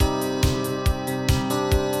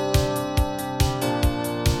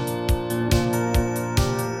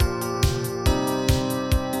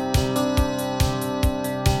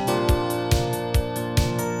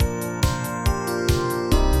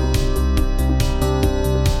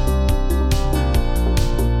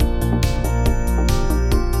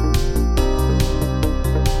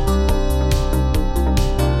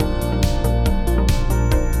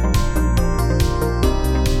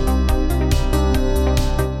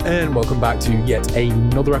and welcome back to yet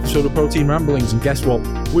another episode of Protein Ramblings. And guess what?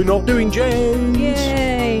 We're not doing James!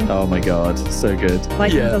 Yay! Oh my god, so good.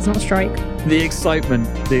 Lightning does not strike. The excitement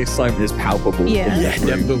is palpable. Yeah,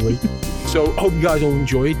 definitely. So, hope you guys all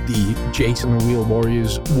enjoyed the Jason and Wheel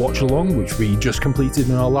Warriors watch along, which we just completed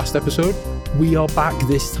in our last episode. We are back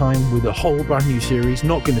this time with a whole brand new series.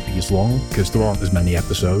 Not going to be as long because there aren't as many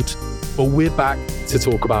episodes, but we're back to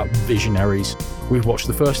talk about Visionaries. We've watched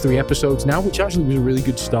the first 3 episodes now, which actually was a really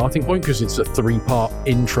good starting point because it's a 3-part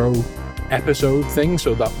intro episode thing,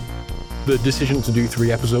 so that the decision to do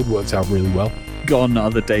 3 episodes works out really well. Gone are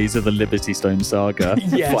the days of the Liberty Stone saga.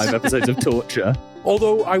 Yes. 5 episodes of torture.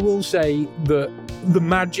 Although I will say that the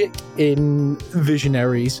magic in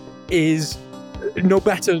Visionaries is no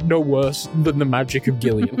better, no worse than the magic of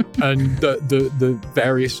Gillian and the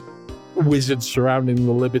various wizards surrounding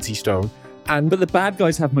the Liberty Stone. But the bad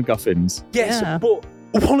guys have MacGuffins. Yes, Yeah. but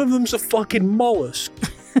one of them's a fucking mollusk.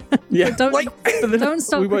 Yeah, Don't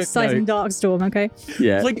stop we won't criticizing know. Darkstorm, okay?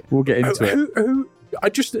 Yeah, Like, we'll get into it. Who? I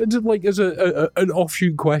just like as an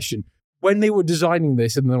offshoot question. When they were designing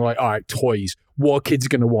this, and they're like, "All right, toys. What are kids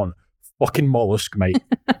gonna want? Fucking mollusk, mate."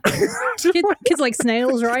 Kids like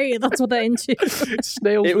snails, right? That's what they're into.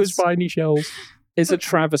 Snails It with was- spiny shells. It's a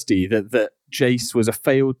travesty that Jace was a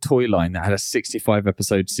failed toy line that had a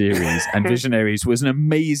 65-episode series, and Visionaries was an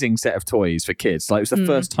amazing set of toys for kids. Like, it was the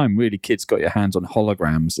first time really kids got your hands on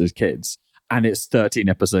holograms as kids. And it's 13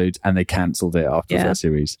 episodes, and they cancelled it after that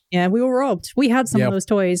series. Yeah, we were robbed. We had some Yeah. of those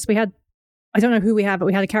toys. We had, I don't know who we had, but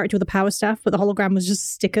we had a character with a power staff, but the hologram was just a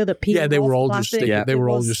sticker that peeled Yeah, they off were all the just plastic. stickers. Yeah. They were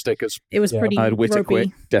all was- just stickers. It was Yeah. pretty I had ropey.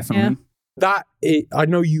 Witterquick, definitely. I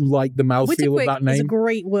know you like the mouthfeel of that Witterquick is a name,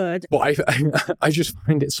 great word. but I just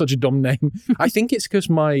find it such a dumb name. I think it's because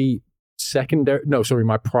my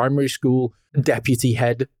primary school deputy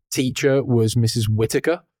head teacher was Mrs.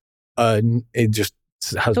 Whitaker, and it just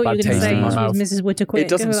has I thought you were bad going to taste say in it my was mouth. Mrs. Witterquick. It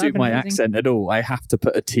doesn't Oh, suit that'd my been amazing. accent at all. I have to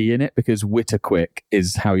put a T in it because Witterquick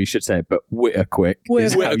is how you should say it, but Witterquick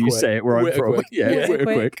is how you Witterquick. say it where I'm from. Witterquick. Yeah,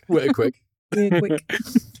 Witterquick. Witterquick. Witterquick.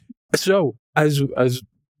 So, as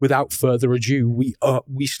without further ado,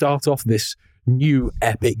 we start off this new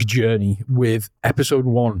epic journey with episode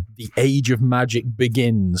 1, The Age of Magic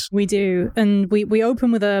Begins. We do. And we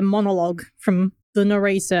open with a monologue from the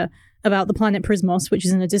narrator about the planet Prismos, which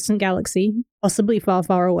is in a distant galaxy, possibly far,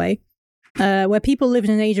 far away, where people live in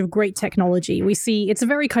an age of great technology. We see it's a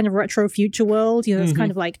very kind of retro future world. You know, it's kind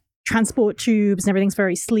of like transport tubes and everything's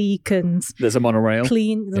very sleek and There's a monorail.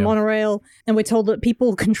 clean, the Yeah. monorail. And we're told that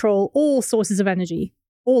people control all sources of energy,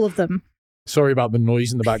 all of them. Sorry about the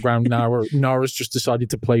noise in the background. Nara's just decided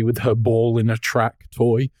to play with her ball in a track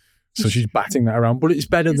toy. So she's batting that around. But it's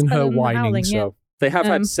better than her than the whining. howling, yeah. So They have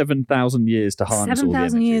had 7,000 years to harness all the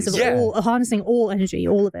 7,000 years of energies. Yeah. harnessing all energy,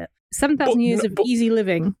 all of it. 7,000 But- years of but- easy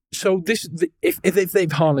living. So if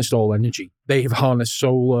they've harnessed all energy, they have harnessed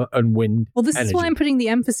solar and wind. Well, this is energy. why I'm putting the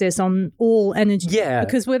emphasis on all energy. Yeah.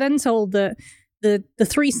 Because we're then told that the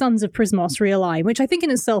 3 suns of Prismos realign, which I think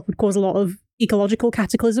in itself would cause a lot of ecological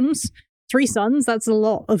cataclysms. 3 suns, that's a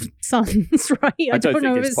lot of suns, right? I don't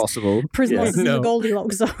know think if it's possible. Prismos Yeah. is in No. the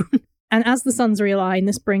Goldilocks zone. And as the suns realign,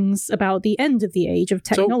 this brings about the end of the age of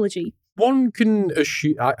technology. One can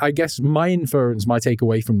assume, I guess my inference, my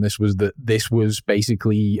takeaway from this was that this was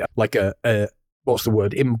basically like a what's the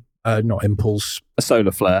word? Not impulse. A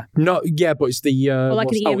solar flare. No, yeah, but it's the Or like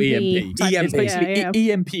what's- an EMP. EMP. type EMP. It's thing. basically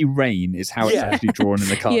Yeah, EMP rain is how it's Yeah. actually drawn in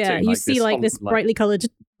the cartoon. Yeah, you see like this brightly coloured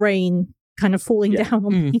rain kind of falling Yeah. down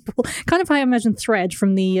on people. Kind of how I imagine Thread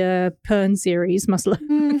from the Pern series must look.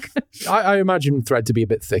 I imagine Thread to be a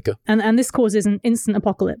bit thicker. And this causes an instant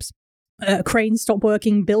apocalypse. Cranes stop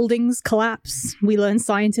working, buildings collapse. We learn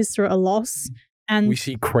scientists are at a loss. And We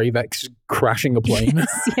see Kravex crashing a plane.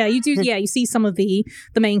 yes, yeah, you do. Yeah, you see some of the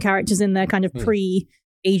main characters in their kind of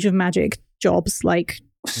pre-Age of Magic jobs, like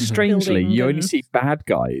Strangely, building you only and- see bad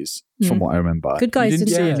guys from what I remember. good guys You didn't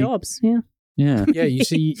do see their any- jobs. Yeah, Yeah. Yeah, you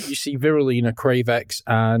see Virulina, Kravex,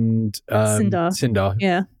 and Sindar.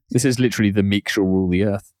 yeah. This is literally the meek shall rule the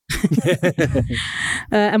earth.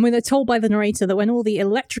 And we're told by the narrator that when all the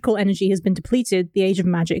electrical energy has been depleted, the Age of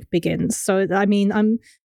Magic begins. So, I mean,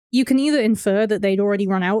 you can either infer that they'd already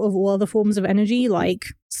run out of all other forms of energy, like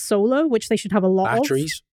solar, which they should have a lot of.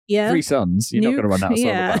 Batteries. Yeah. 3 suns. You're not going to run out of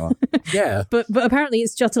solar Yeah. power. Yeah. But apparently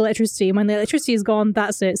it's just electricity. And when the electricity is gone,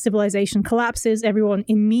 that's it. Civilization collapses. Everyone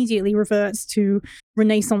immediately reverts to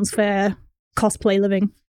Renaissance fair cosplay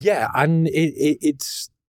living. Yeah, and it's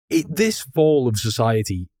this fall of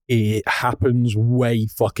society, it happens way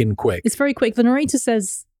fucking quick. It's very quick. The narrator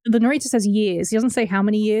says years. He doesn't say how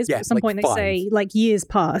many years, Yeah, but at some like point 5. they say like years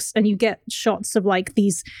pass, and you get shots of like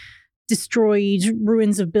these destroyed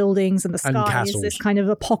ruins of buildings, and the And sky is castles. this kind of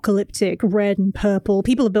apocalyptic red and purple.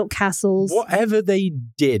 People have built castles. Whatever they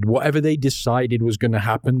did, whatever they decided was going to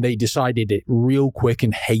happen, they decided it real quick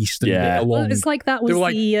and hastened Yeah. it along. Well, it's like that was They were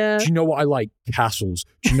like, the Do you know what I like? Castles.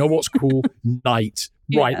 Do you know what's cool? Night.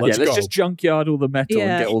 Right, Yeah. let's let's go. just junkyard all the metal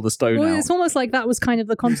Yeah. and get all the stone well, out. it's almost like that was kind of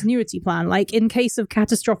the continuity plan. Like in case of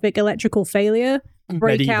catastrophic electrical failure,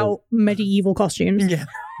 break Medieval. out medieval costumes. Yeah.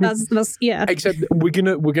 That's yeah. Except we're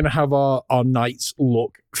gonna have our knights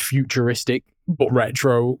look futuristic but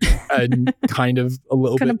retro and kind of a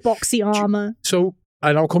little Kind bit. of boxy armor. So,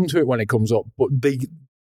 and I'll come to it when it comes up. But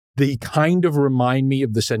they kind of remind me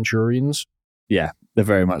of the Centurions. Yeah, they're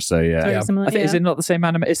very much so. Yeah, Very similar. I think is yeah. it not the same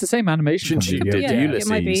It's the same animation company that did Yeah, Ulysses. it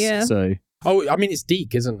might be, yeah. So Oh, I mean it's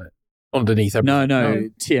Deke, isn't it? Underneath everything. no,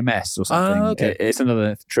 TMS or something. okay. It's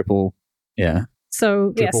another triple. Yeah,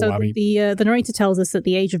 So yeah, Triple so whammy. the narrator tells us that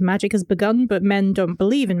the age of magic has begun, but men don't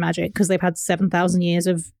believe in magic because they've had 7,000 years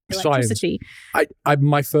of Science. electricity.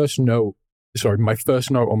 My first note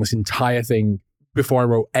on this entire thing before I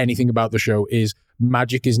wrote anything about the show is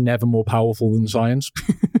magic is never more powerful than science.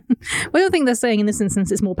 Well, I don't think they're saying in this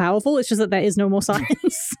instance it's more powerful. It's just that there is no more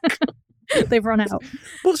science. They've run out.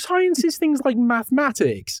 But science is things like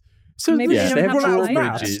mathematics. So Maybe yeah, they they don't have have that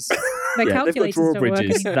drawbridges. Their They've got calculators don't work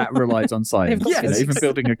drawbridges anymore. that relies on science. got You know, even physics.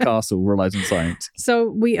 building a castle relies on science.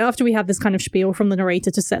 So after we have this kind of spiel from the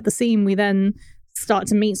narrator to set the scene, we then start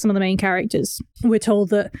to meet some of the main characters. We're told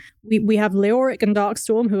that we have Leoric and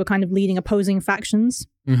Darkstorm, who are kind of leading opposing factions,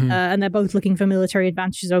 and they're both looking for military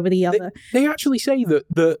advantages over the other. They actually say that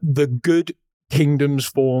the good kingdoms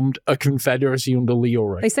formed a confederacy under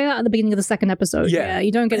Leoric. They say that at the beginning of the second episode. Yeah. You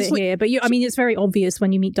don't get It's it like- here, but I mean, it's very obvious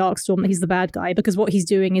when you meet Darkstorm that he's the bad guy because what he's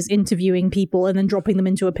doing is interviewing people and then dropping them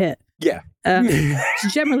into a pit. Yeah.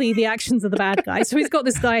 It's generally the actions of the bad guy. So he's got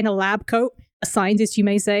this guy in a lab coat, a scientist, you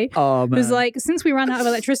may say, Oh man, who's like, since we ran out of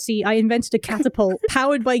electricity, I invented a catapult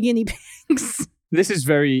powered by guinea pigs. this is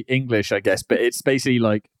very English, I guess, but it's basically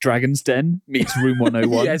like Dragon's Den meets Room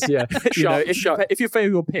 101. Yes, yeah. You know, Shark- if you fail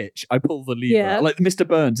your pitch, I pull the lever. Yeah. Like Mr.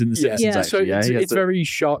 Burns in The Yeah. Simpsons, So actually. Yeah, it's, He has it's the- very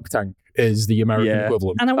Shark Tank is the American Yeah.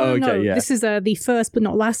 equivalent. And I want to Okay, know, yeah. this is the first but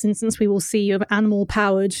not last instance we will see of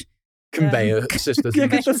animal-powered. Conveyor systems. Yeah,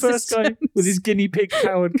 'cause the Conveyor first guy systems. with his guinea pig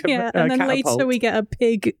powered Yeah, and then catapult. later we get a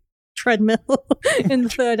pig treadmill in the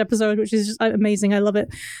third episode, which is just amazing. I love it.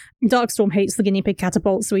 Darkstorm hates the guinea pig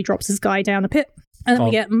catapult, so he drops his guy down a pit. And then we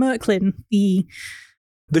Oh. get Merklin, the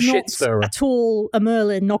shit not stirrer. at all a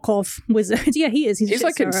Merlin knockoff wizard. Yeah, he is. He's a He's shit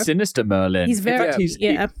like a stirrer. sinister Merlin. He's In very fact,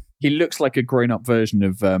 yeah. he looks like a grown-up version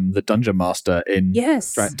of the Dungeon Master in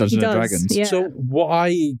Yes, Dungeons he and does. Dragons. Yeah. So what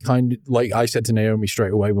I kind of like, I said to Naomi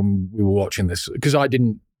straight away when we were watching this, because I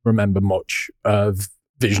didn't remember much of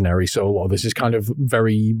Visionary, so a lot of this is kind of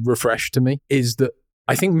very refreshed to me, is that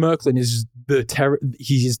I think Merklin is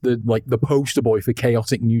he's the poster boy for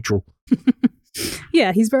chaotic neutral.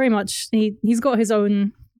 Yeah, he's very much he's got his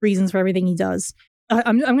own reasons for everything he does.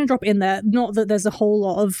 I'm going to drop in there, not that there's a whole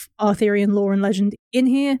lot of Arthurian lore and legend in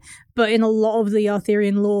here, but in a lot of the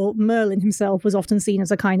Arthurian lore, Merlin himself was often seen as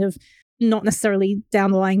a kind of not necessarily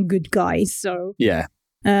down the line good guy. So Yeah.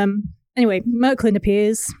 anyway, Merklin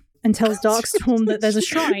appears and tells Darkstorm that there's a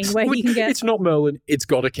shrine where he can get It's not Merlin, it's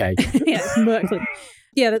got a K. yeah, it's Merklin.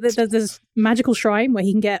 Yeah, there's this magical shrine where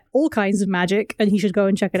he can get all kinds of magic, and he should go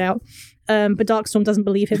and check it out. But Darkstorm doesn't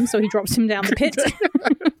believe him, so he drops him down the pit.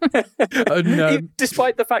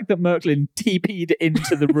 Despite the fact that Merklin TP'd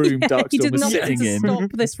into the room he Darkstorm did was nothing sitting to in.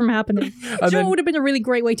 stop this from happening. Do you know then- what would have been a really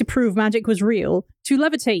great way to prove magic was real? To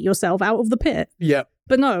levitate yourself out of the pit. Yeah.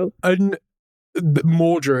 But no, And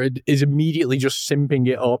Mordred is immediately just simping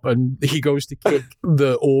it up, and he goes to kick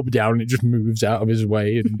the orb down, and it just moves out of his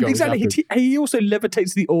way and goes Exactly. after He also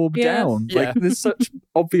levitates the orb Yeah. down. Yeah. Like there's such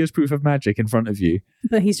obvious proof of magic in front of you.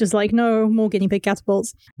 but he's just like, no, more guinea pig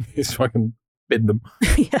catapults. so I can bid them.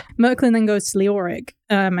 Yeah. Merklin then goes to Leoric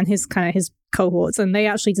and his cohorts, and they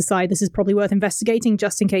actually decide this is probably worth investigating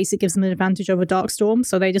just in case it gives them an advantage over Darkstorm.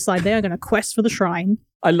 So they decide they are going to quest for the shrine.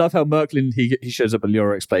 I love how Merklin he shows up at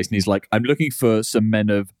Leoric's place and he's like, I'm looking for some men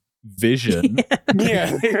of vision.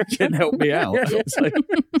 Yeah. Who can help me out. It's like,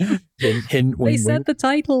 Hint, hint, They wink, said wink. the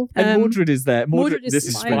title. and Mordred is there. Mordred this is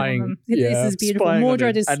is spying on spying. them. Yeah. This is beautiful. Spying on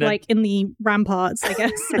Mordred them. is And then- like in the ramparts, I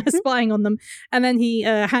guess, spying on them. And then he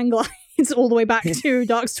hang glides all the way back to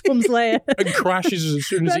Darkstorm's lair. And crashes as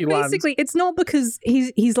soon as But he lands. basically, it's not because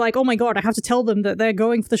he's like, oh my god, I have to tell them that they're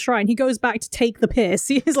going for the shrine. He goes back to take the piss.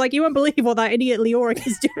 He's like, you won't believe what that idiot Leoric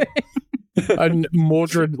is doing. And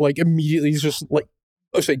Mordred immediately is just like,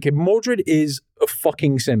 I was thinking, Mordred is a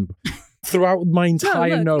fucking simp. Throughout my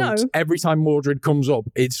entire look, notes, no. every time Mordred comes up,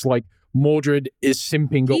 it's like, Mordred is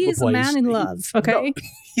simping up He the is a place. man in love, okay? No,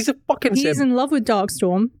 he's a fucking He's simp. in love with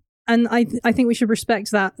Darkstorm, and I think we should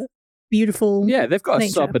respect that beautiful Yeah, they've got a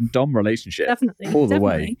nature. sub and dom relationship. Definitely. all the definitely.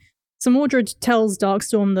 way. So Mordred tells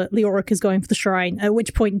Darkstorm that Leoric is going for the shrine, at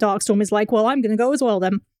which point Darkstorm is like, well, I'm going to go as well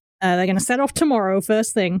then. They're going to set off tomorrow,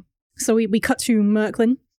 first thing. So we cut to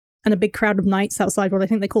Merklin and a big crowd of knights outside what I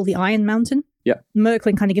think they call the Iron Mountain. Yeah.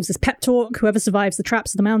 Merklin kind of gives this pep talk. Whoever survives the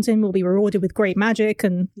traps of the mountain will be rewarded with great magic.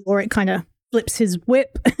 And Leoric kind of flips his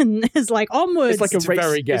whip and is like, onwards. It's like a It's race.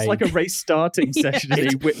 very gay. It's like a race starting Yeah. session, and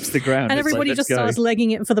he whips the ground. and It's like, everybody let's just go. starts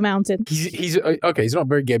legging it for the mountain. He's okay. He's not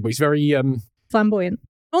very gay, but he's very Flamboyant.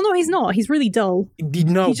 Oh, no, he's not. He's really dull.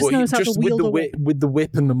 No, He just but knows how to just wield with the a whip. with the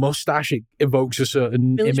whip and the mustache, it evokes a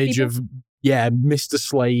certain Village image people? of Mr.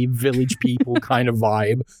 Slave, village people kind of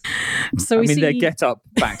vibe. So I we mean, see... their get up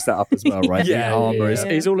backs that up as well, right? Yeah, the armor yeah.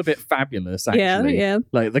 is all a bit fabulous, actually. Yeah, yeah.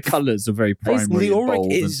 Like the colours are very primary and Leoric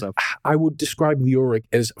bold and is, stuff. I would describe Leoric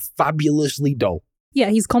as fabulously dull. Yeah,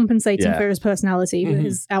 he's compensating Yeah. for his personality with Mhm.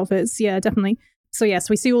 his outfits. Yeah, definitely. So yes,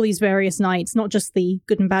 we see all these various knights, not just the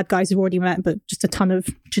good and bad guys we've already met, but just a ton of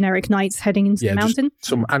generic knights heading into Yeah, the just- mountain.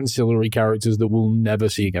 Some ancillary characters that we'll never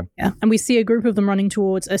see again. Yeah. And we see a group of them running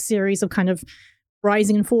towards a series of kind of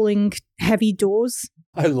rising and falling heavy doors.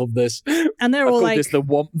 I love this. And they're I all call like, this the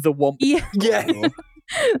womp. yeah, Yeah.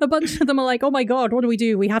 a bunch of them are like, oh my God, what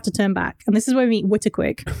do? We have to turn back. And this is where we meet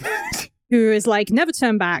Whittaquick, who is like, never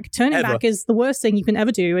turn back. Turning Ever. back is the worst thing you can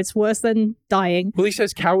ever do. It's worse than dying. Well, he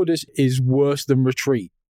says cowardice is worse than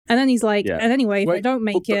retreat. And then he's like, Yeah. and anyway, if I Wait, don't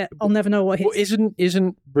make but- it, I'll never know what Well, hits.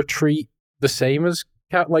 isn't retreat the same as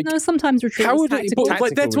like No, sometimes retreat is cowardice? tactical. But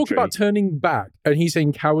like they're Tactical talking about retreat. turning back, and he's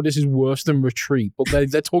saying cowardice is worse than retreat.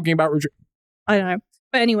 But they're talking about retreat. I don't know.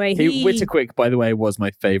 But anyway, Whittaquick, by the way, was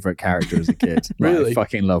my favourite character as a kid. Like, Really? I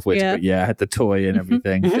fucking love Whittaquick. Yeah, I had the toy and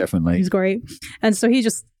everything, Mhm. definitely. he's great. And so he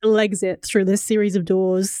just legs it through this series of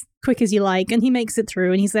doors, quick as you like, and he makes it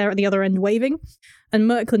through, and he's there at the other end waving. And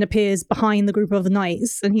Merklin appears behind the group of the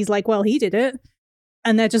knights, and he's like, well, he did it.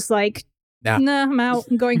 And they're just like, Nah. nah, I'm out.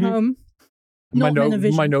 I'm going home. My Not men of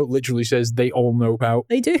vision. note literally says they all know about.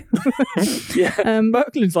 They do. Yeah.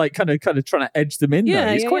 Merklin's like kind of trying to edge them in Yeah,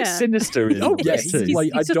 though. He's yeah, quite yeah. sinister in Oh all yeah, this he's, too.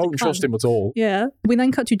 like I just a don't trust cunt. him at all. Yeah. We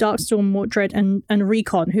then cut to Darkstorm, Mordred, and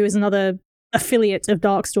Recon, who is another affiliate of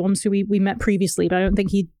Darkstorm's who we met previously, but I don't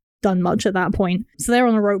think he'd done much at that point. So they're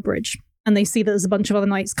on a rope bridge, and they see that there's a bunch of other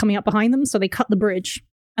knights coming up behind them, so they cut the bridge.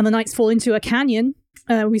 And the knights fall into a canyon.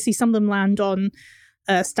 We see some of them land on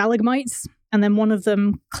stalagmites, and then one of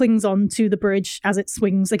them clings on to the bridge as it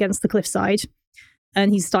swings against the cliffside.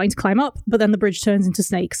 And he's starting to climb up, but then the bridge turns into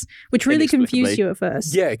snakes, which really confused Inexplicably. you at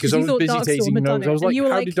first. Yeah, because I you was thought busy Darkstorm tasting had done notes. it, I was and like, you were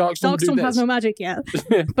how like, did Darkstorm do Darkstorm this? has no magic yet.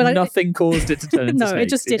 But I, Nothing caused it to turn into No, snakes. it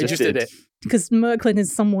just did It just did it. because Merklin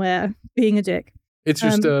is somewhere being a dick. It's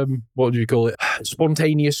just what do you call it?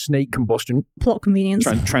 Spontaneous snake combustion. Plot convenience.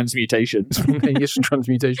 Transmutation. Spontaneous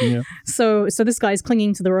transmutation. Yeah. So this guy's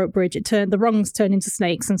clinging to the rope bridge. The rungs turn into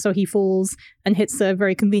snakes, and so he falls and hits a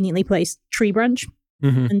very conveniently placed tree branch.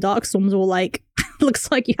 Mm-hmm. And Darkstorm's all like,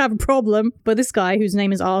 looks like you have a problem. But this guy, whose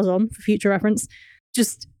name is Arzon, for future reference,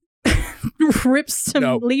 just rips some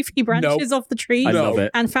No. leafy branches off the tree I No. love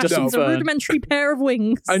it. and fashions a fern. rudimentary pair of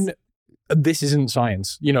wings. And this isn't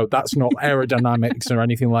science. That's not aerodynamics or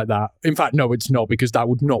anything like that. In fact, no, it's not, because that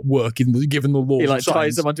would not work given the laws He of like science.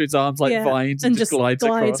 ties them onto his arms like Yeah, vines and and just just glides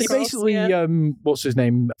glides across. He across. basically, Yeah. what's his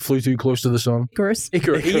name? Flew too close to the sun. Icarus.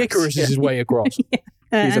 Icarus is his way across.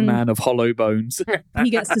 He's a And man of hollow bones. he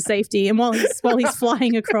gets to safety, and while he's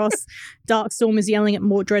flying across, Darkstorm is yelling at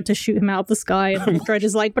Mordred to shoot him out of the sky, and Mordred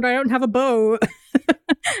is like, "But I don't have a bow,"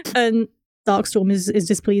 and Darkstorm is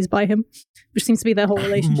displeased by him, which seems to be their whole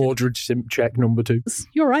relationship. Mordred simp check number 2.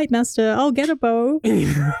 You're right, Master. I'll get a bow.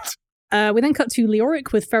 We then cut to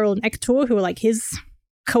Leoric with Ferrell and Ector, who are like his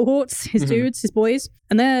cohorts, his Mhm. dudes, his boys,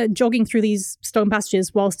 and they're jogging through these stone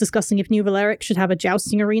passages whilst discussing if New Valeric should have a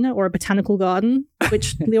jousting arena or a botanical garden,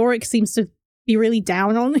 which Leoric seems to be really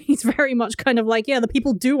down on. He's very much kind of like, yeah, the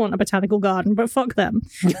people do want a botanical garden, but fuck them.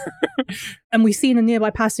 And we see in a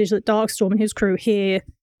nearby passage that Darkstorm and his crew hear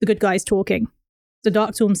the good guys talking. So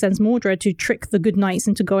Darkstorm sends Mordred to trick the good knights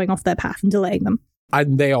into going off their path and delaying them.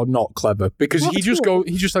 And they are not clever, because Not he at just all.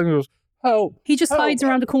 goes, help. He just Help. hides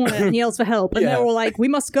around a corner and yells for help, and Yeah. they're all like, "We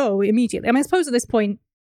must go immediately." I mean, I suppose at this point,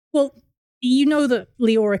 well, you know that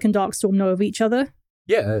Leoric and Darkstorm know of each other.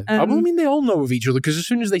 Yeah. I Um, mean, they all know of each other, because as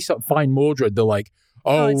soon as they find Mordred, they're like,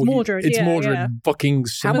 Oh, it's Mordred. It's Yeah, Mordred, yeah. fucking How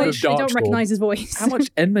son of much I don't Darkstorm. recognize his voice. How much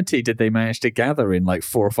enmity did they manage to gather in like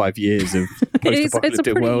 4 or 5 years of it's a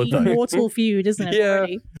post-apocalyptic pretty world? Though? mortal feud, isn't it? Yeah.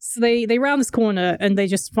 Already? So they round this corner and they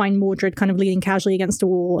just find Mordred kind of leaning casually against a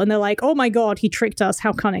wall, and they're like, "Oh my god, he tricked us!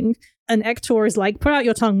 How cunning!" And Ektor is like, "Put out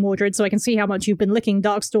your tongue, Mordred, so I can see how much you've been licking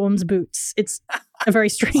Darkstorm's boots." It's a very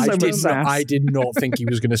strange I moment. did not think he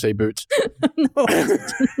was going to say boots. No.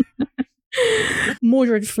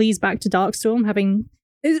 Mordred flees back to Darkstorm, having.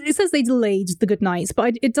 It says they delayed the good nights,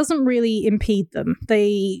 but it doesn't really impede them.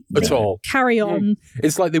 They At all. carry on.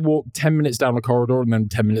 It's like they walk 10 minutes down the corridor and then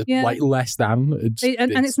 10 minutes, Yeah. like less than.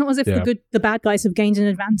 And it's not as if yeah. the bad guys have gained an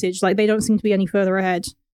advantage. Like they don't seem to be any further ahead.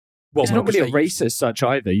 Well, It's not really a they- race as such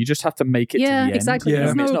either. You just have to make it to the end. Exactly. Yeah.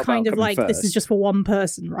 There's I mean, it's no not kind about of like, coming this is first. just for one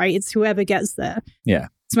person, right? It's whoever gets there. Yeah.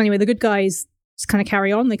 So anyway, the good guys just kind of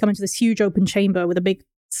carry on. They come into this huge open chamber with a big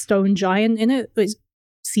stone giant in it. It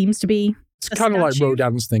seems to be It's a kind of like statue.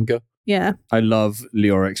 Rodan's thinker. Yeah. I love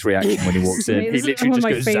Leoric's reaction when he walks in. He This is literally one of just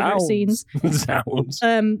my goes, favorite "Zounds." scenes. Sounds.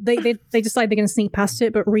 They decide they're going to sneak past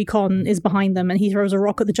it, but Recon is behind them and he throws a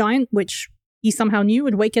rock at the giant, which he somehow knew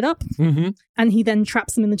would wake it up. Mm-hmm. And he then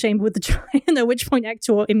traps them in the chamber with the giant, at which point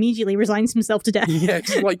Ektor immediately resigns himself to death. Yeah,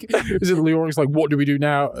 it's like, is it Leoric's like, what do we do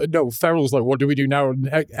now? No, Ferrell's like, what do we do now? And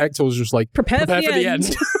Hector's just like, Prepare for the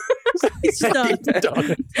end. He's just done.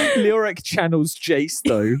 Done. Leoric channels Jace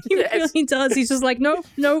though. He really does. He's just like, no,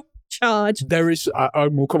 charge. There is,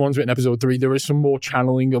 we'll come on to it in episode 3, there is some more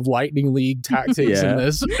channeling of Lightning League tactics Yeah. in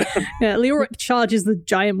this. Yeah, Leoric charges the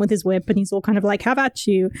giant with his whip and he's all kind of like, have at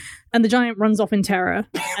you. And the giant runs off in terror.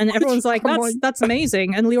 And everyone's like, Come on. that's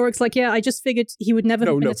amazing. And Leoric's like, yeah, I just figured he would never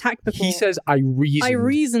have been attacked before. He says, I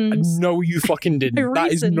reasoned. No, you fucking didn't. That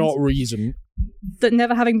is reasoned. not reason. that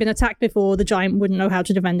never having been attacked before, the giant wouldn't know how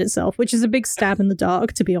to defend itself, which is a big stab in the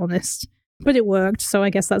dark, to be honest. But it worked, so I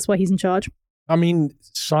guess that's why he's in charge. I mean,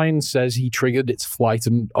 science says he triggered its fight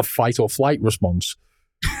or flight response.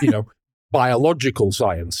 Biological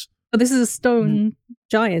science. But this is a stone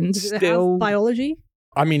giant. Does it Still- have biology?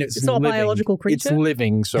 I mean, it's not a living. biological creature. It's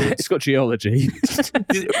living, so It's got geology.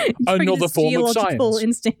 another Its form of geological science.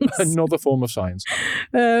 instincts. Another form of science.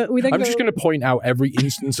 We then I'm go, just going to point out every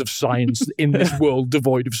instance of science in this world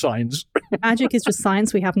devoid of science. magic is just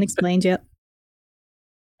science we haven't explained yet.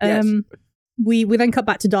 Yes. We then cut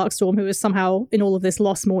back to Darkstorm, who is somehow in all of this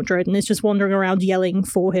lost Mordred and is just wandering around yelling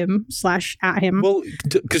for him / at him. Well,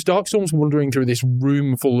 because Darkstorm's wandering through this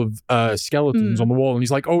room full of skeletons on the wall, and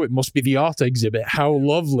he's like, "Oh, it must be the art exhibit. How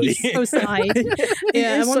lovely!" He's so side. He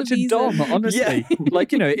Yeah, is one of such a these, dom, honestly.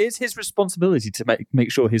 Like, it's his responsibility to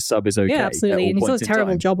make sure his sub is okay. Yeah, at absolutely. all And he does points a in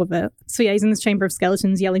terrible time. job of it. So yeah, he's in this chamber of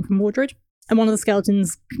skeletons yelling for Mordred. And one of the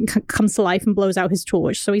skeletons comes to life and blows out his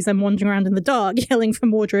torch. So he's then wandering around in the dark yelling for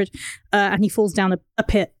Mordred. And he falls down a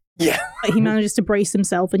pit. Yeah. But he manages to brace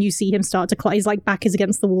himself and you see him start to climb. His back is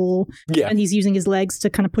against the wall. Yeah. And he's using his legs to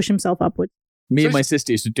kind of push himself upward. Me and So- my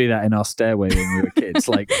sister used to do that in our stairway when we were kids,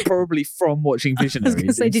 like probably from watching Visionaries.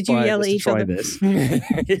 gonna say, did you inspired yell us at to each try other? this?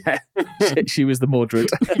 Yeah, she was the Mordred.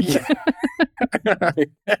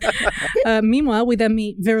 Meanwhile, we then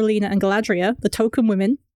meet Viralina and Galadriel, the token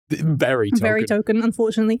women. Very token. Very token,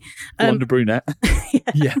 unfortunately. Blonde brunette.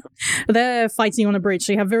 Yeah. They're fighting on a bridge.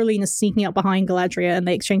 So you have Viralina sneaking up behind Galadriel and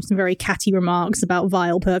they exchange some very catty remarks about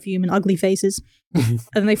vile perfume and ugly faces. And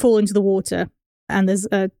then they fall into the water. And there's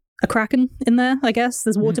a kraken in there, I guess.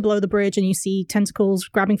 There's water below the bridge and you see tentacles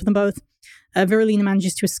grabbing for them both. Viralina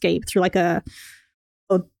manages to escape through like a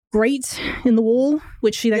grate in the wall,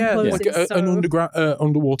 which she then closes. like so- an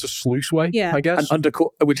underwater sluiceway, Yeah. I guess.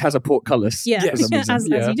 Which has a portcullis. Yeah, Yes. for some reason. as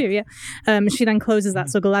Yeah. you do, yeah. She then closes that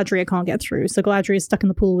so Galadriel can't get through. So Galadriel is stuck in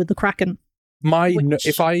the pool with the kraken.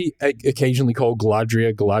 If I occasionally call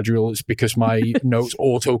Galadriel, it's because my notes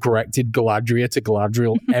auto-corrected Galadriel to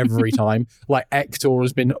Galadriel every time. Like Ektor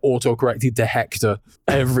has been auto-corrected to Hector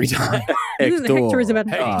every time. Hector is about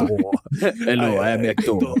Hector. Hello, I am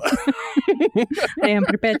Hector. I am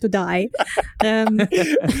prepared to die.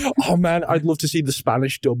 Oh man, I'd love to see the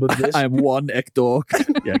Spanish dub of this. I am one Hector.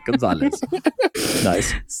 Yeah, Gonzalez.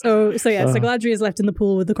 Nice. So Galadriel is left in the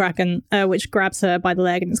pool with the kraken, which grabs her by the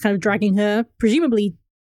leg and is kind of dragging her, presumably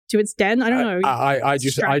to its den. I don't know. I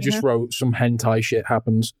just Strapping her. wrote some hentai shit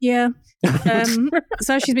happens. Yeah.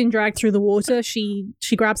 So as she's being dragged through the water, she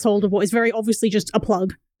grabs hold of what is very obviously just a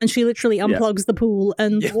plug. And she literally unplugs the pool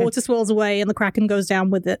and the water swirls away and the kraken goes down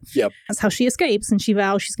with it. Yep. That's how she escapes. And she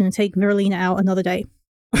vows she's going to take Viralina out another day.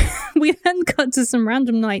 We then cut to some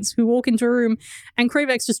random knights who walk into a room and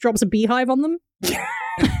Kravex just drops a beehive on them.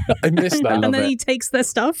 I missed that. And then he takes their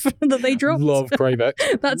stuff that they dropped. Love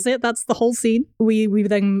Kravex. That's it. That's the whole scene. We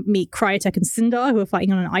then meet Cryotech and Sindar, who are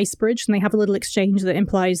fighting on an ice bridge, and they have a little exchange that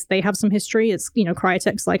implies they have some history. It's,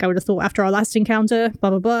 Cryotech's like, I would have thought after our last encounter,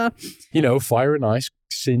 blah, blah, blah. Fire and Ice,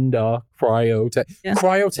 Sindar, Cryotech. Yeah.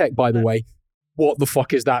 Cryotech, by the way, what the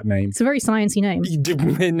fuck is that name? It's a very sciencey name.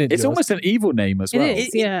 It's almost an evil name as well. It is,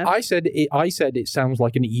 yeah. I said it sounds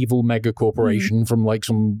like an evil mega corporation from like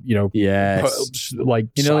some, yes, like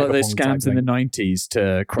like those cyberpunk scams in the 90s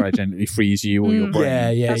to cryogenically freeze you or your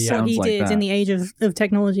brain. Yeah. That's what he did in the age of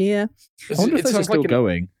technology, yeah. I wonder if those are still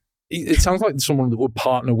going. It sounds like someone that would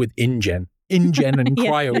partner with InGen and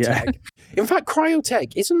Cryotech. Yeah. In fact,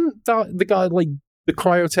 Cryotech, isn't that the guy like the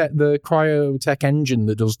Cryotech engine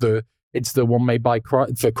that does it's the one made by for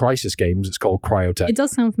Crysis games. It's called Cryotech. It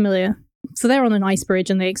does sound familiar. So they're on an ice bridge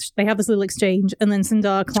and they have this little exchange, and then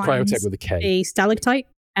Sindar climbs Cryotech with a K. a stalactite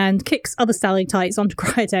and kicks other stalactites onto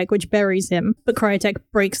Cryotech, which buries him. But Cryotech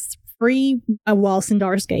breaks free while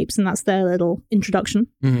Sindar escapes, and that's their little introduction.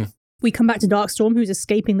 Mm-hmm. We come back to Darkstorm, who's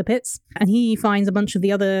escaping the pits, and he finds a bunch of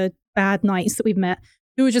the other bad knights that we've met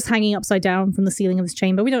who are just hanging upside down from the ceiling of this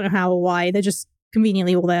chamber. We don't know how or why. They're just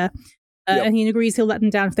conveniently all there. And he agrees he'll let them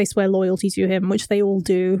down if they swear loyalty to him, which they all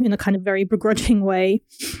do in a kind of very begrudging way.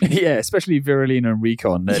 Yeah, especially Virilina and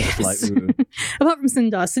Recon. They're just like, ooh. Apart from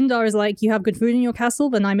Sindar. Sindar is like, you have good food in your castle,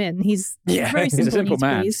 then I'm in. He's very he's a simple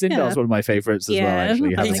man. Sindar's one of my favourites as well,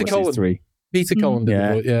 actually. Peter Cullen. Peter Cullen did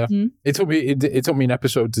it, yeah. Mm. It took me an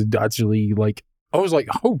episode to actually, like, I was like,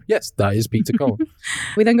 oh, yes, that is Peter Cullen.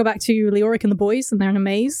 We then go back to Leoric and the boys, and they're in a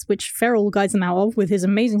maze, which Ferrell guides them out of with his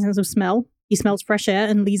amazing sense of smell. He smells fresh air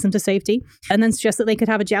and leads them to safety, and then suggests that they could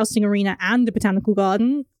have a jousting arena and a botanical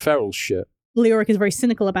garden. Ferrell's shit. Leoric is very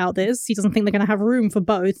cynical about this. He doesn't think they're going to have room for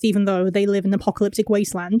both, even though they live in an apocalyptic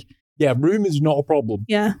wasteland. Yeah, room is not a problem.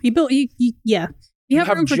 Yeah, you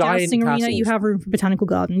have room for jousting arena, you have room for botanical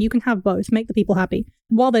garden. You can have both. Make the people happy.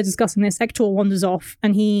 While they're discussing this, Ector wanders off,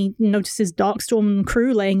 and he notices Darkstorm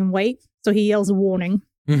crew laying in wait, so he yells a warning,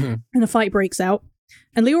 and a fight breaks out.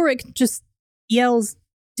 And Leoric just yells,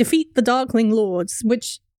 defeat the Darkling Lords,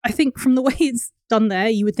 which I think from the way it's done there,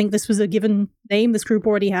 you would think this was a given name this group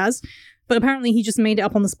already has. But apparently he just made it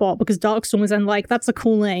up on the spot because Darkstorm was then like, that's a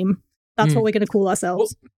cool name. That's what we're going to call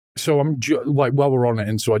ourselves. Well, so I'm while we're on it,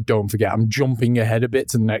 and so I don't forget, I'm jumping ahead a bit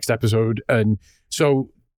to the next episode. And so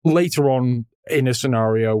later on in a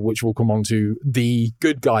scenario, which we'll come on to, the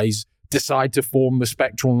good guys decide to form the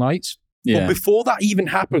Spectral Knights. Yeah. But before that even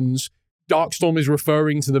happens, Darkstorm is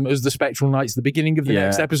referring to them as the Spectral Knights. At the beginning of the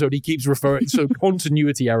next episode, he keeps referring. So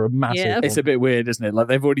continuity error, massive. Yeah. It's a bit weird, isn't it? Like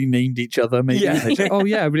they've already named each other. Maybe. Yeah. They say, oh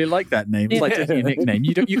yeah, I really like that name. It's like taking a nickname.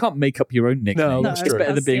 You can't make up your own nickname. No, that's it's true.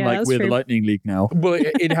 better than being like we're the Lightning League now. Well,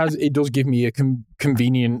 it does give me a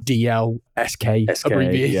convenient DLSK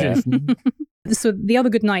abbreviation. Yeah. So the other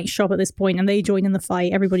good knights show up at this point, and they join in the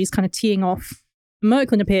fight. Everybody's kind of teeing off.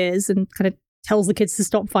 Merklin appears and kind of tells the kids to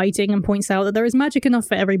stop fighting and points out that there is magic enough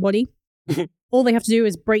for everybody. All they have to do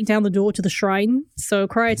is break down the door to the shrine. So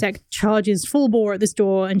Cryotech charges full bore at this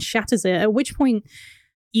door and shatters it, at which point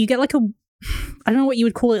you get like I don't know what you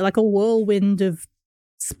would call it, like a whirlwind of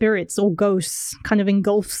spirits or ghosts kind of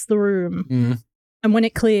engulfs the room. Mm. And when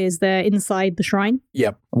it clears, they're inside the shrine.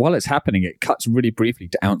 Yep. While it's happening, it cuts really briefly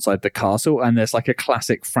to outside the castle, and there's like a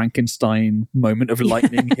classic Frankenstein moment of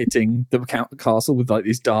lightning hitting the castle with like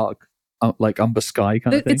these dark, like umber sky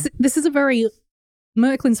kind of thing. This is a very...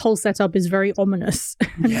 Merklin's whole setup is very ominous.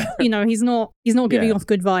 Yeah. He's not giving off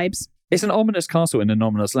good vibes. It's an ominous castle in an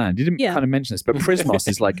ominous land. You didn't kind of mention this, but Prismos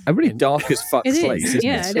is like a really dark as fuck place, isn't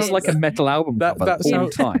it? It's like a metal album cover all the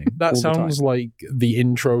time. That sounds like the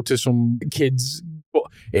intro to some kids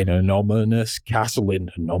in an ominous castle in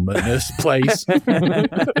an ominous place.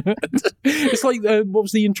 It's like, what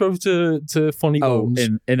was the intro to Funny Bones?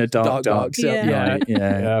 In a dark.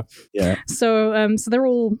 Yeah. So they're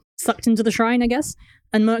all sucked into the shrine, I guess.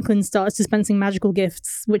 And Merklin starts dispensing magical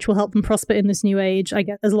gifts, which will help them prosper in this new age, I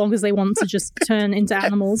guess, as long as they want to just turn into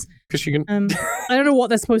animals. Because you can. I don't know what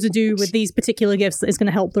they're supposed to do with these particular gifts that is going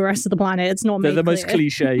to help the rest of the planet. It's not. They're the most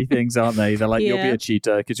cliche things, aren't they? They're like, you'll be a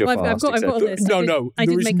cheetah because you're fast. I've got a list. No.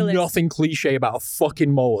 There is nothing cliche about a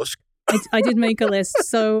fucking mollusk. I did make a list.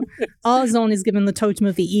 So Arzon is given the totem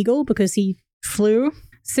of the eagle because he flew.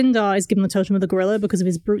 Sindar is given the totem of the gorilla because of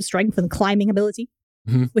his brute strength and climbing ability.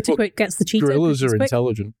 Mm-hmm. Wittiquit gets the cheetah. Gorillas are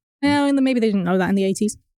intelligent. Yeah, and maybe they didn't know that in the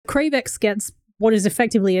 80s. Kravex gets what is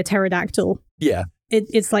effectively a pterodactyl. Yeah.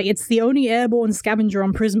 It's the only airborne scavenger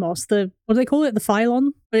on Prismos. What do they call it? The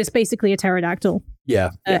Phylon? But it's basically a pterodactyl. Yeah.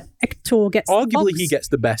 Hector gets the Arguably, fox. he gets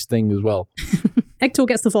the best thing as well. Hector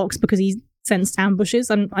gets the fox because he sensed ambushes,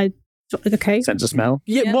 and okay. Sense of smell.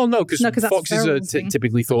 Yeah, Yeah. well, no, because No, 'cause that's foxes are Feral's thing.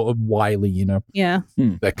 typically thought of wily, Yeah.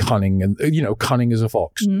 They're cunning and, cunning as a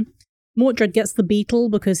fox. Mordred gets the beetle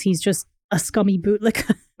because he's just a scummy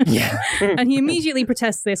bootlicker. Yeah. And he immediately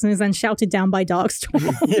protests this and is then shouted down by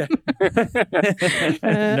Darkstorm.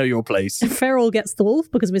 Yeah. Know your place. Feral gets the wolf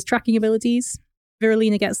because of his tracking abilities.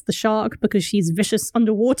 Viralina gets the shark because she's vicious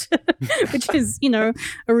underwater, which is, a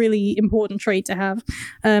really important trait to have.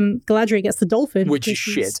 Galadriel gets the dolphin, Which is because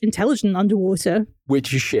she's shit. intelligent underwater.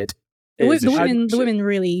 Which is shit. It is a The women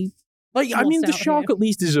really. Like, I mean, the Lost out shark here. at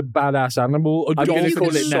least is a badass animal. A I'm gonna dolphin call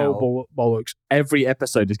is it so now. bollocks. Every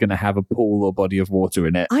episode is going to have a pool or body of water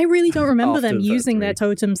in it. I really don't remember After them the using three. their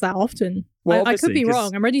totems that often. Well, I could obviously, be 'cause-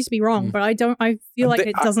 wrong. I'm ready to be wrong, but I don't. I feel like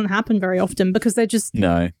it doesn't happen very often because they're just.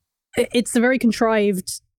 No. It's a very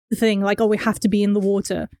contrived thing. Like, we have to be in the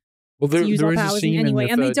water Well, to there use our is a powers scene anyway, in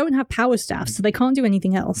the and they third, don't have power staffs, so they can't do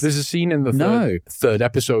anything else. There's a scene in the third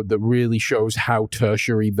episode that really shows how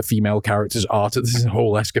tertiary the female characters are to this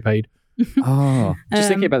whole escapade. Oh, just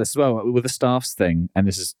thinking Um, about this as well with the staffs thing, and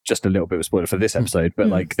this is just a little bit of a spoiler for this episode, but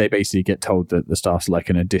like they basically get told that the staff's like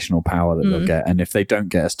an additional power that they'll get, and if they don't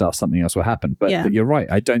get a staff, something else will happen. But Yeah. you're right,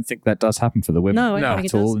 I don't think that does happen for the women No, I don't No. think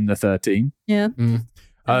at it all does. in the 13. Yeah.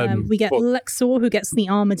 We get but- Lexor, who gets the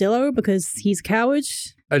armadillo because he's a coward.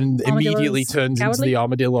 and immediately Armadillo's turns cowardly. into the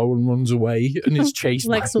armadillo and runs away and is chased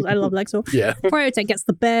by Lexor, I love Lexor. Yeah. Priotech gets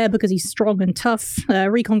the bear because he's strong and tough.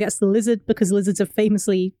 Recon gets the lizard because lizards are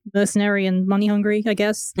famously mercenary and money hungry, I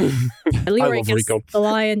guess. Leoric love gets Recon. the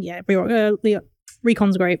lion. Yeah,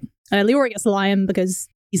 Recon's great. Leoric gets the lion because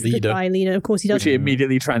he's the Leader. guy leader. Of course he does. Which he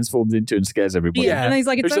immediately transforms into and scares everybody. Yeah, and he's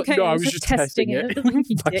like, it's It was okay. no, I I was was just just testing testing it. it. Like,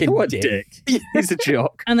 you Fucking dick. What a dick. dick. He's a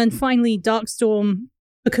jock. And then finally, Darkstorm,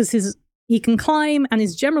 because he can climb and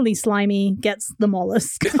is generally slimy, gets the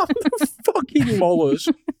mollusk. Fucking molars.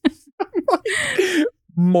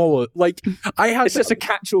 Molar. Like, I had It's just a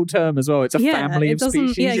catch-all term as well. It's a family it of doesn't-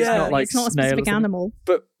 species. Yeah, It's exactly. not like it's not a snail or specific something. animal.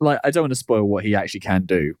 But like, I don't want to spoil what he actually can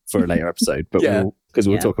do for a later episode. But Yeah. we'll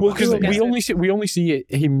Yeah. talk about Well, because We'll it. get we to it. only see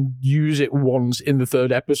him use it once in the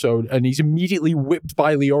third episode, and he's immediately whipped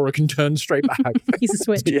by Leoric and turned straight back. He's a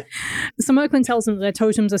switch. Yeah. So Merklin tells them that their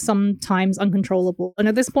totems are sometimes uncontrollable. And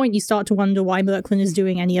at this point, you start to wonder why Merklin is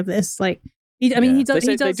doing any of this. Like, he does.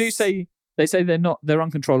 They say they're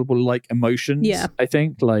uncontrollable like emotions. Yeah. I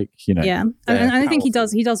think like, Yeah, and they're I think he powerful.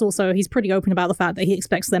 does. He does also. He's pretty open about the fact that he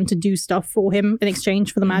expects them to do stuff for him in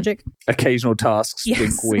exchange for the magic. Occasional tasks,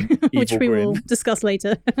 Yes, wink, wink, which evil we grin. will discuss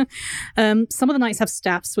later. Some of the knights have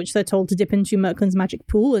staffs, which they're told to dip into Merklin's magic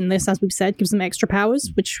pool, and this, as we've said, gives them extra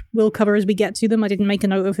powers, which we'll cover as we get to them. I didn't make a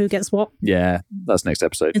note of who gets what. Yeah, that's next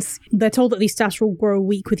episode. They're told that these staffs will grow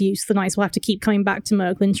weak with use. The knights will have to keep coming back to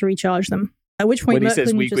Merklin to recharge them. At which point, When he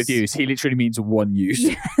says Merklin weak just, with use, he literally means one use.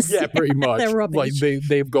 Yes. Yeah, pretty much. They're rubbish. Like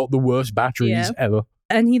they've got the worst batteries Yeah. ever.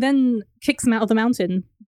 And he then kicks them out of the mountain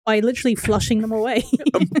by literally flushing them away.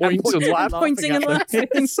 And points and laughs. Pointing and laughing.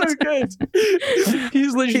 It's so good.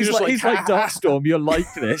 He's literally He's just like Darkstorm, you're like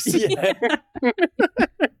this. Yeah.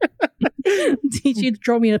 Teach you to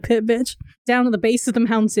draw me in a pit, bitch. Down at the base of the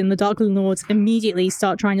mountain, the Darkling Lords immediately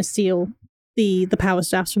start trying to steal the power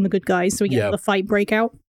staffs from the good guys, so we get Yeah. the fight break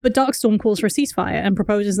out. But Darkstorm calls for a ceasefire and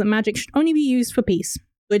proposes that magic should only be used for peace,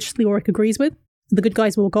 which Leoric agrees with. The good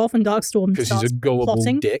guys walk off and Darkstorm Because he's starts a gullible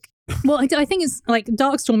plotting. dick. Well, I think it's like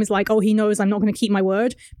Darkstorm is like, oh, he knows I'm not going to keep my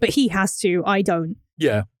word, but he has to. I don't.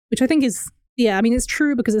 Yeah. Which I think is, yeah, I mean, it's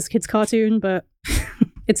true because it's a kid's cartoon, but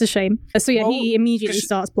it's a shame. So yeah, Well, he immediately 'cause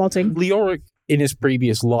starts plotting. Leoric in his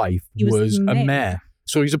previous life He was a mayor. mayor.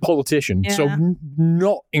 So he's a politician. So Yeah.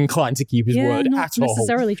 not inclined to keep his Yeah, word not at all.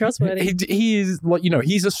 necessarily trustworthy. He is like,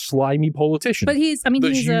 he's a slimy politician. But he's, I mean,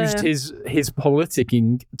 that's he's used his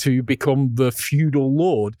politicking to become the feudal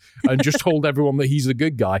lord and just told everyone that he's the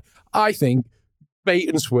good guy. I think bait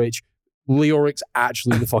and switch. Leoric's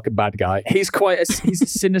actually the fucking bad guy. He's he's a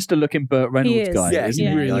sinister looking Burt Reynolds is. guy. Yeah, isn't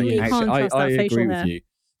he really Like, is. You actually, can't trust I that facial agree with hair. you.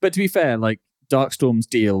 But to be fair, like Darkstorm's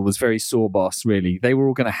deal was very saw boss, really. They were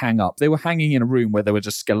all going to hang up. They were hanging in a room where there were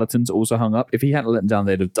just skeletons also hung up. If he hadn't let them down,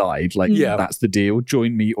 they'd have died. Like, Yeah. that's the deal.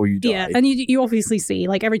 Join me or you die. yeah, and you obviously see,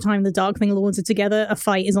 like, every time the Darkling Lords are together, a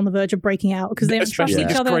fight is on the verge of breaking out because they don't trust Especially each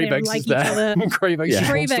because other, they don't Kravex like is each there. other. Kravex Yeah.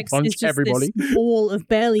 just wants to Kravex punch is just everybody. this ball of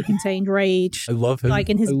barely contained rage. I love him. like,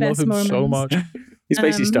 in his I love best him so moments. much. He's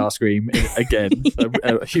basically Starscream again,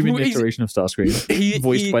 a human Well, he's- iteration of Starscream,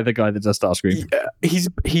 voiced by the guy that does Starscream.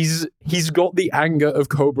 He's got the anger of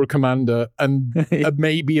Cobra Commander and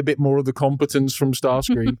maybe a bit more of the competence from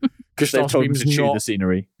Starscream. Because They've told him Starscream's to chew the not...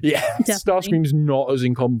 scenery. Yeah, Definitely. Starscream's not as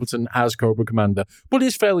incompetent as Cobra Commander, but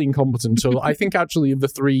is fairly incompetent. So I think actually of the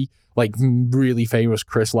three like really famous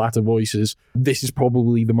Chris Latta voices, this is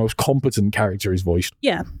probably the most competent character he's voiced.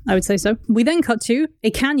 Yeah, I would say so. We then cut to a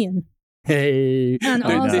canyon. Hey, And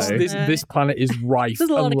this planet is rife There's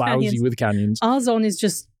a lot and of lousy canyons. with canyons. Arzon is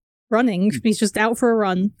just running. He's just out for a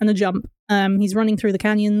run and a jump. He's running through the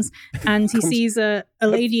canyons, and he sees a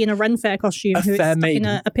lady in a Ren Fair costume a who is fair stuck in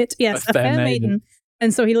maiden. a pit. Yes, a fair maiden.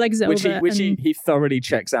 And so he legs it Which over. he thoroughly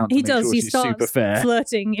checks out to he make does. sure He she's starts super fair.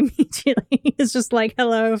 flirting immediately. It's just like,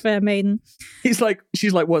 "Hello, fair maiden." She's like,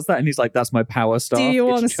 "What's that?" And he's like, "That's my power staff. Do you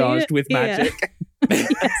want to It's see charged it? with Yeah. magic."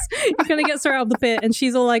 Yes, he kind of gets her out of the pit, and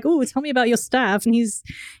she's all like, "Oh, tell me about your staff." And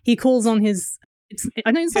he calls on his.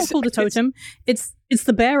 I know it's not called a totem. It's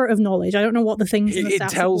the bearer of knowledge. I don't know what the things in the It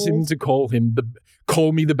staff tells are him called. to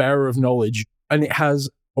call me the bearer of knowledge, and it has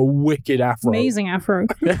a wicked afro. Amazing afro.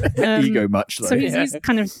 Ego much though. So he's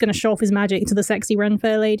kind of going to show off his magic to the sexy Ren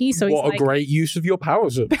Fair lady. So What he's a like, great use of your power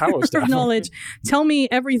 "Bearer staff. of knowledge. Tell me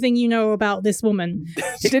everything you know about this woman."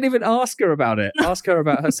 He didn't even ask her about it. Ask her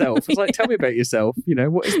about herself. It's like, tell me about yourself.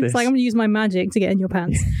 What is this? It's like, I'm going to use my magic to get in your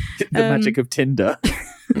pants. the magic of Tinder.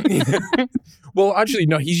 Well, actually,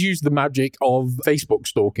 no, he's used the magic of Facebook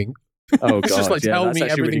stalking. Oh god, It's just like, tell that's me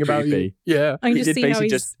actually everything really about you. creepy. Yeah. I can He just did see how basically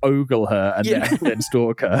he's. just ogle her and Yeah. then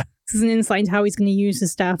stalk her. This is an insight into how he's going to use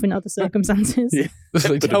his staff in other circumstances. Yeah. It's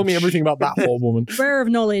like, tell me everything about that whole woman. Bearer of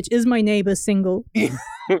knowledge, is my neighbor single?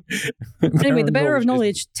 Anyway, the bearer of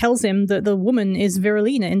knowledge tells him that the woman is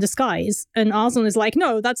Viralina in disguise, and Arzon is like,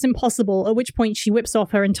 "No, that's impossible." At which point she whips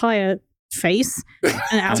off her entire face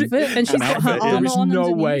and outfit, and she's got her outfit, yeah. armor There is on no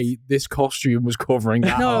underneath. way this costume was covering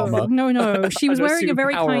that No, armor. no. She was An wearing a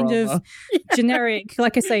very superpower kind of armor. generic,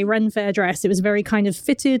 like I say, Ren Fair dress. It was very kind of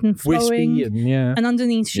fitted and flowing. Wispy and yeah. And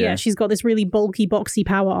underneath, Yeah. she's got this really bulky, boxy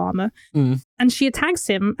power armor. Mm. And she attacks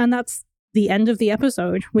him, and that's the end of the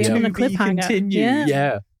episode. We Yeah. end on a To be cliffhanger. continued. Yeah.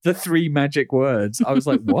 Yeah. The three magic words. I was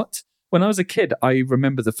like, what? When I was a kid, I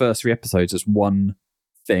remember the first three episodes as one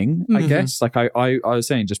thing, I Mhm. guess. Like I was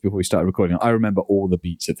saying just before we started recording, I remember all the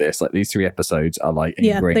beats of this. Like these three episodes are like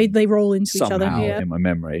Yeah, ingrained they roll into each other. somehow Yeah. in my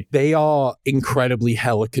memory. They are incredibly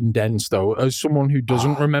hella condensed, though. As someone who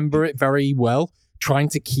doesn't remember it very well, trying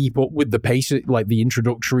to keep up with the pace, like the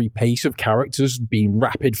introductory pace of characters being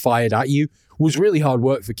rapid fired at you, was really hard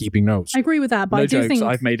work for keeping notes. I agree with that, but No I do jokes. think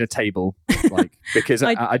I've made a table, like because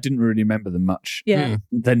I didn't really remember them much. yeah.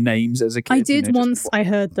 The names as a kid. I did just- once I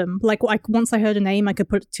heard them. Like once I heard a name, I could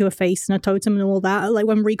put it to a face and a totem and all that. Like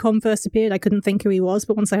when Recon first appeared, I couldn't think who he was,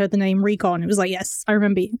 but once I heard the name Recon, it was like, yes, I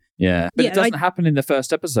remember you. Yeah, but Yeah, it doesn't happen in the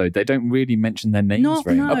first episode. They don't really mention their names No,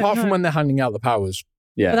 very no. much. Apart from no. when they're handing out the powers.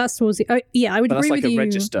 Yeah, But that's towards the. I would but that's agree like with a you.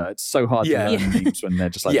 register. It's so hard Yeah. to learn names when they're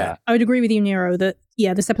just like Yeah. that. I would agree with you, Nero, that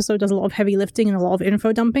this episode does a lot of heavy lifting and a lot of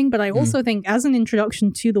info dumping. But I also think, as an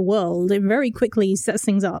introduction to the world, it very quickly sets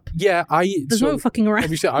things up. Yeah, There's no fucking around.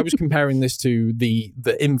 Obviously, I was comparing this to the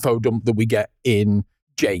info dump that we get in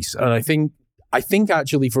Jace, and I think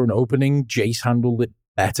actually for an opening, Jace handled it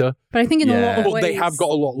better. But I think in a lot Yeah. of But ways, they have got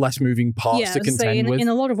a lot less moving parts to I was gonna say, contend with. in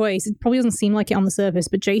a lot of ways, it probably doesn't seem like it on the surface.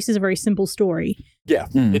 But Jace is a very simple story. Yeah,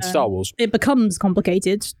 Mm. it's Star Wars. It becomes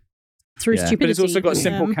complicated through Yeah. stupidity. But it's also got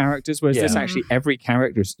simple characters, whereas this Yeah. actually every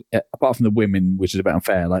character, apart from the women, which is a bit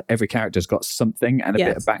unfair, like every character's got something and a bit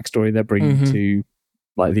Yes. of backstory they're bringing Mhm. to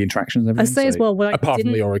like the interactions. And I everything. say as So- well, what I Apart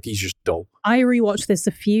from didn't, Leoric, he's just dull. I rewatched this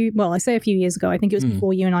a few years ago. I think it was Mm.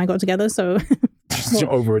 before you and I got together. So Just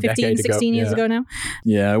over a 15, decade 16 ago. years yeah. ago now.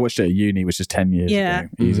 Yeah, I watched it at uni, which is 10 years Yeah. ago,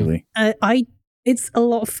 easily. It's a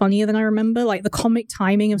lot funnier than I remember. Like the comic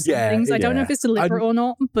timing of some Yeah, things. I don't know yeah. if it's deliberate or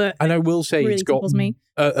not, but And I will say really it's got, tickles me.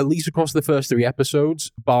 at least across the first 3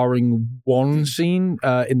 episodes, barring one scene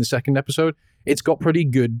in the second episode, it's got pretty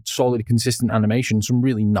good, solid, consistent animation. Some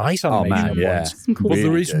really nice Oh, animation. man, at yeah. points. Some cool But Really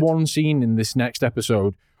there is good. one scene in this next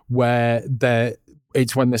episode where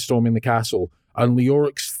it's when they're storming the castle and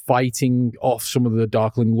Leoric's fighting off some of the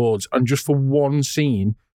Darkling Lords. And just for one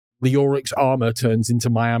scene, Leoric's armor turns into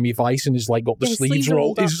Miami Vice and is like got the Yeah, his sleeves sleeves are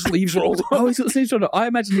rolled. rolled His sleeves rolled up. Oh, he's got sleeves rolled up. I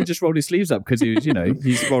imagine he just rolled his sleeves up because he was,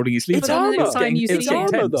 he's rolling his sleeves It's But then up. the next armor. time you It was see getting him-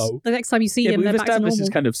 armor, tense. though. the next time you see Yeah, him, but they're we've back to established normal.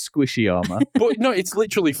 this kind of squishy armor. But no, it's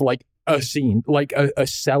literally for like a scene, like a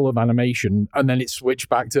cell of animation, and then it's switched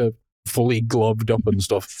back to fully gloved up and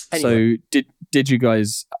stuff. Anyway, So did you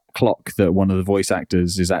guys clock that one of the voice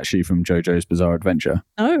actors is actually from JoJo's Bizarre Adventure?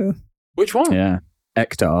 Oh, which one? Yeah.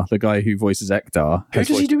 Ektar, the guy who voices Ektar. Who has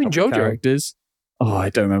does he voiced do a in couple of JoJo? Characters. Oh, I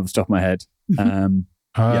don't remember off the top of my head. Yeah,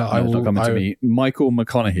 I it's will. not coming to me. Michael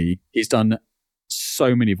McConaughey. He's done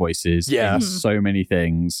so many voices. Yeah. in so many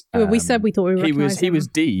things. We said we thought we recognized he him. was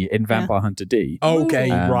D in Vampire Hunter D. Okay,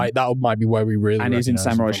 Ooh. right. That might be where we really. And he's in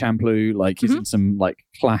recognize Samurai him from. Champloo. Like he's in some like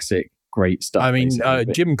classic great stuff. I mean,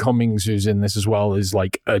 basically. Jim Cummings, who's in this as well, is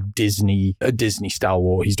like a Disney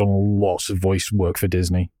stalwart. He's done lots of voice work for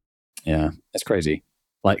Disney. Yeah, it's crazy.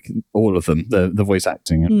 Like all of them, the voice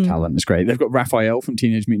acting and talent is great. They've got Raphael from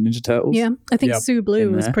Teenage Mutant Ninja Turtles. Yeah, I think Yep. Sue Blue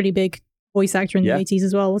In was there. pretty big voice actor in the Yeah. 80s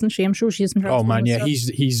as well, wasn't she? I'm sure she has some Oh man, Transformers yeah,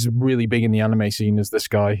 stuff. he's really big in the anime scene as this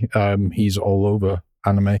guy. He's all over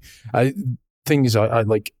anime. Thing is, I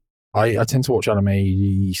tend to watch anime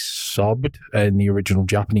subbed in the original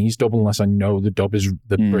Japanese dub unless I know the dub is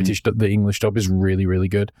the English dub is really, really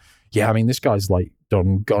good. Yeah, I mean, this guy's like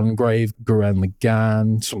done Gungrave, Gurren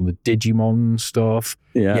Lagann, some of the Digimon stuff.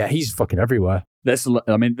 Yeah, he's fucking everywhere.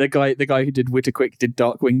 I mean, the guy who did Whittaquick did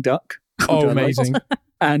Darkwing Duck. Oh, amazing.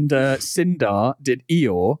 And Sindar did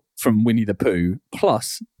Eeyore from Winnie the Pooh,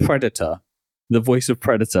 plus Predator, the voice of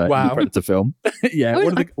Predator in Wow. the Predator film. Yeah,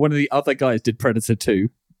 Oh, one of the other guys did Predator 2.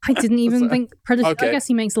 I didn't even think Predator. Okay. I guess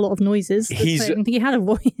he makes a lot of noises. But I didn't think he had a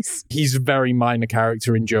voice. He's a very minor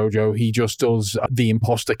character in JoJo. He just does the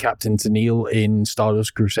imposter Captain Tennille in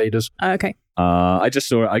Stardust Crusaders. Okay. I just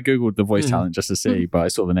saw it. I googled the voice talent just to see, but I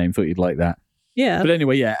saw the name, thought you'd like that. Yeah. But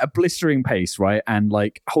anyway, yeah, a blistering pace, right? And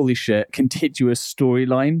like, holy shit, contiguous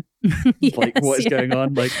storyline. Like, what is going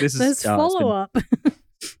on? Like, this is There's follow up.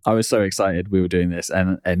 I was so excited we were doing this,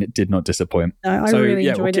 and it did not disappoint. I So really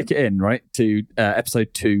yeah, we'll enjoyed kick it in right to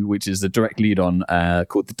episode 2, which is the direct lead on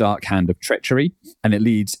called The Dark Hand of Treachery, and it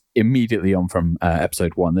leads immediately on from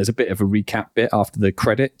episode 1. There's a bit of a recap bit after the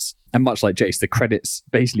credits, and much like Jace, the credits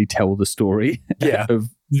basically tell the story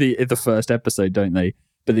of the first episode, don't they?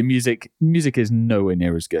 But the music is nowhere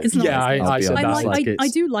near as good. It's not Yeah, as I good. said that. I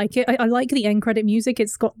do like it. I like the end credit music.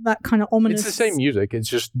 It's got that kind of ominous. It's the same music. It's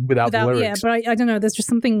just without the lyrics. Yeah, but I don't know. There's just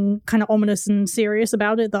something kind of ominous and serious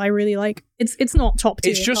about it that I really like. It's not top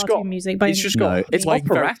tier. It's just cartoon got music. By it's any just means. got No, it's like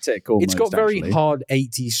operatic almost. It's got very actually. hard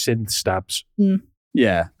 80s synth stabs.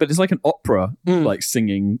 Yeah, but it's like an opera, like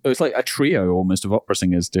singing. It's like a trio almost of opera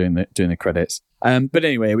singers doing the credits. But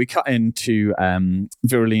anyway, we cut into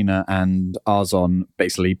Virulina and Arzon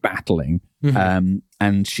basically battling,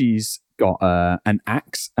 and she's got an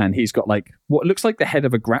axe, and he's got like what looks like the head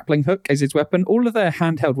of a grappling hook as his weapon. All of their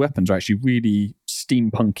handheld weapons are actually really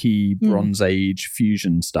steampunky Bronze Age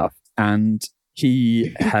fusion stuff, and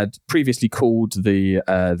he had previously called the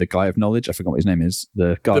guy of knowledge. I forgot what his name is.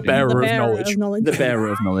 The guardian. bearer The of knowledge. The bearer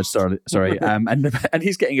of knowledge. Sorry. And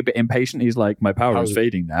he's getting a bit impatient. He's like, my power is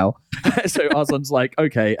fading now. So Arzon's like,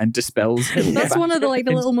 okay, and dispels him. That's one of the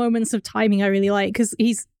the little moments of timing I really like, because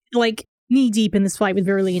he's like knee deep in this fight with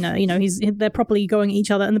Virulina. You know, they're properly going at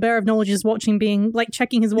each other, and the bearer of knowledge is watching, being like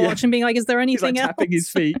checking his watch and being like, is there He's anything like else? tapping his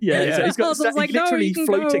feet. Yeah. So he's got Arzon's like, he's no, literally you can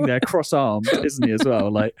floating go. there cross-armed, isn't he, as well?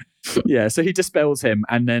 Like, yeah. So he dispels him,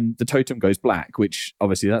 and then the totem goes black, which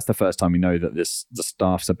obviously that's the first time we know that the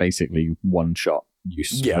staffs are basically one-shot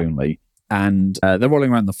use only. And they're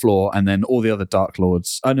rolling around the floor, and then all the other Dark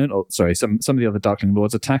Lords. Some of the other Darkling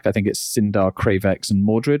Lords attack. I think it's Sindar, Kravex, and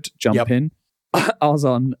Mordred jump in.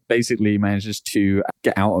 Arzon basically manages to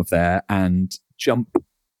get out of there and jump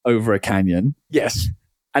over a canyon. Yes.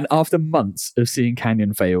 And after months of seeing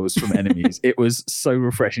canyon fails from enemies, it was so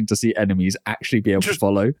refreshing to see enemies actually be able to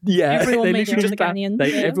follow. Yeah. Everyone made it literally over the canyon.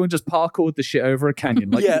 Everyone just parkoured the shit over a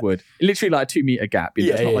canyon like you would. Literally like a 2-meter gap. You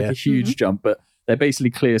know, it's not like a huge jump, but they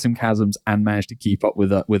basically clear some chasms and managed to keep up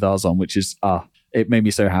with Arzon, which is it made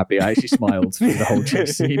me so happy. I actually smiled through the whole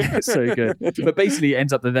chase scene. It's so good. But basically, it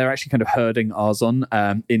ends up that they're actually kind of herding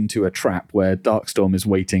Arzon into a trap where Darkstorm is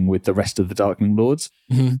waiting with the rest of the Darkling Lords.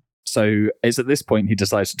 Mm-hmm. So it's at this point he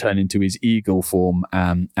decides to turn into his eagle form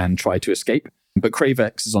and try to escape. But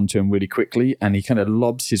Kravex is onto him really quickly, and he kind of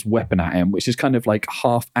lobs his weapon at him, which is kind of like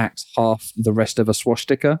half axe, half the rest of a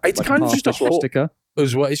swastika. It's like kind of half just the a hook swastika.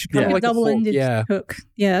 as well. It's kind of like a double-ended hook.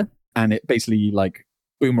 Yeah. And it basically like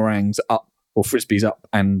boomerangs up or frisbees up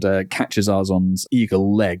and catches Arzon's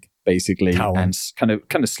eagle leg basically, and kind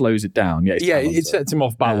of slows it down. It sets him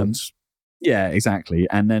off balance. Yeah, exactly.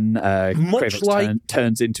 And then Kravex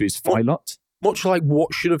turns into his Phylot. Much like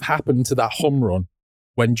what should have happened to that home run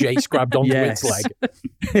when Jace grabbed onto its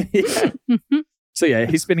leg. So yeah,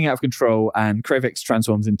 he's spinning out of control, and Kravex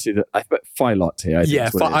transforms into the Phylot here.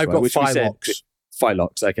 I've got Phylox.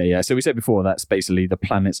 Phylox, okay, yeah. So we said before that's basically the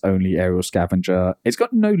planet's only aerial scavenger. It's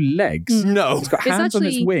got no legs. No. It's got hands on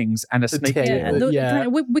its wings and a snake tail.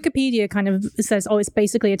 Wikipedia kind of says, it's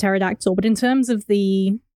basically a pterodactyl. But in terms of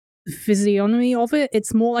the physiognomy of it.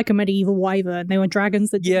 It's more like a medieval wyvern. They were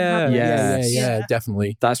dragons that didn't have legs. Yeah,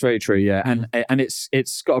 definitely. That's very true, yeah. And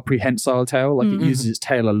it's got a prehensile tail. Like, it uses its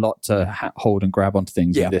tail a lot to hold and grab onto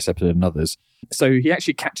things in this episode and others. So he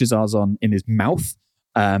actually catches Arzon in his mouth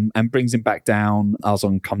and brings him back down.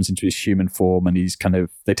 Arzon comes into his human form, and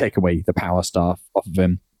they take away the power staff off of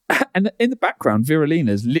him. And in the background,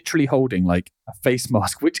 Viralina's literally holding like a face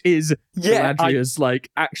mask, which is Galadriel's like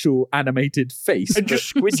actual animated face, and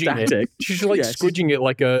just squidging it. She's like squidging it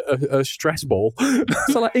like a stress ball.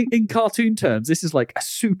 So like in cartoon terms, this is like a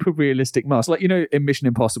super realistic mask. Like, you know, in Mission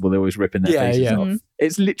Impossible, they're always ripping their faces off.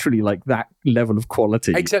 It's literally like that level of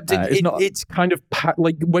quality. Except it's kind of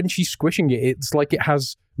like when she's squishing it, it's like it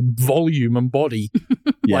has volume and body.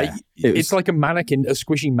 Like it's like a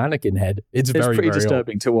squishy mannequin head. It's pretty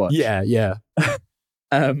disturbing to watch. Yeah.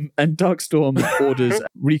 And Darkstorm orders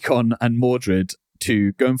Recon and Mordred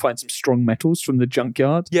to go and find some strong metals from the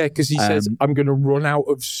junkyard. Yeah, because he says, I'm going to run out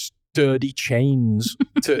of sturdy chains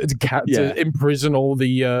to imprison all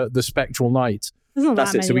the spectral knights.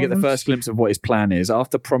 That's it. So we get the first glimpse of what his plan is.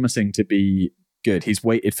 After promising to be good, he's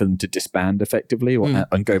waited for them to disband effectively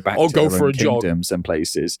and go back to go their for own a jog kingdoms and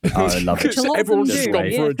places. Oh, I love it. Everyone's just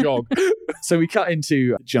gone for a jog. So we cut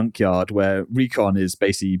into a junkyard where Recon is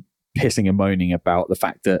basically pissing and moaning about the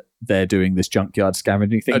fact that they're doing this junkyard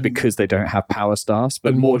scavenging thing because they don't have power staffs.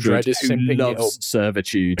 But Mordred, who loves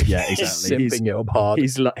servitude, exactly, he's simping it up hard.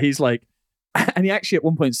 He's like, and he actually at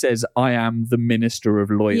one point says, "I am the minister of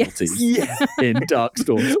loyalty." In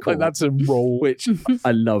Darkstorm's call. Like, that's a role, which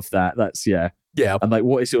I love. That's yeah. And like,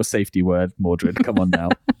 what is your safety word, Mordred? Come on now.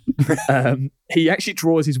 He actually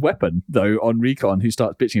draws his weapon though on Recon, who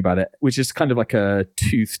starts bitching about it, which is kind of like a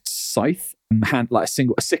toothed scythe, like a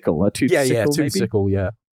sickle, a tooth sickle, a tooth sickle,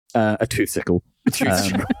 a tooth sickle.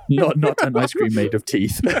 Not an ice cream made of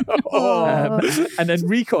teeth. And then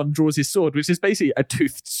Recon draws his sword, which is basically a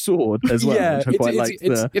toothed sword as well. Yeah,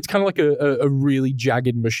 it's kind of like a really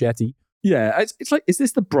jagged machete. Yeah, it's like, is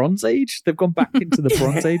this the Bronze Age? They've gone back into the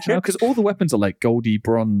Bronze Age now? Because all the weapons are like goldy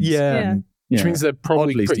bronze. Yeah. Which means they're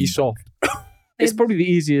probably pretty soft. It's probably the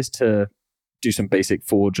easiest to do some basic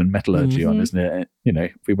forge and metallurgy on, isn't it? You know,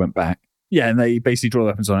 if we went back. Yeah, and they basically draw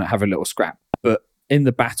weapons on it, have a little scrap. But in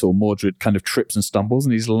the battle, Mordred kind of trips and stumbles,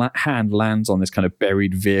 and his hand lands on this kind of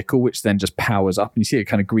buried vehicle, which then just powers up, and you see a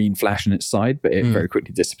kind of green flash in its side, but it very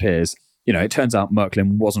quickly disappears. You know, it turns out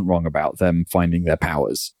Merklyn wasn't wrong about them finding their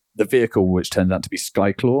powers. The vehicle, which turned out to be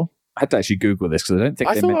Skyclaw, I had to actually Google this because I don't think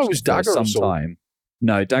they mentioned it for some time.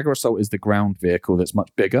 No, Dagger Assault is the ground vehicle that's much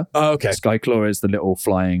bigger. Oh, okay. Skyclaw is the little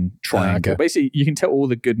flying triangle. Basically, you can tell all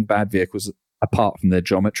the good and bad vehicles apart from their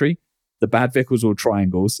geometry. The bad vehicles are all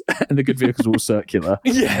triangles, and the good vehicles are all circular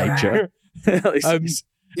in nature.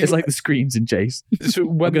 It's like the screens in Jace. So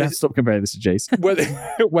I'm going to have to stop comparing this to Jace.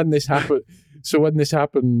 When this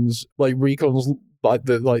happens, like Recon's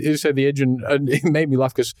you said the engine, and it made me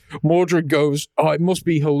laugh because Mordred goes, "Oh, it must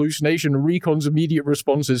be hallucination." And Recon's immediate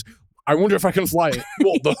response is, "I wonder if I can fly it."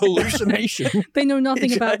 What, the hallucination? They know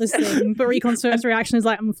nothing about this thing, but Recon's first reaction is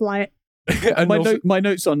like, "I'm gonna fly it." My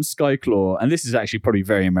notes on Skyclaw, and this is actually probably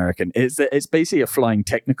very American, is that it's basically a flying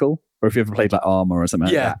technical, or if you ever played like Armor or something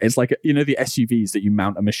like that. It's like, the SUVs that you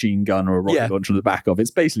mount a machine gun or a rocket launcher on the back of.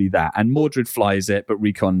 It's basically that. And Mordred flies it, but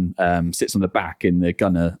Recon sits on the back in the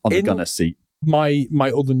gunner seat. My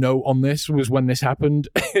other note on this was when this happened,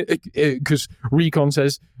 because Recon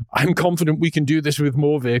says, "I'm confident we can do this with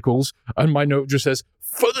more vehicles," and my note just says,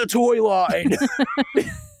 "For the toy line."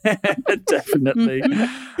 Definitely.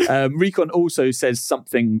 Recon also says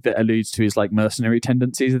something that alludes to his like mercenary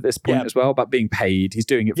tendencies at this point as well, about being paid. He's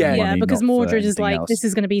doing it for money. Yeah, because Mordred is like, "This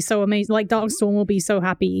is going to be so amazing. Like, Darkstorm will be so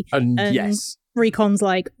happy." And yes. Recon's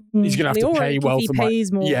like, he's going to have to pay well for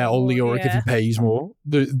pays more. Yeah, or Leoric if he pays more.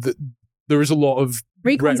 There is a lot of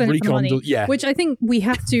Recon's in it for money, which I think we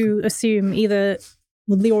have to assume either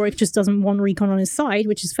Leoric just doesn't want Recon on his side,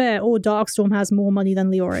 which is fair, or Darkstorm has more money than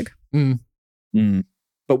Leoric.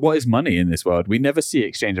 But what is money in this world? We never see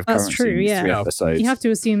exchange of currency. That's true, in 3 episodes. You have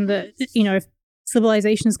to assume that, if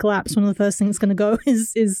civilizations collapse, one of the first things that's going to go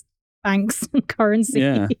is banks and currency.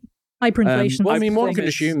 Yeah. Hyperinflation. Well, I mean, one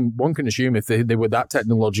can assume if they were that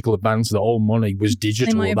technological advanced that all money was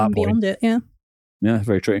digital they might at that point. Beyond it, yeah. Yeah,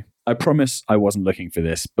 very true. I promise I wasn't looking for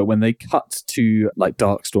this, but when they cut to like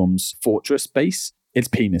Darkstorm's fortress base, it's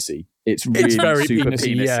penisy. It's really very super penis-y,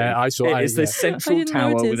 penis-y. yeah, I saw It's the yeah. central I didn't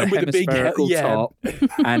tower notice. with a With a big head, hemispherical yeah. top,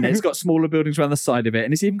 and it's got smaller buildings around the side of it,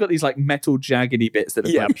 and it's even got these like metal jaggedy bits that are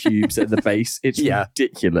Yeah. like pubes at the base. It's Yeah.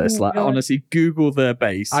 ridiculous. Oh, Like God. honestly, Google their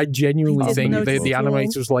base. I genuinely I think didn't the notice at all.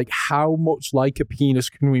 animator was like, how much like a penis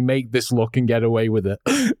can we make this look and get away with it?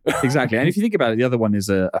 Exactly. And if you think about it, the other one is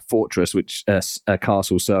a fortress, which a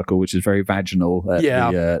castle circle, which is very vaginal.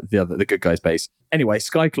 The good guy's base. Anyway,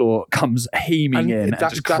 Skyclaw comes heaming And in and that-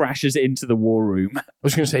 just that- crashes into the war room. I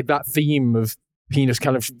was going to say that theme of penis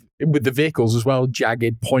kind of with the vehicles as well,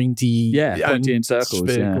 jagged, pointy. Yeah, pointy in circles,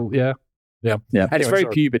 Spherical, yeah. Yeah, Anyway, it's very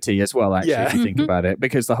sorry. puberty as well, actually, Yeah. if you think about it,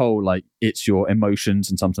 because the whole like it's your emotions,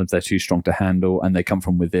 and sometimes they're too strong to handle, and they come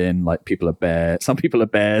from within. Like people are bears, some people are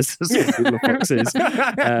bears, some people are foxes.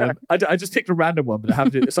 I just picked a random one, but I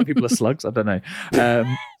have to. Some people are slugs. I don't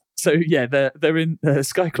know. So yeah, they're in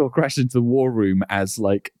Skyclaw crashed into the war room as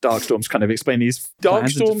like Darkstorm's kind of explaining his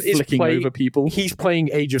plans and Darkstorm just is flicking over people. He's playing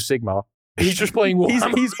Age of Sigmar. He's just playing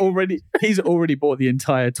Warhammer. He's already bought the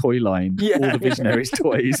entire toy line, Yeah. all the Visionaries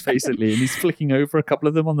toys basically, and he's flicking over a couple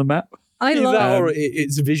of them on the map. I Either love that or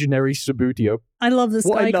it's Visionary Subutio. I love the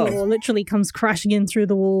What I love- Skyclaw literally comes crashing in through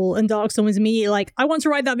the wall, and Darkstorm is immediately like, I want to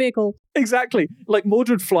ride that vehicle. Exactly. Like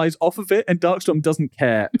Mordred flies off of it and Darkstorm doesn't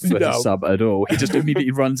care for No. his sub at all. He just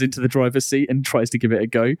immediately runs into the driver's seat and tries to give it a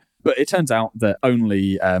go. But it turns out that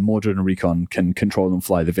only Mordred and Recon can control and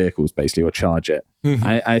fly the vehicles, basically, or charge it.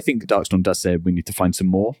 Mhm. I think Darkstorm does say we need to find some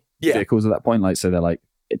more vehicles at that point. Like, so they're like,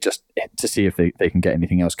 to see if they can get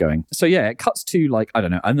anything else going. So yeah, it cuts to like, I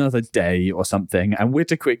don't know, another day or something, and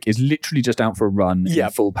Witterquick is literally just out for a run in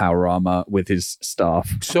full power armor with his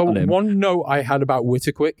staff. So on him. one note I had about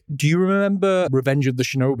Witterquick, do you remember Revenge of the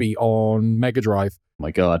Shinobi on Mega Drive? Oh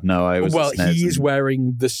my God, no, I was. Well, he is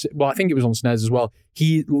wearing this. Well, I think it was on SNES as well.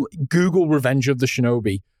 Google Revenge of the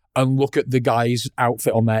Shinobi and look at the guy's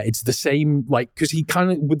outfit on there. It's the same, like, because he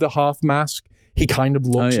kind of, with the half mask, he kind of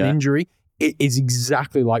looks an injury. It is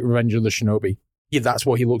exactly like Revenge of the Shinobi. Yeah, that's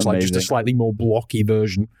what he looks like, just a slightly more blocky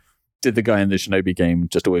version. Did the guy in the Shinobi game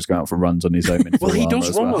just always go out for runs on his own? In Well, full he armor does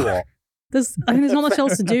as run well? I a lot. mean, there's not much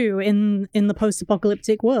else to do in the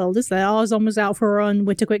post-apocalyptic world, is there? Arzon was out for a run,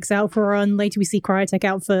 Witterquick's out for a run. Later we see Cryotech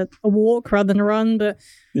out for a walk rather than a run. But,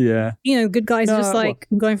 Yeah. good guys are just like,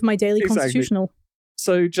 I'm going for my daily exactly. constitutional.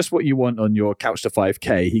 So just what you want on your couch to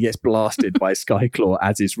 5K, he gets blasted by Skyclaw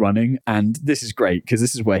as he's running. And this is great because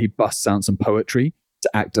this is where he busts out some poetry to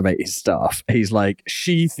activate his staff. He's like,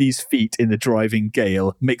 sheathe these feet in the driving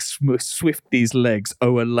gale, make swift these legs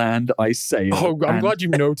o'er land I sail. Oh, I'm And- glad you've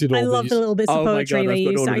noted all I these. love the little bits of poetry they I've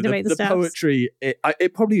got use all to of it. activate the The staffs. poetry,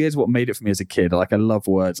 it probably is what made it for me as a kid. Like, I love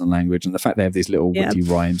words and language, and the fact they have these little Yeah. witty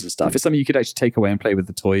rhymes and stuff. It's something you could actually take away and play with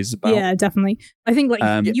the toys about. Yeah, definitely. I think like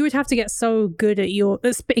Um, you would have to get so good at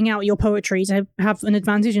at spitting out your poetry to have an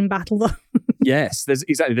advantage in battle, though. Yes, there's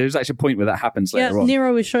actually a point where that happens Yeah, later on.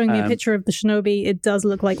 Nero is showing me a Um, picture of the Shinobi. It does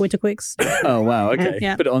look like Witterquick's. Oh wow, okay.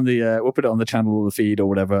 Yeah. Put it on the we'll put it on the channel or the feed or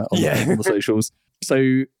whatever on, on the socials.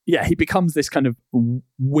 So yeah, he becomes this kind of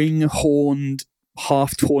wing-horned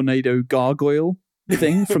half tornado gargoyle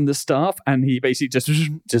thing from the staff, and he basically just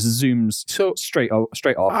zooms straight off.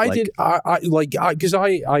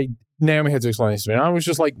 Naomi had to explain this to me. And I was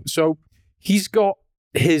just like, so he's got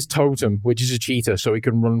his totem, which is a cheetah, so he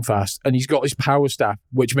can run fast, and he's got his power staff,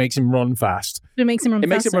 which makes him run fast. It makes him run. It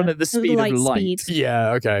makes him faster. run at the speed of light. Speed. Yeah,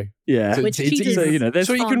 okay. Yeah, Which cheetahs so there's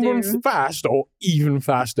So he can run do. fast or even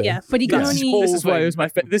faster. Yeah, but he can That's only. all- this is why it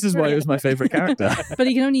was my favorite character. But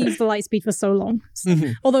he can only use the light speed for so long.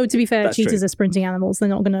 Mhm. Although to be fair, That's cheetahs true. are sprinting animals. They're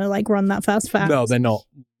not going to like run that fast. No, they're not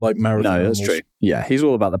like marathon. No, that's animals. true. Yeah, he's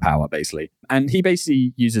all about the power, basically. And he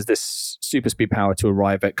basically uses this super speed power to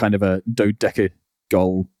arrive at kind of a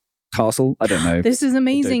dodecagon castle. I don't know. This is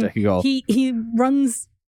amazing. Dodecagon. He runs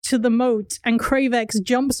to the moat, and Kravex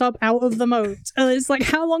jumps up out of the moat. And it's like,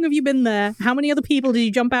 how long have you been there? How many other people did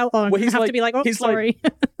you jump out on? Well, You he's have like- to be like, oh, he's like- sorry.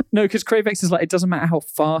 No, because Kravex is like, it doesn't matter how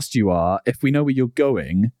fast you are. If we know where you're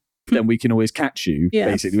going, then we can always catch you, Yeah.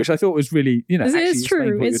 basically, which I thought was really, It actually is explained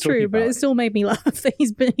true. what It's you're true, talking but it about. still made me laugh that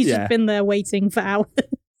he's Yeah. just been there waiting for hours.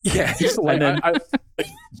 Yeah, he's like, And then-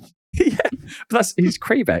 Yeah, but he's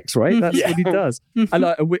Kravex, right? That's Yeah. what he does. I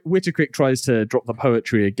like Witterquick tries to drop the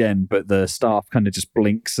poetry again, but the staff kind of just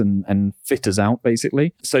blinks and fitters out,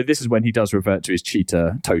 basically. So this is when he does revert to his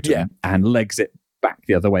cheetah totem and legs it back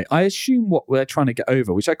the other way. I assume what they're trying to get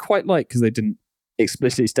over, which I quite like because they didn't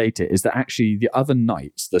explicitly state it is that actually the other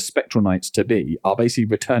knights, the spectral knights to be, are basically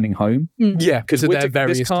returning home. Yeah, because they're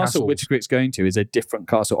various this castle castles. Witterquick's going to is a different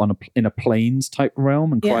castle in a plains type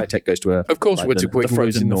realm, and Cryotech goes to a. Of course, like Witterquick the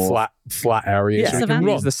lives in the north. flat area, so he can Savannah.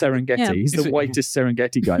 run. He's the Serengeti. Yeah. He's the whitest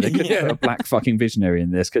Serengeti guy. They couldn't Yeah. put a black fucking visionary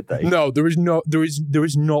in this, could they? No, there is not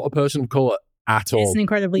a person of color at all. It's an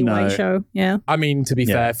incredibly No. white show. Yeah. I mean, to be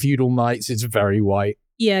fair, feudal knights is very white.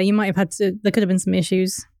 Yeah, you might have had to, there could have been some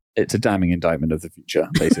issues. It's a damning indictment of the future,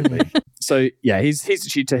 basically. So yeah, he's the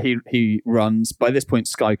cheater. He runs. By this point,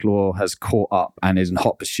 Skyclaw has caught up and is in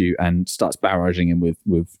hot pursuit and starts barraging him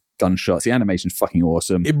with gunshots. The animation's fucking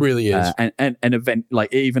awesome. It really is. And an event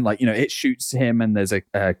it shoots him and there's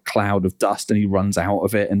a cloud of dust and he runs out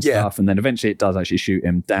of it and stuff. And then eventually it does actually shoot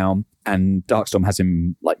him down. And Darkstorm has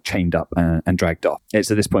him like chained up and dragged off. It's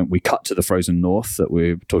at this point we cut to the frozen north that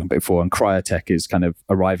we were talking about before, and Cryotech is kind of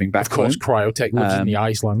arriving back. Of course, home. Cryotech lives in the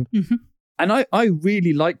Iceland. Mm-hmm. And I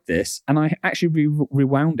really liked this, and I actually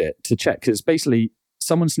rewound it to check because basically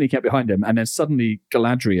someone sneaking up behind him, and then suddenly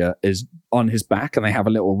Galadriel is on his back, and they have a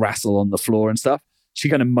little wrestle on the floor and stuff. She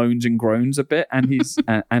kind of moans and groans a bit, and he's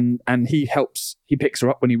and he helps. He picks her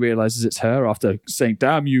up when he realizes it's her after saying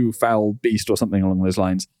 "damn you, foul beast" or something along those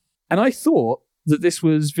lines. And I thought that this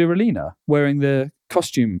was Viralina wearing the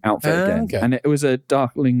costume outfit again. Okay. And it was a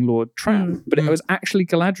Darkling Lord trap. But it was actually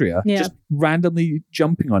Galadriel just randomly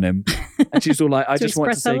jumping on him. And she's all like, I just want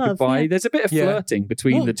to express her say love, goodbye. yeah. There's a bit of flirting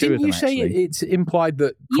between the two of them, Didn't you say actually. it's implied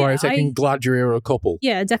that Yeah, Cryotech and Galadriel are a couple?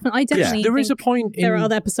 Yeah, definitely. I definitely There is a think point in there are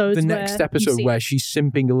other episodes the where next you episode see- where she's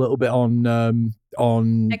simping a little bit on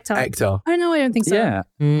Ektar. Oh, no, I don't think so.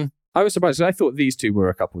 Yeah. I was surprised. I thought these two were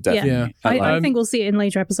a couple, definitely. Yeah. I think we'll see it in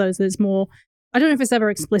later episodes. There's more. I don't know if it's ever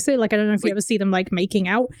explicit. Like, I don't know if we ever see them like making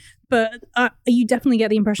out, but you definitely get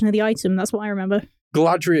the impression of the item. That's what I remember.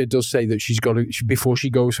 Galadriel does say that she's got to, before she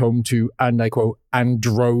goes home to, and I quote,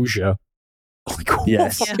 Androsia. Like, what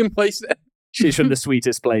Yes. fucking place? She's from the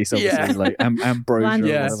sweetest place, obviously, Yeah. like Ambrosia. Land or of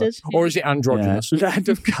Yeah. whatever. Custard. Or is it androgynous? Yeah. Land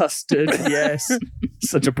of custard, yes.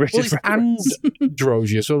 Such a British Well, it's reference.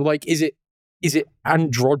 androsia. So, like, is it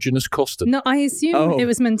androgynous custard? No, I assume it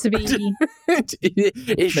was meant to be.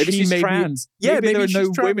 Is Maybe she she's trans. Yeah, maybe there maybe are no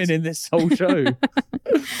she's trans. women in this whole show.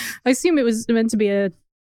 I assume it was meant to be a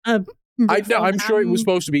I'm sure it was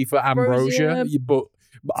supposed to be for ambrosia, Ambrosia. but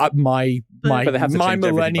my But they have to change everything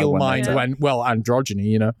by millennial one mind letter. went, well, androgyny,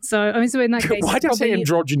 you know. So I mean, so in that case, Why it's did I say probably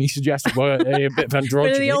androgyny suggested a bit of bit of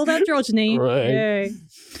androgyny? the old androgyny. Right.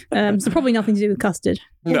 Yay. So probably nothing to do with custard.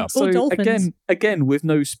 No. Or So dolphins. again, with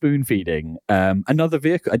no spoon feeding, a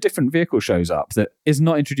different vehicle shows up that is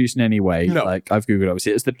not introduced in any way. No. Like I've googled,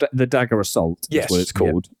 obviously, it's the Dagger Assault. Yes, is what it's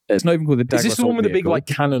called. It's not even called the Dagger Is this the Assault one with the big vehicle. like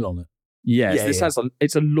cannon on it? Yes, Yeah, this yeah. has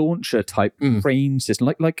it's a launcher type crane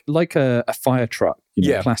system, like a fire truck,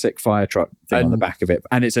 Yeah. classic fire truck thing on the back of it,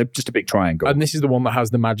 and it's just a big triangle. And this is the one that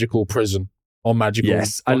has the magical prison or magical.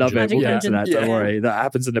 Yes, I love it. Magic We'll get to dungeon. that. Don't Yeah. worry, that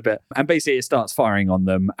happens in a bit. And basically, it starts firing on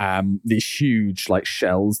them. These huge like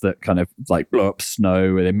shells that kind of like blow up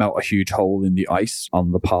snow, and they melt a huge hole in the ice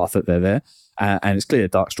on the path that they're there. And it's clear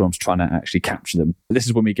Darkstorm's trying to actually capture them. This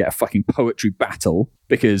is when we get a fucking poetry battle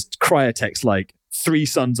because Cryotech's like, 3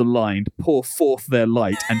 suns aligned, pour forth their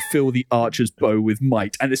light and fill the archer's bow with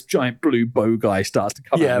might. And this giant blue bow guy starts to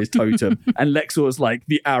come out of his totem. And Lexor's like,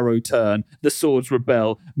 the arrow turn, the swords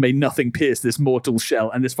rebel, may nothing pierce this mortal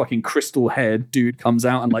shell. And this fucking crystal haired dude comes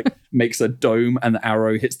out and like makes a dome and the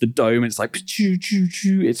arrow hits the dome. And it's like, choo, choo,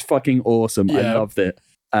 choo. It's fucking awesome. I loved it.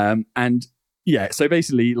 And yeah, so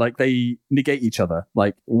basically, like they negate each other.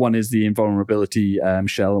 Like one is the invulnerability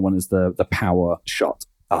shell, and one is the power shot.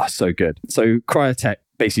 Ah, so good. So Cryotech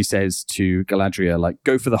basically says to Galadriel, like,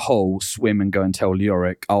 go for the hole, swim, and go and tell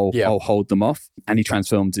Leoric, I'll hold them off. And he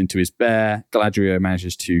transforms into his bear. Galadriel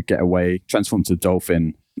manages to get away, transforms to a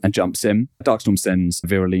dolphin, and jumps in. Darkstorm sends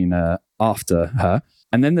Viralina after her.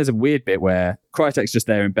 And then there's a weird bit where Cryotech's just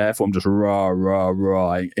there in bear form, just rah, rah,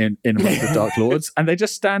 rah, in amongst the Dark Lords. And they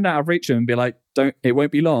just stand out of reach of him and be like, it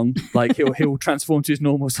won't be long. Like, he'll transform to his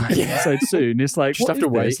normal size so soon. It's like, Just what have to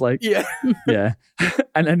is wait. this? Like, Yeah. yeah.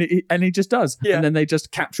 and he just does. Yeah. And then they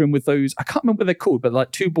just capture him with those, I can't remember what they're called, but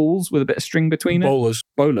like 2 balls with a bit of string between it. Bowlers.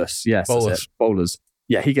 Bolus, yes. that's Bolus. it. Bolus.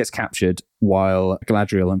 Yeah, he gets captured while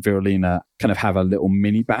Galadriel and Viralina kind of have a little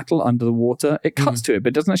mini battle under the water. It cuts to it, but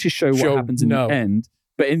it doesn't actually show what happens in the end.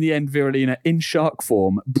 But in the end, Viralina, in shark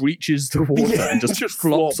form, breaches the water and just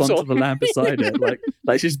flops onto the land beside it.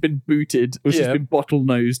 Like she's been booted, or she's been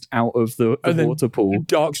bottle-nosed out of the water pool.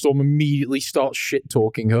 Darkstorm immediately starts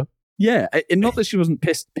shit-talking her. Yeah, and not that she wasn't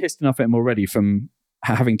pissed enough at him already from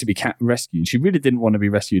having to be rescued. She really didn't want to be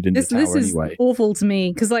rescued in the tower This is anyway. awful to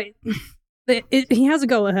me because, like, he has a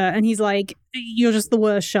go at her, and he's like, "You're just the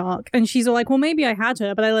worst shark." And she's all like, "Well, maybe I had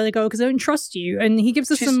her, but I let her go because I don't trust you." And he gives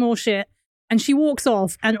her some more shit, and she walks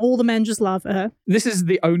off, and all the men just laugh at her. This is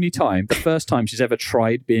the first time she's ever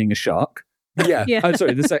tried being a shark. Yeah. Oh,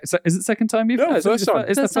 sorry. Is it the second time? No, first time.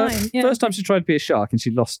 It's First the time, yeah. first time she tried to be a shark, and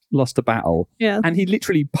she lost a battle. Yeah. And he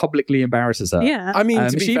literally publicly embarrasses her. Yeah. I mean,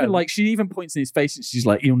 to be she fair, even points in his face, and she's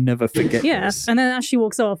like, "You'll never forget Yeah. this." And then as she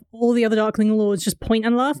walks off, all the other Darkling Lords just point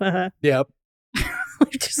and laugh at her. yeah.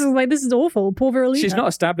 Just like, this is awful. Poor Virolina. She's not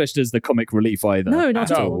established as the comic relief either. No,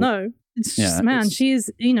 not at No. all. No. It's Yeah, just, man, she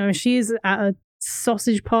is at a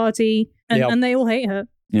sausage party, and they all hate her.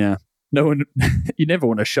 Yeah. No one. You never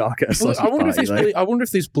want a shark at a sausage I wonder party. if I wonder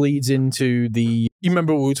if this bleeds into the. You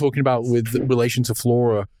remember what we were talking about with relation to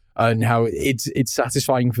Flora and how it's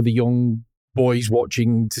satisfying for the young boys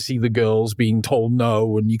watching to see the girls being told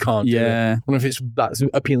no and you can't. Do it. I wonder if that's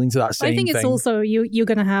appealing to that same. I think it's thing. also you're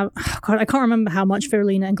going to have. Oh God, I can't remember how much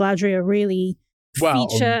Virolina and Galadriel really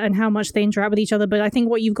feature and how much they interact with each other. But I think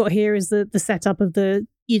what you've got here is the setup of the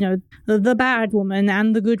bad woman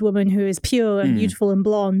and the good woman who is pure and beautiful and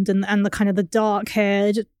blonde, and the kind of the dark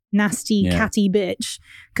haired, nasty, catty bitch,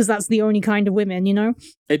 because that's the only kind of women,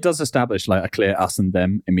 It does establish like a clear us and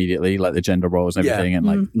them immediately, like the gender roles and everything,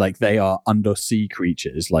 and like they are undersea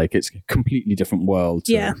creatures. Like it's a completely different world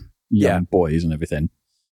to young boys and everything.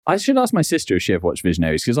 I should ask my sister if she ever watched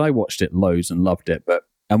Visionaries, because I watched it loads and loved it,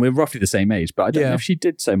 and we're roughly the same age, but I don't know if she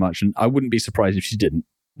did so much, and I wouldn't be surprised if she didn't.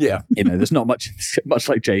 Yeah. There's not much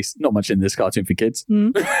like Jace, not much in this cartoon for kids.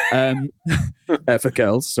 For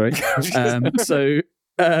girls, sorry. So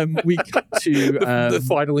we cut to the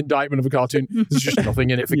final indictment of a cartoon. There's just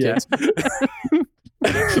nothing in it for kids.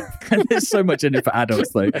 And there's so much in it for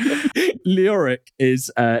adults, though. Leoric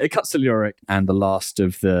it cuts to Leoric and the last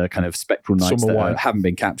of the kind of spectral knights that haven't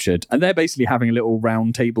been captured. And they're basically having a little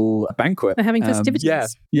round table banquet. They're having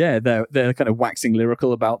festivities. They're kind of waxing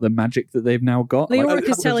lyrical about the magic that they've now got. Leoric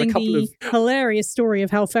is telling the hilarious story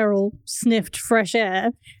of how Ferrell sniffed fresh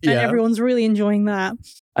air, and everyone's really enjoying that.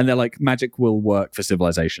 And they're like, magic will work for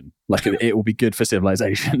civilization. Like, it will be good for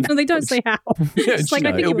civilization. No, they don't say how. It's like,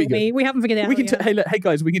 I think it will be. We haven't figured it out. Hey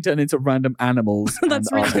guys, we can turn into random animals. That's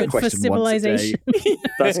and really ask a good for question civilization. Once a day.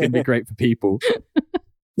 That's going to be great for people.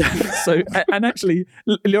 So, and actually,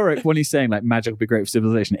 Leoric, when he's saying like magic will be great for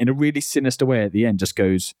civilization, in a really sinister way at the end, just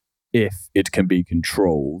goes, if it can be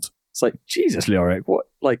controlled. It's like, Jesus, Leoric, what?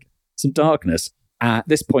 Like, some darkness. At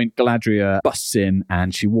this point, Galadriel busts in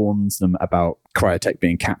and she warns them about Cryotech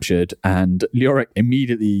being captured. And Leoric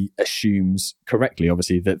immediately assumes, correctly,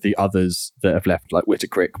 obviously, that the others that have left, like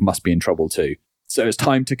Whittacrick, must be in trouble too. So it's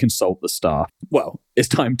time to consult the staff. Well, it's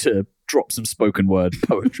time to drop some spoken word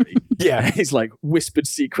poetry. It's like, whispered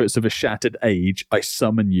secrets of a shattered age. I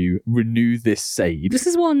summon you, renew this sage. This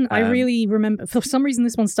is one I really remember. For some reason,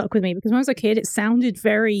 this one stuck with me because when I was a kid, it sounded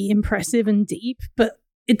very impressive and deep, but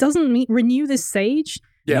it doesn't mean renew this sage.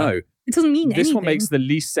 No. It doesn't mean anything. This one makes the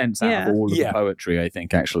least sense out of all of the poetry, I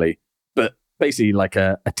think, actually. But basically, like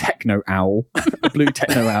a techno owl, a blue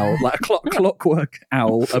techno owl, like a clockwork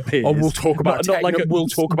owl appears. Oh, we'll talk about we'll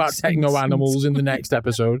talk about techno animals in the next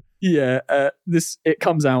episode. It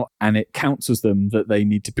comes out and it counsels them that they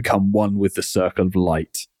need to become one with the circle of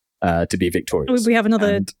light to be victorious. We have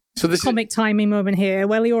another comic timing moment here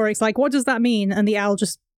where Leoric's like, "What does that mean?" And the owl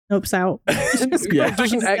just opes out.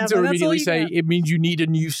 Doesn't Hector immediately say it means you need a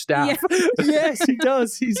new staff? Yes, he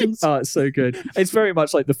does. It's so good. It's very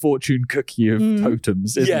much like the fortune cookie of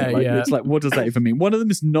totems, isn't it? It's like, what does that even mean? One of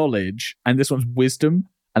them is knowledge, and this one's wisdom.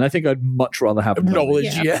 And I think I'd much rather have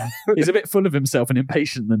knowledge. He's a bit full of himself and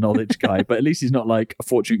impatient, the knowledge guy, but at least he's not like a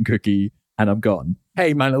fortune cookie and I'm gone.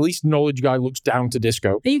 Hey man, at least knowledge guy looks down to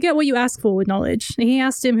disco. You get what you ask for with knowledge. He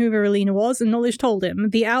asked him who Virolina was, and knowledge told him.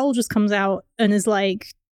 The owl just comes out and is like,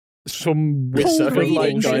 some Cold reading,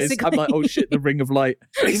 light, guys. basically. I'm like, oh shit, the ring of light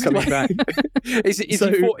is coming back.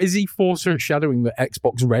 Is he foreshadowing the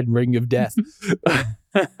Xbox Red Ring of Death?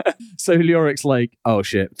 So Leoric's like, oh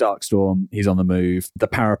shit, Darkstorm, he's on the move. The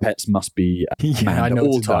parapets must be manned at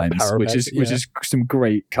all times, which is some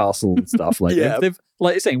great castle stuff. Like they've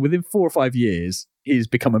like you're saying, within 4 or 5 years, he's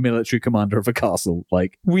become a military commander of a castle.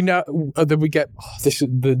 Like we know, then we get this.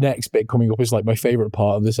 The next bit coming up is like my favorite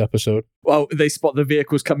part of this episode. Well, they spot the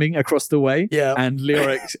vehicles coming across the way, and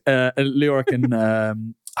Leoric and I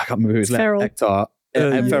can't remember who's left. Hector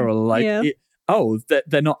and Ferrell, like.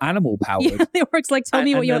 They're not animal powered. Yeah, Leoric's like, tell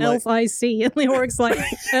me what your elf eyes see. And Leoric's like,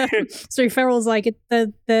 so Ferrell's like,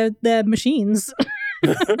 they're machines.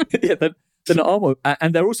 They're not armor,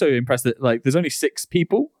 and they're also impressed that like there's only 6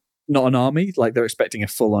 people, not an army. Like they're expecting a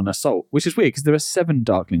full-on assault, which is weird because there are 7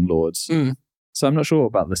 Darkling Lords. So I'm not sure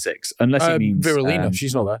about the 6, unless he means Viralina.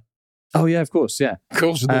 She's not there. Oh yeah, of course, yeah. Of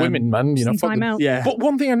course, the women, man. You know, fuck time them. out. Yeah. But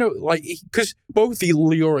one thing I know, like, because both the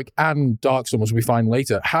Leoric and Darkstorm, as we find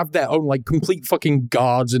later, have their own, like, complete fucking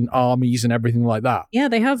guards and armies and everything like that. Yeah,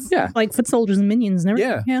 they have like foot soldiers and minions and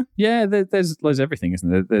everything. Yeah, there's everything,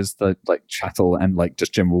 isn't there? There's the like chattel and like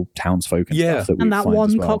just general townsfolk and stuff that we And that find one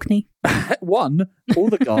as well. Cockney. All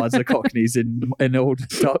the guards are Cockneys in old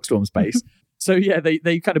Darkstorm space. So yeah,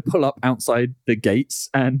 they kind of pull up outside the gates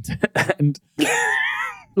and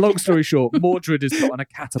long story short, Mordred is put on a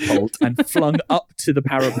catapult and flung up to the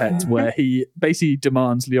parapet where he basically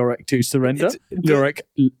demands Leoric to surrender. Leoric,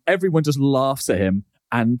 everyone just laughs at him.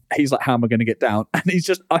 And he's like, how am I going to get down? And he's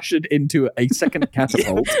just ushered into a second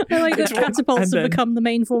catapult. I like that catapults have become the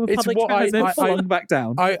main form of public transport. And then flung back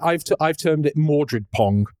down. I've termed it Mordred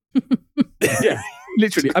Pong. Yeah,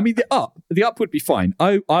 literally. I mean, the up would be fine.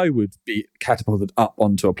 I would be catapulted up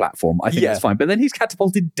onto a platform. I think that's fine. But then he's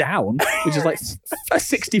catapulted down, which is like a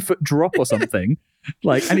 60-foot drop or something.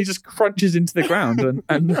 Like, and he just crunches into the ground,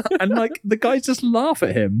 and like the guys just laugh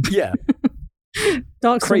at him. Yeah.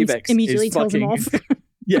 Darkstorm immediately tells him off.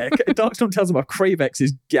 Yeah, Darkstorm tells him off. Kravex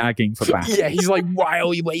is gagging for battle. Yeah, he's like, why are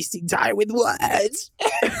we wasting time with words?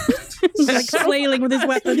 He's like flailing with his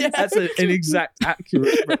weapons. Yeah, that's an exact,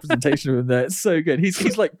 accurate representation of him there. It's so good.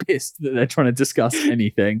 He's like pissed that they're trying to discuss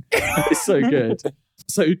anything. It's so good.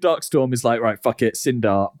 So Darkstorm is like, right, fuck it,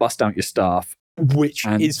 Sindar, bust out your staff. Which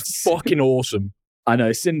is fucking awesome. I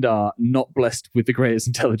know, Sindar, not blessed with the greatest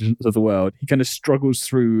intelligence of the world, he kind of struggles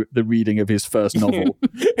through the reading of his first novel.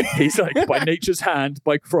 He's like, by nature's hand,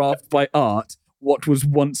 by craft, by art, what was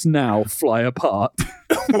once now fly apart.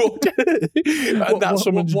 What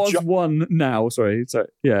was one now? Sorry,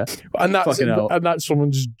 yeah. And that's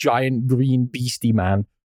someone's giant green beastie man,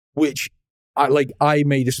 which I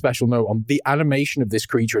made a special note on. The animation of this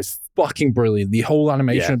creature is fucking brilliant. The whole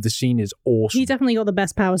animation of the scene is awesome. He definitely got the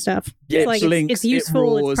best power staff. Yeah, like, it's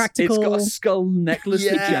useful, it's practical. It's got a skull necklace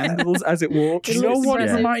that jangles as it walks. Do you know what?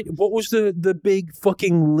 What was the big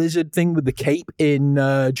fucking lizard thing with the cape in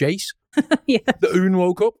Jace? Yeah, the Oon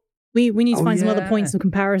woke up. We need to find some other points of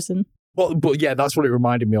comparison. Well, but yeah, that's what it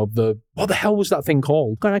reminded me of. What the hell was that thing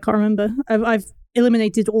called? God, I can't remember. I've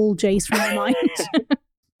eliminated all Jace from my mind.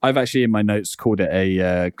 I've actually in my notes called it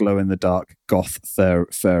a glow-in-the-dark goth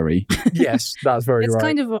furry. Yes, that's very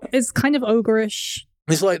right. It's kind of ogreish.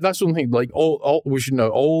 It's like that's something like all we should know.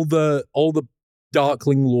 All the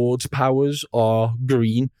Darkling Lord's powers are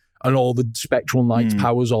green, and all the Spectral Knights'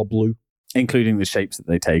 powers are blue, including the shapes that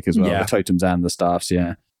they take as well. Yeah. The totems and the staffs.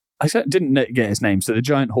 Yeah. I didn't get his name. So the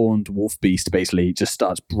giant horned wolf beast basically just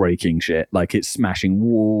starts breaking shit. Like it's smashing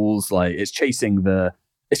walls. Like it's chasing the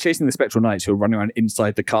Spectral Knights who are running around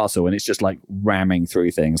inside the castle, and it's just like ramming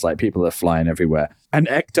through things. Like people are flying everywhere. And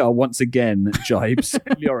Ektar once again jibes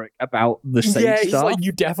Leoric about the sage staff. He's like,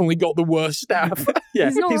 you definitely got the worst staff.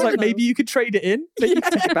 Yeah, he's like, maybe you could trade it in. Maybe you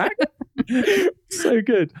could take it back. So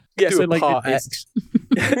good. Yeah, so like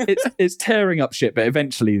it's tearing up shit, but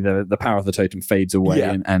eventually the power of the totem fades away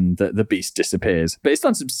and the beast disappears. But it's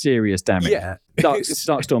done some serious damage. Yeah.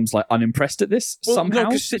 Darkstorm's like unimpressed at this somehow.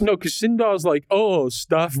 No, because Sindar's like, oh,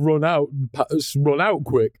 staff run out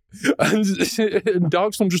quick. And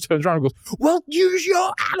Darkstorm just turns around and goes, well, use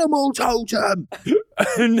your animal totem.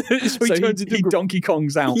 And so he Donkey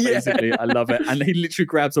Kongs out, basically. I love it. And he literally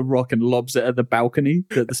grabs a rock and lobs it at the balcony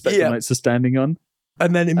that the Spectral Knights are standing on.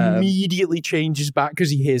 And then immediately changes back because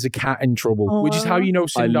he hears a cat in trouble, which is how you know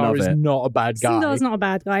Sindar is not a bad guy. Sindar's not a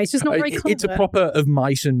bad guy. It's just not very clever. It's a proper of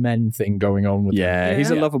mice and men thing going on with him. He's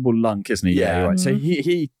a lovable lunk, isn't he? Yeah, right. So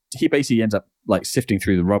he basically ends up like sifting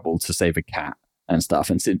through the rubble to save a cat and stuff.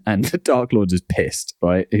 And the Dark Lord is pissed,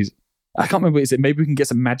 right? I can't remember. Is it maybe we can get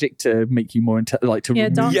some magic to make you more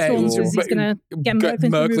Darkstorm says he's going to get Merklin to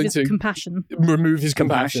remove his compassion. Remove his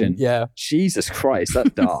compassion. Yeah. Jesus Christ, that's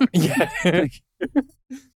dark. Yeah.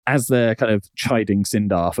 As they're kind of chiding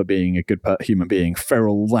Sindar for being a good human being,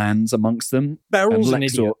 Feral lands amongst them. Feral's an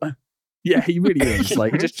idiot. Yeah, he really is.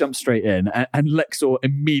 Like, he just jumps straight in, and Lexor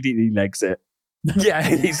immediately legs it. Yeah,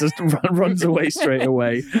 he just runs away straight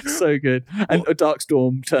away. So good. And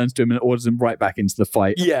Darkstorm turns to him and orders him right back into the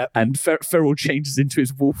fight. Yeah. And Feral changes into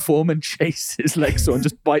his wolf form and chases Lexor and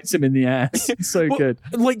just bites him in the ass. So good.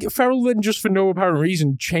 Like, Feral then, just for no apparent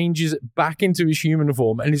reason, changes back into his human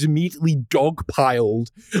form and is immediately dog-piled.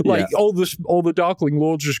 Like, all the Darkling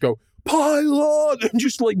Lords just go, pile on, and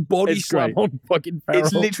just like body slam on fucking Feral.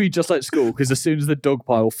 It's literally just like school, because as soon as the dog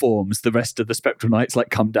pile forms, the rest of the Spectral Knights like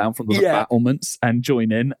come down from the battlements and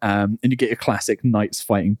join in, and you get a classic knights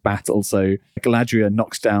fighting battle. So Galadriel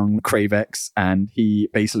knocks down Kravex, and he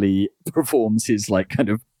basically performs his like kind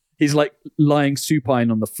of He's like lying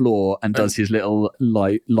supine on the floor and does his little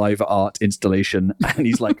live art installation. And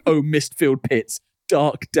he's like, "Oh, mist-filled pits,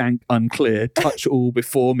 dark, dank, unclear, touch all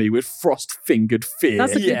before me with frost-fingered fear."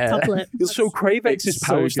 That's a good couplet. So Cravex's It's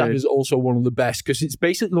power so staff good. is also one of the best because it's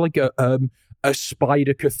basically like a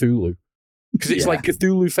spider Cthulhu. Because it's like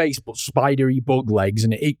Cthulhu face but spidery bug legs,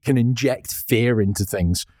 and it can inject fear into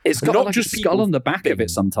things. It's got Not like just a skull people on the back of it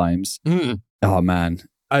sometimes. Mm. Oh, man.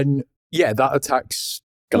 And yeah, that attacks.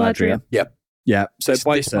 Galadriel. Yep. Yeah. So This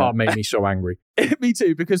Biter. part made me so angry. Me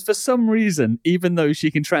too, because for some reason, even though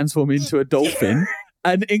she can transform into a dolphin,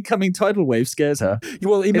 an incoming tidal wave scares her.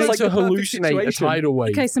 Well, it It's makes like her the perfect hallucinate a situation. tidal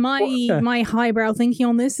wave. Okay, so my highbrow thinking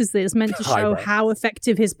on this is that it's meant to show Highbrow. how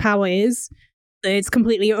effective his power is. It's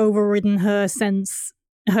completely overridden her sense,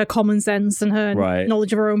 her common sense, and her Right.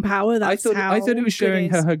 knowledge of her own power. That's I thought it was showing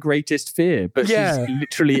her greatest fear, but Yeah. she's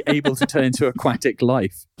literally able to turn into aquatic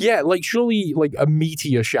life. Yeah, like surely like a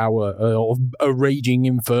meteor shower or a raging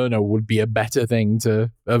inferno would be a better thing to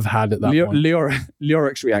have had at that point.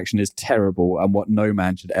 Leoric's reaction is terrible and what no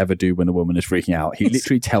man should ever do when a woman is freaking out. He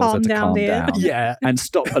literally tells her Calm to down, calm dear. down Yeah. and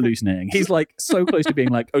stop hallucinating. He's like so close to being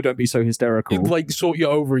like, "Oh, don't be so hysterical." Like, sort your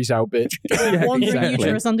ovaries out, bitch. wandering exactly.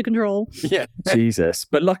 uterus under control. Yeah. Jesus.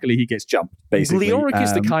 But luckily he gets jumped, basically. Leoric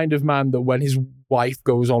is the Um, kind of man that when his wife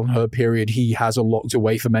goes on her period, he has her locked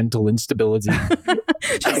away for mental instability.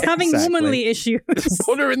 She's having Exactly. womanly issues.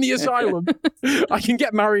 Put her in the asylum. I can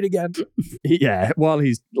get married again. while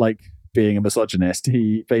he's like being a misogynist,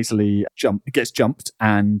 he basically gets jumped,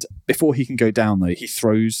 and before he can go down though, he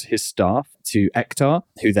throws his staff to Ektar,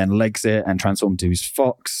 who then legs it and transforms into his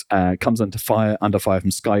fox, comes under fire from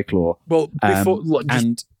Skyclaw. Well, before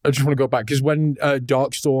And I just want to go back because when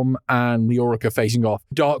Darkstorm and Leoric are facing off,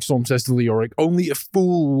 Darkstorm says to Leoric, "Only a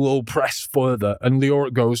fool will press further," and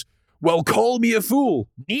Leoric goes, "Well, call me a fool."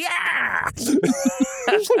 Yeah.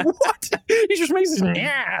 I was like, what? He just makes this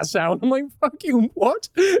yeah sound. I'm like, fuck you, what?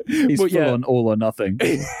 he's But full on all or nothing.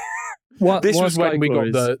 This While was when we got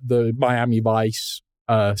Skyclaw is- the Miami Vice.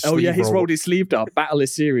 Oh yeah, sleeve he's roll. rolled his sleeve up. Battle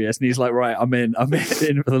is serious, and he's like, "Right, I'm in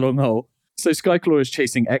for the long haul." So Skyclaw is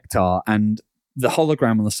chasing Ektar, and the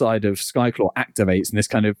hologram on the side of Skyclaw activates, and this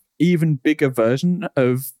kind of even bigger version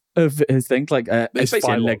of his thing, like It's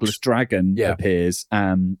basically a Phylox. legless dragon appears,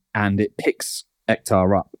 and it picks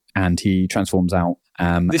Ektar up, and he transforms out.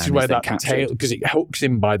 This is and where then that captured. tail, because it hooks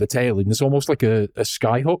him by the tail, and it's almost like a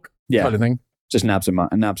sky hook kind of thing. just nabs him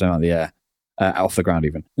out of the air. Off the ground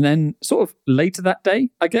even. And then sort of later that day,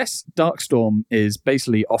 I guess, Darkstorm is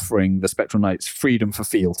basically offering the Spectral Knights freedom for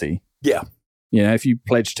fealty. Yeah. You know, if you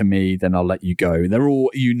pledge to me, then I'll let you go. They're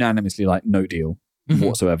all unanimously like, no deal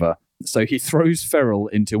whatsoever. So he throws Feral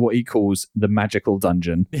into what he calls the magical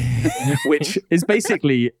dungeon, which is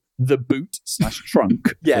basically the boot /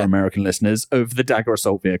 trunk for American listeners of the Dagger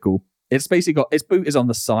assault vehicle. It's basically got its boot is on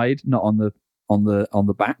the side, not on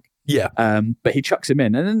the back. Yeah. But he chucks him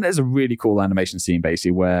in, and then there's a really cool animation scene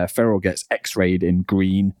basically where Feral gets X-rayed in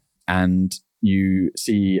green, and you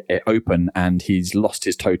see it open, and he's lost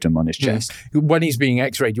his totem on his chest. When he's being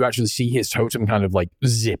X-rayed, you actually see his totem kind of like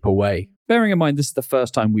zip away. Bearing in mind, this is the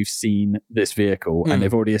first time we've seen this vehicle, and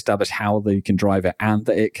they've already established how they can drive it and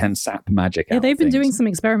that it can sap magic out. Yeah, they've been of doing things. some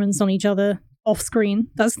experiments on each other off screen.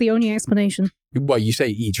 That's the only explanation. Well, you say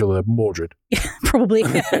each other, Mordred. Probably.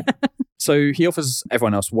 So he offers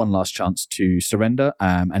everyone else one last chance to surrender.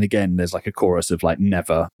 And again, there's like a chorus of like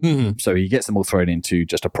never. So he gets them all thrown into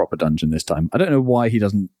just a proper dungeon this time. I don't know why he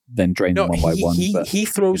doesn't then drain them one by one. But, he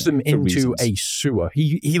throws them for into reasons. a sewer.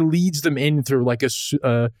 He leads them in through like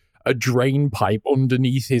a drain pipe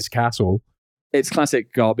underneath his castle. It's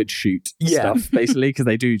classic garbage chute stuff, basically, because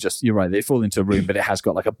they do just, you're right, they fall into a room, but it has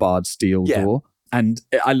got like a barred steel door. And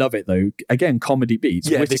I love it though. Again, comedy beats.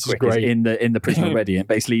 Yeah, this is great. in the Prisoner Ready, and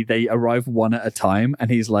basically they arrive one at a time,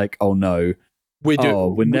 and he's like, "Oh no, we're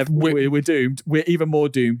doomed. We're even more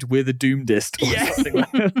doomed. We're the doomedest."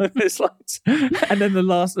 It's like, and then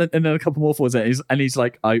and then a couple more falls in, and he's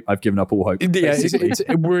like, "I've given up all hope." Yeah,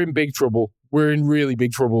 we're in big trouble. We're in really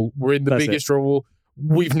big trouble. We're in the biggest trouble.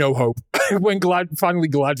 We've no hope. When finally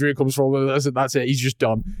Galadriel comes forward, that's it. He's just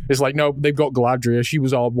done. It's like, no, they've got Galadriel. She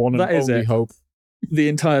was our one and only hope. The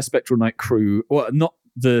entire Spectral Knight crew, well, not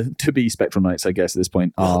the to-be Spectral Knights, I guess, at this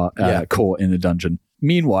point, are caught in the dungeon.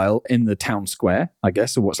 Meanwhile, in the town square, I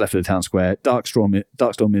guess, or what's left of the town square,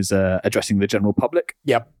 Darkstorm is addressing the general public.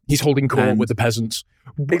 Yep, he's holding court with the peasants.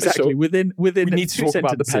 Exactly. So within we need to talk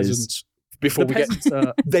about the peasants before we get.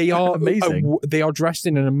 They are amazing. They are dressed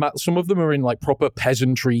in some of them are in like proper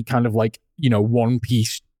peasantry, kind of like one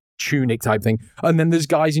piece tunic type thing, and then there's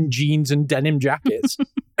guys in jeans and denim jackets.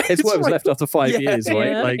 It's what was left after 5 years,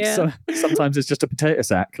 right? Yeah, Like yeah. sometimes it's just a potato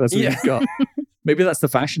sack. That's what you've got. Maybe that's the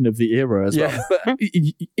fashion of the era as well. But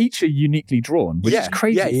each are uniquely drawn, which is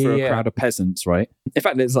crazy for a crowd of peasants, right? In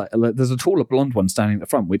fact, there's a taller blonde one standing at the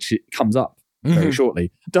front, which comes up very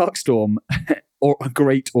shortly. Darkstorm, or a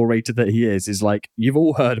great orator that he is like, you've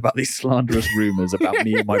all heard about these slanderous rumors about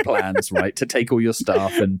me and my plans, right? To take all your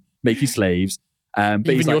stuff and make you slaves. But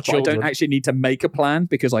he's like, I don't actually need to make a plan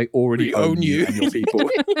because I already own you and your people.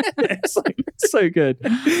 It's like so good.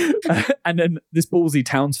 And then this ballsy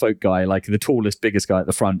townsfolk guy, like the tallest, biggest guy at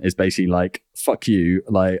the front, is basically like, fuck you.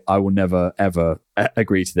 Like, I will never, ever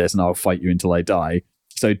agree to this and I'll fight you until I die.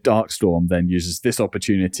 So Darkstorm then uses this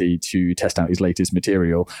opportunity to test out his latest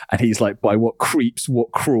material. And he's like, by what creeps,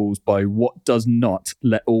 what crawls, by what does not,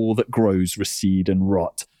 let all that grows recede and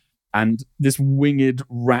rot. And this winged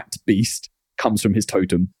rat beast comes from his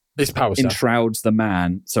totem. This power staff. Enshrouds the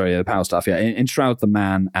man. Sorry, the power staff. Yeah, enshrouds the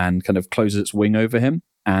man and kind of closes its wing over him.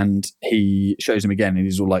 And he shows him again, and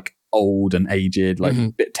he's all like old and aged, like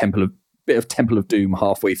bit of Temple of Doom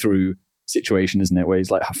halfway through situation, isn't it? Where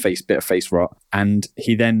he's like bit of face rot, and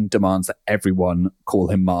he then demands that everyone call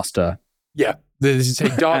him master. Yeah,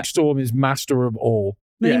 Darkstorm is master of all.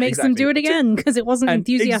 Then he makes them do it again because it wasn't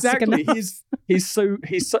enthusiastic enough.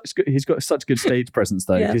 He's got such good stage presence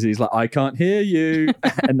though, because he's like, I can't hear you,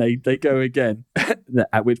 and they go again.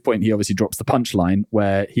 At which point he obviously drops the punchline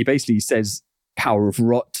where he basically says, "Power of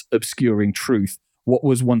rot, obscuring truth. What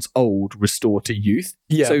was once old, restore to youth."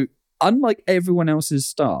 Yeah. So unlike everyone else's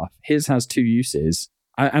staff, his has two uses,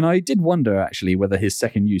 and I did wonder actually whether his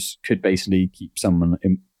second use could basically keep someone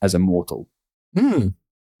as immortal.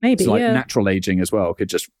 Maybe, so like natural aging as well could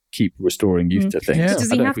just keep restoring youth to things. Yeah.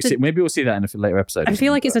 Does he have to... Maybe we'll see that in a later episode. I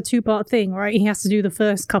feel like it's a two-part thing, right? He has to do the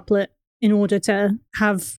first couplet in order to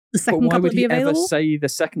have the second couplet be available. Why would he ever say the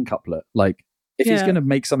second couplet? Like, if he's going to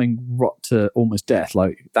make something rot to almost death,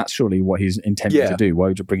 like that's surely what he's intended to do. Why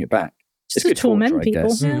would you bring it back? Just to torment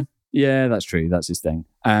people. Yeah, that's true. That's his thing.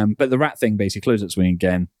 But the rat thing basically closes its wing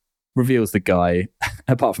again, reveals the guy,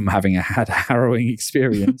 apart from having had a harrowing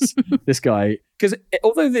experience, this guy, because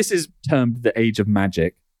although this is termed the age of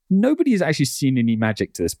magic, nobody has actually seen any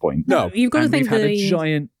magic to this point. No, you've got to think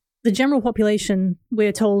the general population,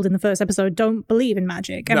 we're told in the first episode, don't believe in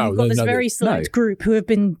magic. And we've got this very select group who have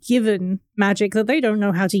been given magic that they don't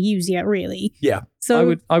know how to use yet, really. Yeah.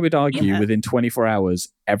 So I would argue within 24 hours,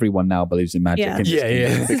 everyone now believes in magic.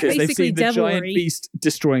 Because they've seen the giant beast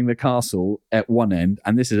destroying the castle at one end,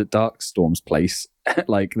 and this is at Darkstorm's place.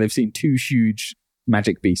 Like, they've seen two huge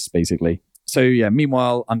magic beasts, basically. So, yeah,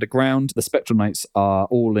 meanwhile, underground, the Spectral Knights are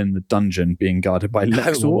all in the dungeon being guarded by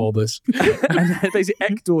Lexor. All this. And basically,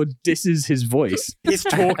 Ektor disses his voice. His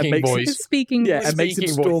talking voice. His speaking voice. And makes him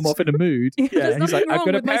storm off in a mood. Yeah, he's like, I've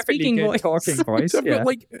got a perfectly good talking voice. Yeah.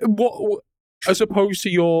 Like, what, as opposed to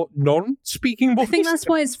your non-speaking voice? I think that's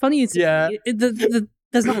why it's funny.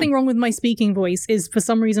 There's nothing wrong with my speaking voice is for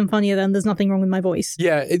some reason funnier than there's nothing wrong with my voice.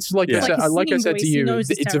 Yeah, it's like I said to you,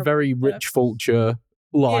 it's a very Rich Fulcher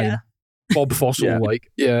line. Yeah. Bob Fossil, I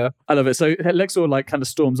love it. So Lexor kind of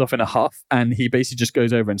storms off in a huff, and he basically just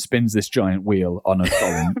goes over and spins this giant wheel on a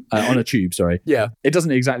column, on a tube. Sorry, it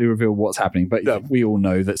doesn't exactly reveal what's happening, but we all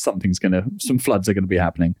know that some floods are going to be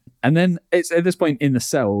happening. And then it's at this point in the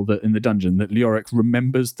cell, in the dungeon, that Leoric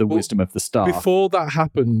remembers the wisdom of the staff. Before that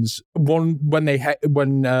happens, when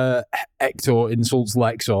Ektor insults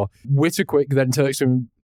Lexor, Witterquick then turns to him.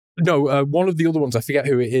 No, one of the other ones, I forget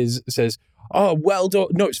who it is, says, "Oh, well done."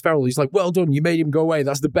 No, it's Ferrell. He's like, "Well done. You made him go away.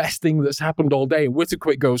 That's the best thing that's happened all day." And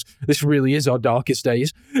Witterquick goes, "This really is our darkest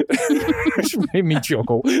days." Which made me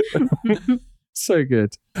chuckle. So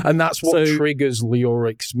good. And that's what triggers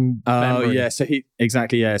Leoric's memory. Oh, yeah. So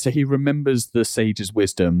he remembers the sage's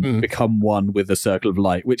wisdom, become one with the circle of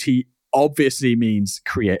light, which he obviously means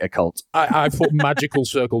create a cult. I put magical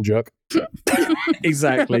circle jerk.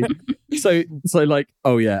 Exactly. So like,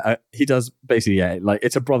 he does basically, like,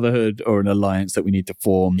 it's a brotherhood or an alliance that we need to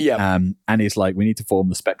form. Yeah. And he's like, we need to form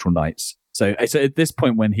the Spectral Knights. So at this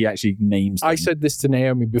point when he actually names them, I said this to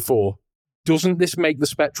Naomi before, doesn't this make the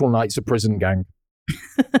Spectral Knights a prison gang?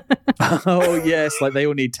 Oh, yes. Like, they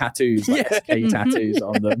all need tattoos, like SK tattoos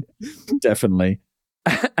on them. Definitely.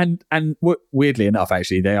 And weirdly enough,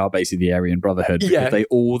 actually, they are basically the Aryan Brotherhood. Because they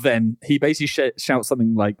all then, he basically shouts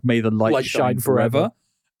something like, "May the light shine forever."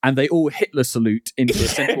 And they all Hitler salute into a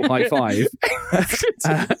central high five.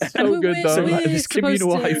 So good, though. So like this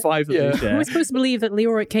communal high five that they share. We're supposed to believe that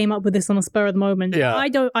Leoric came up with this on the spur of the moment. Yeah.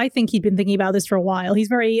 I think he'd been thinking about this for a while. He's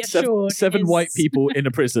very assured. Seven white people in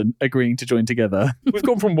a prison agreeing to join together. We've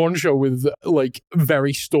gone from one show with like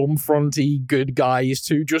very Stormfronty good guys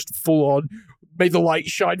to just full on may the light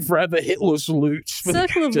shine forever, Hitler salutes.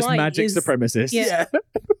 Circle of Just Light magic is, supremacists. Yeah.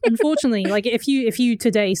 Unfortunately, like if you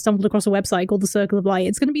today stumbled across a website called the Circle of Light,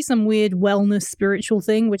 it's going to be some weird wellness spiritual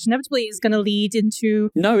thing, which inevitably is going to lead into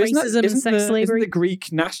No, racism and sex isn't slavery. the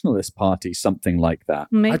Greek Nationalist Party something like that?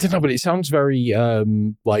 I don't know, but it sounds very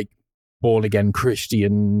like born again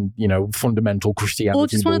Christian, fundamental Christianity. Or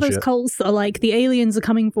just one of those cults that are like, the aliens are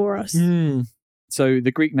coming for us. So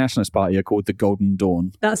the Greek Nationalist Party are called the Golden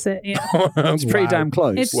Dawn. That's it, yeah. It's pretty damn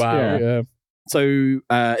close. It's- Wow. Yeah. So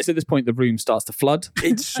it's at this point the room starts to flood.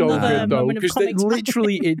 It's so Another good though, moment of because comics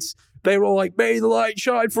literally they're all like, may the light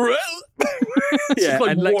shine forever. It's just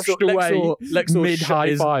like and washed away Lexor mid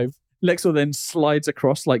high five. Lexor then slides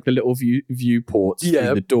across like the little viewports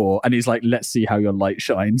through the door, and he's like, "Let's see how your light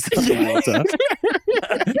shines."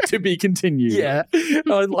 To be continued. Yeah,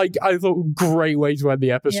 I thought great way to end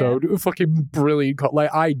the episode. Fucking brilliant.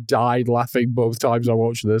 Like I died laughing both times I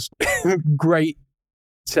watched this. Great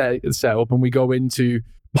setup, and we go into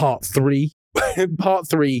part 3. Part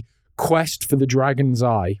 3, Quest for the Dragon's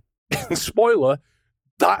Eye. Spoiler: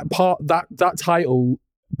 that title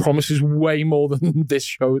promises way more than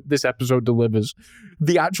this episode delivers.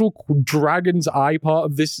 The actual Dragon's Eye part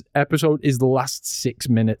of this episode is the last 6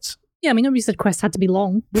 minutes. Yeah, I mean, nobody said quest had to be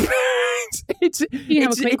long. It's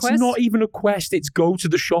not even a quest. It's go to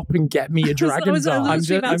the shop and get me a Dragon's Eye. I was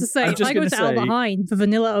about to say, if I go to Albert Heijn for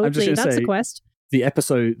vanilla Oatly, that's a quest. The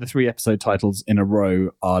 3 episode titles in a row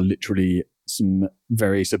are literally some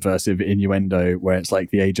very subversive innuendo where it's like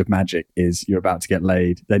the age of magic is you're about to get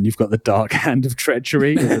laid, then you've got the dark hand of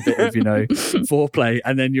treachery with a bit of foreplay,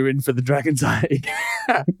 and then you're in for the Dragon's Eye,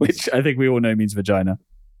 which I think we all know means vagina.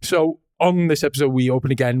 So on this episode, we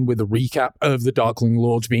open again with a recap of the Darkling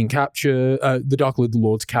Lords being captured, the Darkling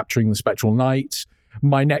Lords capturing the Spectral Knights.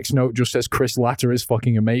 My next note just says Chris Latter is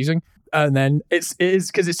fucking amazing. And then it is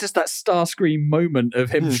because it's just that Starscream moment of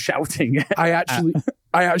him shouting. I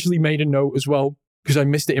actually made a note as well, because I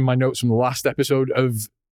missed it in my notes from the last episode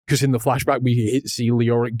because in the flashback we see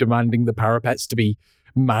Leoric demanding the parapets to be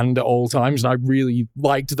manned at all times, and I really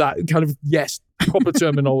liked that kind of proper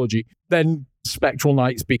terminology. Then Spectral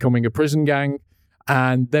Knights becoming a prison gang,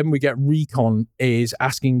 and then we get Recon is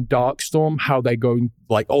asking Darkstorm how they're going.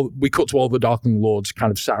 Like, we cut to all the Darkling Lords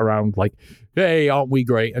kind of sat around like, hey, aren't we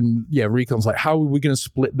great? And Recon's like, how are we going to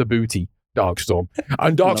split the booty, Darkstorm?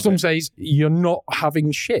 And Darkstorm says, you're not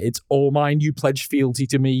having shit. It's all mine. You pledge fealty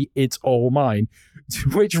to me. It's all mine. To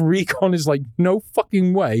which Recon is like, no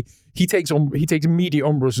fucking way. He takes immediate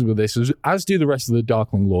umbrage with this, as do the rest of the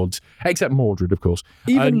Darkling Lords, except Mordred, of course.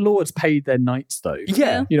 Even Lords paid their knights, though.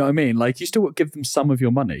 Yeah. You know what I mean? Like, you still give them some of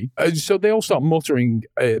your money. So they all start muttering,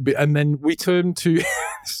 and then we turn to,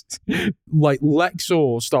 like,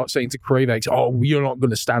 Lexor starts saying to Kravex, oh, you're not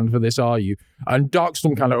going to stand for this, are you? And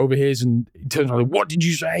Darkstorm kind of overhears and turns around, like, what did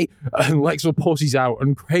you say? And Lexor pussies out,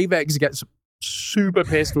 and Kravex gets super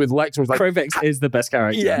pissed with Lexor. Like, Kravex is the best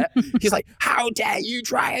character. Yeah. He's like, how dare you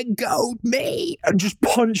try and goad me? And just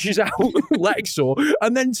punches out Lexor,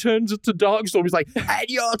 and then turns to Darkstorm. He's like, and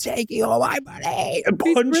you're taking all my money, and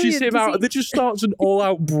punches him out. And then just starts an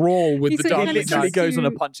all-out brawl with the Darkling Knights. He literally goes on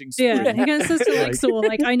a punching spree. Yeah, he goes to Lexor,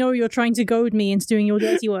 like, I know you're trying to goad me into doing your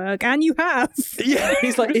dirty work, and you have. Yeah,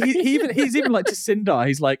 he's like, he's even like to Sindar.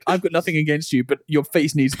 He's like, I've got nothing against you, but your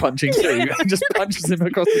face needs punching too. And just punches him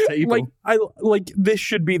across the table. Like this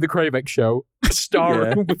should be the Kravex show,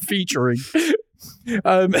 starring featuring.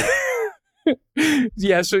 So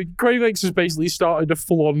Kravex has basically started a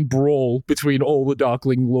full-on brawl between all the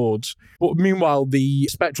Darkling Lords. But meanwhile, the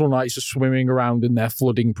Spectral Knights are swimming around in their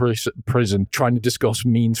flooding prison, trying to discuss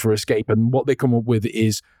means for escape. And what they come up with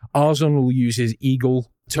is Arzon will use his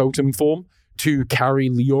eagle totem form to carry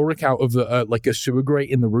Leoric out of the like a sewer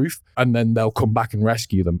grate in the roof, and then they'll come back and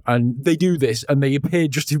rescue them. And they do this, and they appear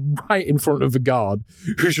just right in front of the guard,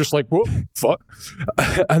 who's just like, what? Fuck.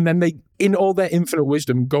 And then they, in all their infinite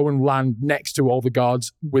wisdom, go and land next to all the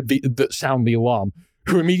guards with that sound the alarm,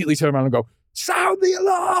 who immediately turn around and go, sound the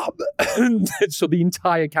alarm! And so the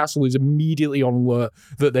entire castle is immediately on alert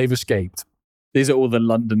that they've escaped. These are all the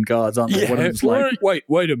London guards, aren't they? Yeah, One of them's like,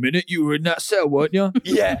 wait a minute, you were in that cell, weren't you?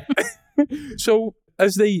 Yeah. So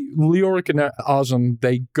as Leoric and Arzon,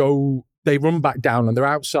 they run back down, and they're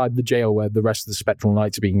outside the jail where the rest of the Spectral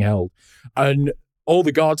Knights are being held. And all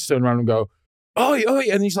the guards turn around and go, oi, oi.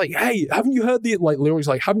 And he's like, hey, haven't you heard Leoric's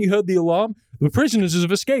like, haven't you heard the alarm? The prisoners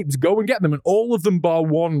have escaped. Go and get them. And all of them bar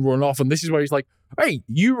one run off. And this is where he's like, hey,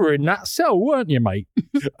 you were in that cell, weren't you, mate?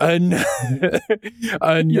 and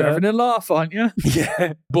you're having a laugh, aren't you?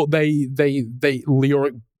 Yeah. But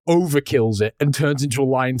Leoric overkills it and turns into a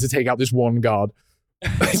lion to take out this one guard.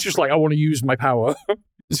 It's just like, I want to use my power.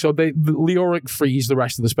 So Leoric frees the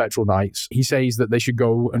rest of the Spectral Knights. He says that they should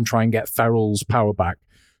go and try and get Ferrell's power back.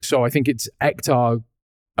 So I think it's Ektar,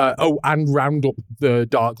 and round up the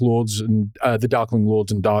Dark Lords and the Darkling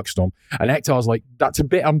Lords and Darkstorm. And Ektar's like, that's a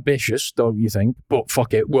bit ambitious, don't you think? But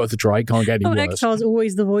fuck it, worth a try. Can't get any worse. Ektar's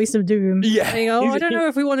always the voice of doom. Yeah. Saying, I don't know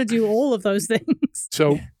if we want to do all of those things.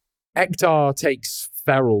 So Ektar takes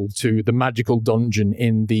Ferrell to the magical dungeon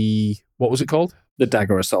in the, what was it called? The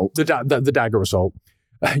Dagger Assault. The Dagger Assault.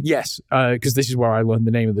 Yes, because this is where I learned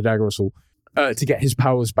the name of the Dagger Assault, to get his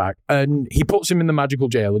powers back. And he puts him in the magical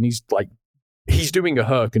jail, and he's doing a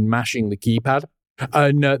herc and mashing the keypad.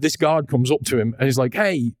 And this guard comes up to him and he's like,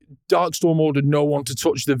 hey, Darkstorm ordered no one to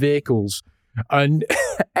touch the vehicles. And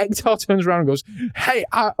Ektar turns around and goes, hey,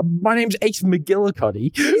 my name's Ace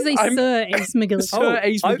McGillicuddy. He's a Sir Ace McGillicuddy. Sir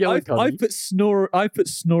Ace McGillicuddy. I put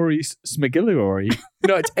Snorri Smigilligory.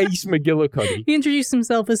 No, it's Ace McGillicuddy. He introduced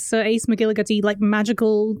himself as Sir Ace McGillicuddy, like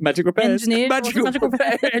magical repairs. engineer. Magical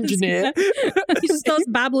repair engineer. He just starts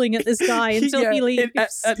babbling at this guy until he leaves.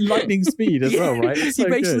 At lightning speed as well, right? It's He so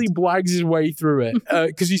basically good. blags his way through it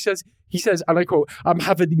because he says, and I quote, I'm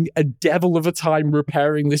having a devil of a time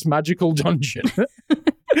repairing this magical dungeon.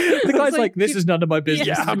 The guy's like, this is none of my business.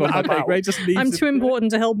 Yeah, I'm out. great. Just leaves I'm it. too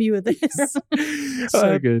important to help you with this.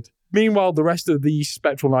 So good. Meanwhile, the rest of the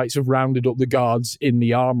Spectral Knights have rounded up the guards in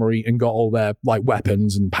the armory and got all their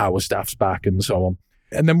weapons and power staffs back and so on.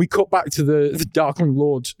 And then we cut back to the Darkling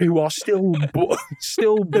Lords, who are still They're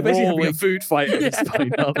basically having a brawling. food fight at this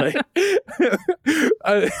point, aren't they?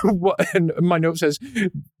 And my note says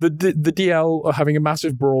the DL are having a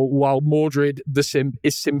massive brawl while Mordred the simp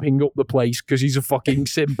is simping up the place because he's a fucking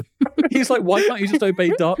simp. He's like, why can't you just obey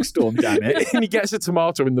Darkstorm, damn it? And he gets a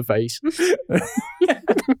tomato in the face.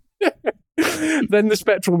 Then the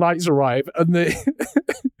Spectral Knights arrive and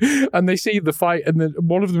they see the fight, and then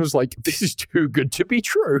one of them is like, this is too good to be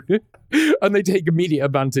true. And they take immediate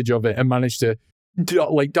advantage of it and manage to,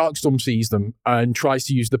 Darkstorm sees them and tries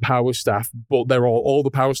to use the power staff, but they're all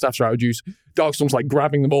the power staffs are out of use. Darkstorm's like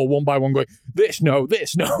grabbing them all one by one, going, this no,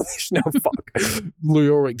 fuck.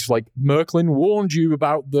 Leoric's like, Merklin warned you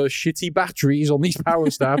about the shitty batteries on these power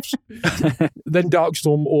staffs. Then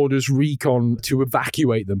Darkstorm orders Recon to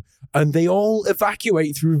evacuate them, and they all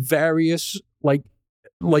evacuate through various like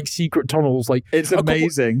secret tunnels. Like, It's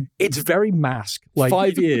amazing. It's very Mask. In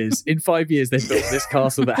 5 years, they built this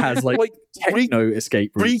castle that has like techno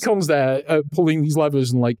escape routes. Recon's there pulling these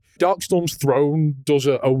levers, and like Darkstorm's throne does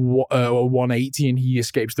a 180 and he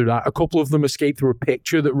escapes through that. A couple of them escape through a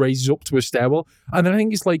picture that raises up to a stairwell, and then I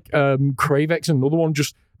think it's like Kravex and another one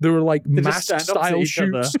there were like Mask style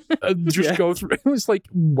shoots and just go through. It's like,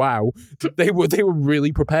 wow, they were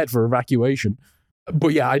really prepared for evacuation. But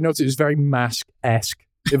yeah, I noticed it was very Mask-esque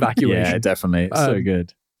evacuation. Yeah, definitely. It's so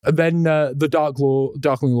good. And then the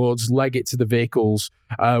Darkling Lords leg it to the vehicles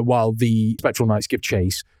while the Spectral Knights give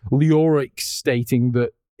chase. Leoric stating that,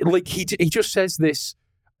 like, he just says this.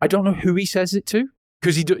 I don't know who he says it to,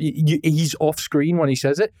 because he's off screen when he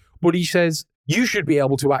says it, but he says, you should be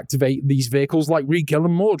able to activate these vehicles like Rekill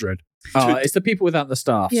and Mordred. It's the people without the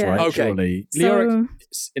staffs, Yeah. right? Okay. Surely. So-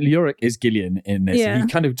 Leoric is Gillian in this. Yeah. He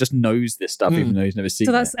kind of just knows this stuff, even though he's never seen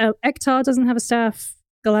So that's it. Ektar doesn't have a staff.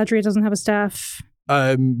 Galadriel doesn't have a staff.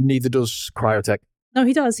 Neither does Cryotech. No,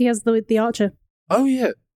 he does. He has the archer. Oh,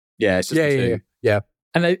 yeah. Yeah, it's just the two. Yeah.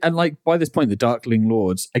 And like by this point, the Darkling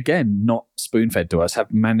Lords, again, not spoon-fed to us,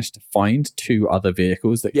 have managed to find 2 other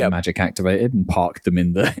vehicles that get magic activated and park them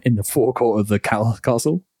in the forecourt of the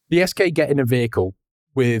castle. The SK get in a vehicle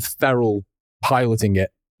with Ferrell piloting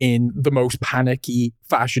it in the most panicky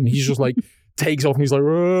fashion. He's just like, takes off and he's like,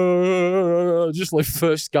 "Rrrr," just like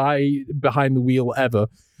first guy behind the wheel ever.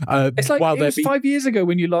 It's like, it was 5 years ago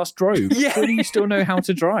when you last drove. Yeah. Surely you still know how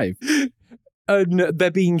to drive. And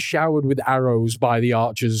they're being showered with arrows by the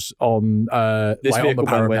archers on This on vehicle,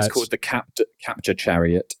 the by the way, is parapets. called the Capture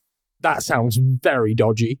Chariot. That sounds very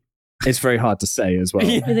dodgy. It's very hard to say as well.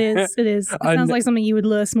 Yeah. It is. It sounds like something you would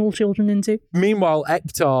lure small children into. Meanwhile,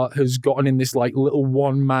 Ektar has gotten in this like little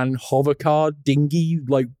one-man hover car dinghy,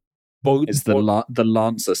 like boat. It's the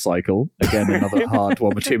Lancer cycle. Again, another hard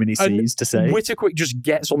one with too many C's to say. Whittaquick just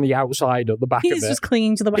gets on the outside at the back He's of it. just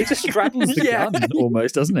clinging to the back. He just straddles the Yeah. gun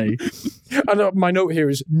almost, doesn't he? And my note here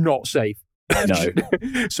is not safe.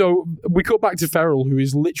 No. So we cut back to Ferrell, who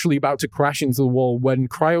is literally about to crash into the wall when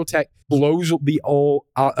Cryotech blows up the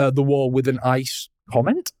wall with an ice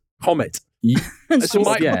comet.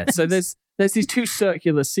 So there's these 2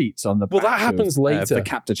 circular seats on the back. Well, that happens later. The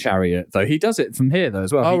Captor Chariot, though. He does it from here, though,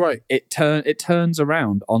 as well. Oh, right. It turns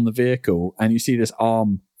around on the vehicle, and you see this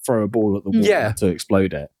arm throw a ball at the wall Yeah. to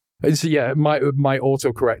explode it. And so yeah, my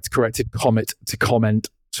autocorrect corrected comet to comment.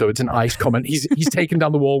 So it's an ice comment. He's taken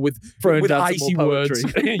down the wall with Throwing down some icy more words.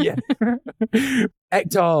 poetry. Yeah.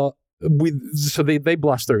 Ektar, so they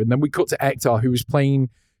blast through, and then we cut to Ektar, who is playing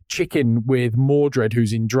chicken with Mordred,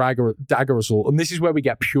 who's in Dagger Assault. And this is where we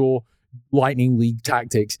get pure Lightning League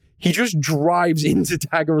tactics. He just drives into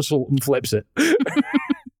Dagger Assault and flips it.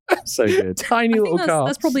 So good. Tiny little car.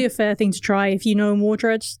 That's probably a fair thing to try if you know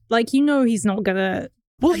Mordred. Like, you know he's not gonna.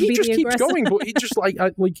 Well, he be just the keeps aggressor. going, but he just like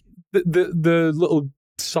the little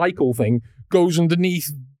cycle thing goes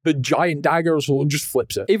underneath the giant Dagger Assault and just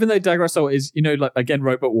flips it. Even though Dagger Assault is, like, again,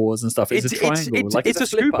 Robot Wars and stuff, it's a triangle. It's a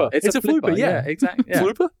scooper. It's a flipper, yeah. Exactly. Yeah.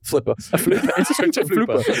 Flipper. A flipper. It's a scooper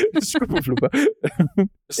flipper. It's a scooper flipper.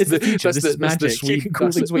 It's the future. This is magic. You can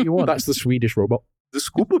call things what you want. That's the Swedish robot. The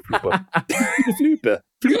scooper flipper. The flooper.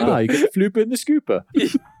 Ah, you get the flooper and the scooper.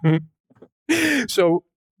 So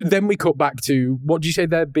then we cut back to, what do you say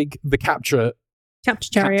there? The capture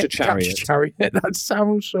Chariot. Capture chariot. That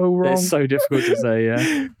sounds so wrong. It's so difficult to say,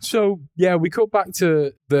 yeah. So, yeah, we cut back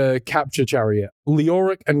to the capture chariot.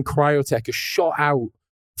 Leoric and Cryotech are shot out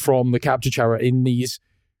from the capture chariot in these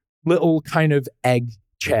little kind of egg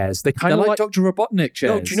chairs. They're They're of like Dr. Robotnik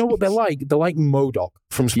chairs. No, do you know what they're like? They're like MODOK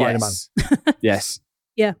from Spider-Man. Yes.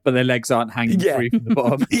 Yeah. But their legs aren't hanging free from the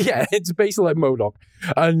bottom. Yeah, it's basically like MODOK.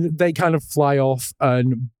 And they kind of fly off,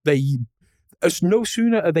 and no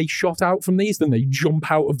sooner are they shot out from these than they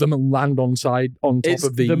jump out of them and land on top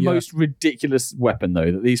of the... the most ridiculous weapon,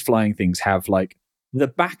 though, that these flying things have. Like, the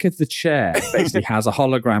back of the chair basically has a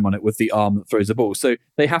hologram on it with the arm that throws the ball. So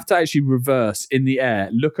they have to actually reverse in the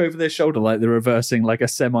air, look over their shoulder like they're reversing like a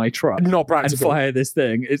semi-truck. Not practical. And fire this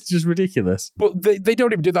thing. It's just ridiculous. But they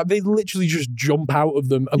don't even do that. They literally just jump out of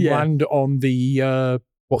them and land on the...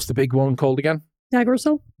 what's the big one called again? Dagger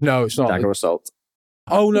Assault? No, it's not. Dagger Assault.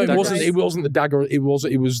 Oh no, Dagger. It wasn't the Dagger. It was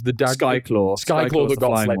the Dagger. Skyclaw. Skyclaw that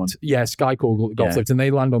got flipped. One. Yeah, Skyclaw got flipped, and they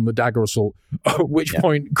land on the Dagger Assault. At which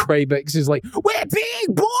point, Kravex is like, "We're being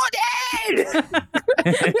boarded!"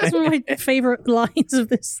 That's one of my favorite lines of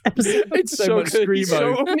this episode. It's so much good.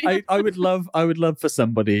 screamo. I would love for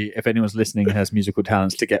somebody, if anyone's listening and has musical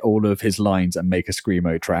talents, to get all of his lines and make a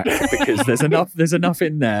screamo track, because there's enough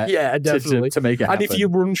in there. Yeah, definitely to make it happen. And if you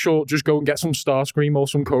run short, just go and get some Starscream or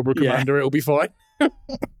some Cobra Commander. It'll be fine.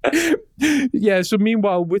 Yeah. So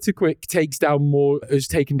meanwhile, Witterquick has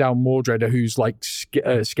taken down Mordred, who's like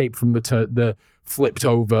escaped from the flipped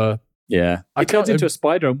over. Yeah, he turns into a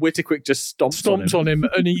spider, and Witterquick just stomps on him,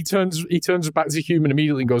 and he turns back to human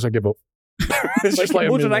immediately and goes, "I give up." It's just like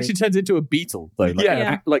Mordred actually turns into a beetle, though.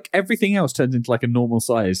 Like everything else turns into like a normal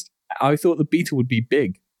sized. I thought the beetle would be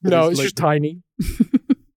big. No, it's just tiny.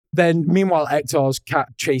 Then, meanwhile, Ektar's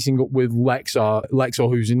chasing up with Lexar,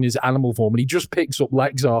 who's in his animal form, and he just picks up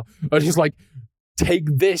Lexar and he's like,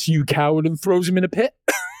 "Take this, you coward," and throws him in a pit.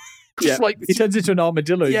 He turns into an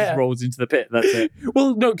armadillo and just rolls into the pit. That's it.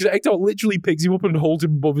 Well, no, because Ektar literally picks him up and holds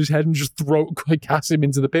him above his head and just casts him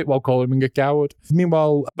into the pit while calling him a coward.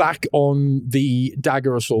 Meanwhile, back on the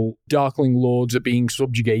Dagger Assault, Darkling Lords are being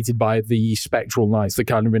subjugated by the Spectral Knights. They're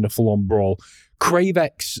kind of in a full-on brawl.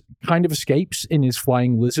 Kravex kind of escapes in his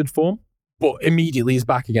flying lizard form, but immediately is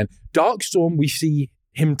back again. Darkstorm, we see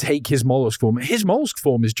him take his mollusk form. His mollusk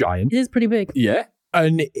form is giant. It is pretty big. Yeah.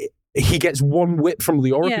 And he gets one whip from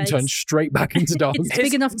Leoric and turns straight back into Dark. It's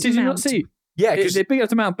big enough to Did you not mount. see? Yeah, It's big enough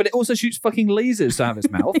to mount, but it also shoots fucking lasers out of its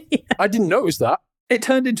mouth. I didn't notice that. It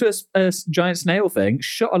turned into a giant snail thing,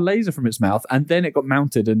 shot a laser from its mouth, and then it got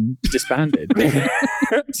mounted and disbanded.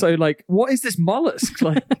 So, like, what is this mollusk?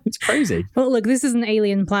 Like, it's crazy. Well, look, this is an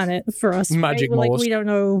alien planet for us. Magic right? mollusk. Like, we don't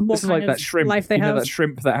know what This is kind like that of shrimp. life they you know have. that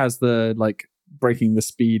shrimp that has the, like, breaking the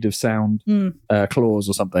speed of sound claws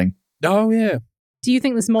or something. Oh, yeah. Do you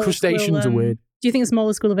think this mollusk Crustaceans are weird. Do you think this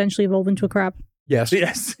mollusk will eventually evolve into a crab? Yes.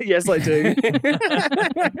 Yes, I do.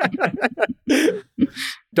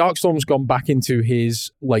 Darkstorm's gone back into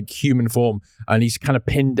his like human form, and he's kind of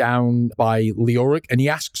pinned down by Leoric, and he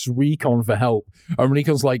asks Recon for help. And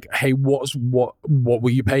Recon's like, "Hey, what will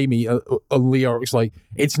you pay me?" And Leoric's like,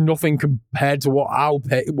 "It's nothing compared to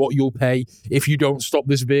what you'll pay if you don't stop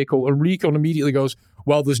this vehicle." And Recon immediately goes,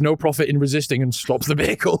 "Well, there's no profit in resisting," and stops the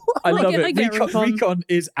vehicle. I love I it. get Recon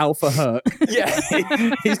is Alpha Herc. Yeah.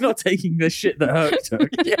 He's not taking the shit that Herc took.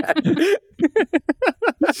 Yeah.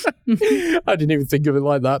 I didn't even think of it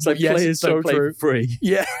like that. So But yes, players it's so don't play true. for free.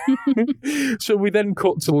 Yeah. So we then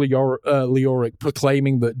cut to Leoric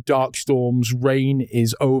proclaiming that Darkstorm's reign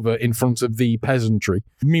is over in front of the peasantry.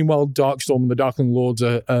 Meanwhile, Darkstorm and the Darkling Lords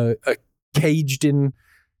are caged in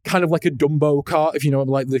kind of like a Dumbo cart, if you know,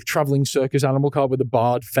 like the traveling circus animal cart with the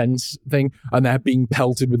barred fence thing, and they're being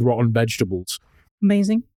pelted with rotten vegetables.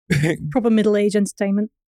 Amazing. Proper middle-age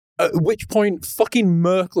entertainment. At which point, fucking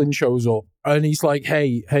Merklin shows up and he's like,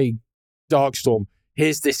 hey, Darkstorm,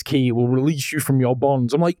 here's this key. It will release you from your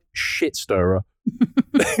bonds. I'm like, shit stirrer.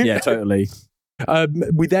 Yeah, totally.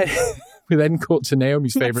 We then cut to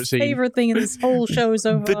Naomi's favorite scene. Favorite thing in this whole show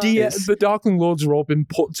so far. The Darkling Lords are all been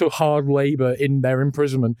put to hard labor in their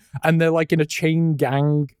imprisonment, and they're like in a chain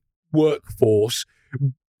gang workforce,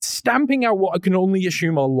 stamping out what I can only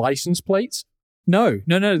assume are license plates. No.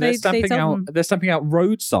 They're They stamping tell out. them. They're stamping out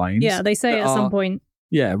road signs. Yeah, they say that at some are- point.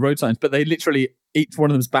 Yeah, road signs, but they literally each one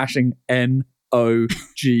of them's bashing NOG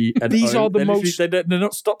and These O. are the They're most- literally- They're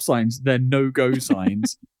not stop signs. They're no-go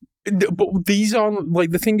signs. But these aren't,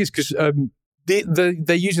 like, the thing is, because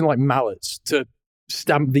they're using, like, mallets to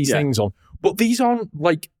stamp these things on. But these aren't,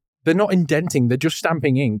 like, they're not indenting, they're just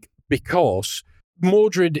stamping ink, because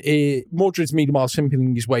Mordred's meanwhile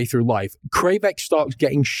simping his way through life. Kravex starts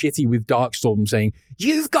getting shitty with Darkstorm, saying,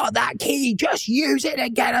 "You've got that key, just use it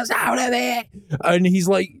and get us out of here." And he's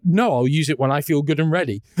like, "No, I'll use it when I feel good and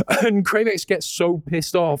ready." And Kravex gets so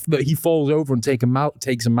pissed off that he falls over and takes a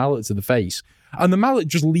mallet to the face. And the mallet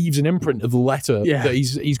just leaves an imprint of the letter that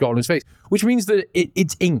he's got on his face, which means that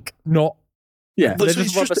it's ink, not... Yeah, they're So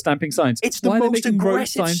just rubber stamping signs. It's the Why are they most making road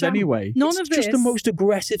aggressive signs stamp. anyway? None It's of just this, the most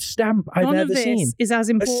aggressive stamp I've none of ever this seen. is as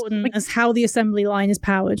important as how the assembly line is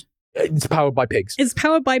powered. It's powered by pigs. It's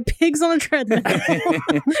powered by pigs on a treadmill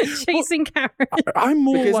chasing carrots. I'm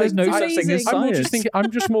more Because like there's no It's such thing as amazing. I'm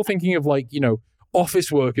just more thinking of, like,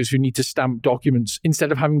 office workers who need to stamp documents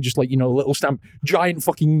instead of having just, like, a little stamp, giant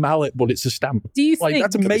fucking mallet, but it's a stamp. Do you Like, think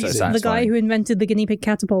that's amazing. the guy who invented the guinea pig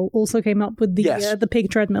catapult also came up with the pig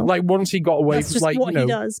treadmill? Like, once he got away That's from, just like, what he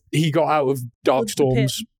does. he got out of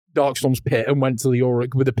Darkstorm's pit and went to the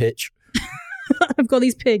Leoric with a pitch. I've got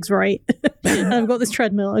these pigs, right? And I've got this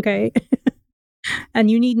treadmill, okay. And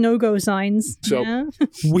you need no-go signs. So- yeah?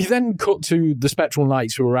 We then cut to the Spectral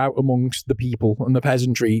Knights, who are out amongst the people and the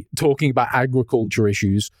peasantry talking about agriculture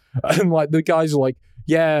issues. And, like, the guys are like,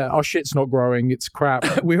 yeah, our shit's not growing, it's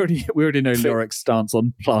crap. we already know Loric's stance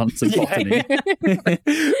on plants and botany. He would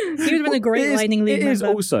have been a great Lightning League It is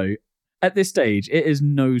member. also, at this stage, it is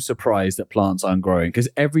no surprise that plants aren't growing, because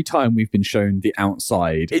every time we've been shown the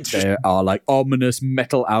outside, It's there are like ominous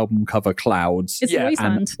metal album cover clouds. It's Yeah, a and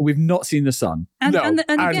wasteland. we've not seen the sun. And, No, and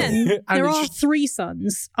and- again, and there it's are just- 3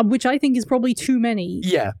 suns, which I think is probably too many.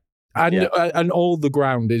 Yeah. And all the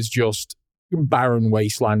ground is just barren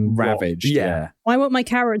wasteland. Ravaged. Yeah. Why won't my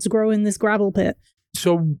carrots grow in this gravel pit?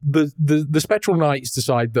 So the Spectral Knights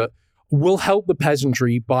decide that we'll help the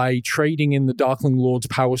peasantry by trading in the Darkling Lord's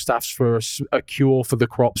power staffs for a cure for the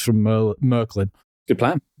crops from Merklin. Good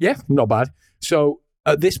plan. Yeah, not bad. So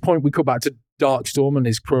at this point, we come back to Darkstorm and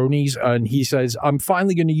his cronies, and he says, "I'm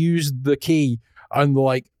finally going to use the key." And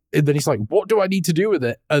then he's like, "What do I need to do with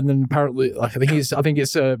it?" And then apparently, I think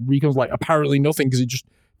it's Recon's like, apparently nothing, because it just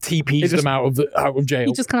TPs them out of jail.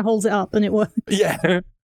 He just kind of holds it up and it works. Yeah.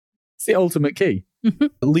 It's the ultimate key.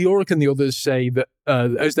 Leoric and the others say that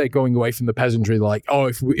as they're going away from the peasantry, like, "Oh,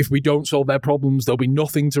 if we don't solve their problems, there'll be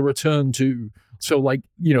nothing to return to." So, like,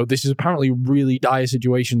 this is apparently a really dire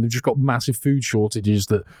situation. They've just got massive food shortages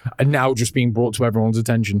that are now just being brought to everyone's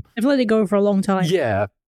attention. I've let it go for a long time. Yeah.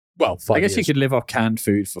 Well, 5 I guess years. you could live off canned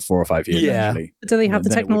food for 4 or 5 years. Yeah. Actually. But do they have the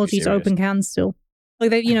Then it would be technology to serious. open cans still? Like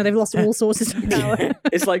they've lost all sources of power.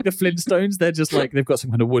 It's like the Flintstones. They're just like, they've got some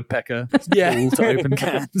kind of woodpecker Yeah. tool to open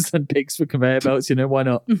cans and pigs for conveyor belts. Why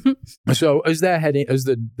not? So as they're heading, as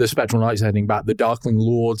the Spectral Knights are heading back, the Darkling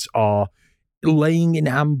Lords are laying in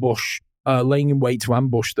wait to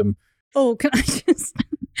ambush them. Oh, can I just?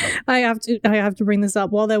 I have to bring this up.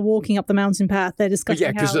 While they're walking up the mountain path, they're discussing.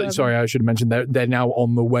 Yeah, because how, sorry, I should have mentioned they're now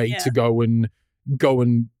on the way to go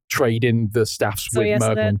and trade in the staffs So with yes,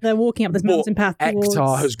 Merklin. they're walking up this But mountain path towards,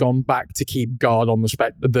 Ektar has gone back to keep guard on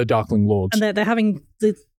the Darkling Lords. and they're having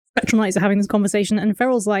the Spectral Knights are having this conversation, and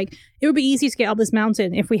Ferrell's like, "It would be easy to get up this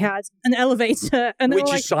mountain if we had an elevator." And they're Which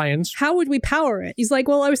like, is science. "How would we power it?" He's like,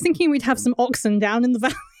 "Well, I was thinking we'd have some oxen down in the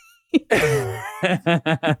valley."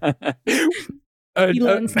 He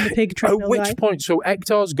learned from the pig At treadmill which guy. point, so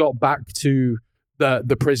Ektar's got back to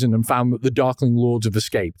the prison and found that the Darkling Lords have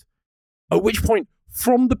escaped. At which point,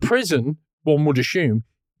 from the prison, one would assume,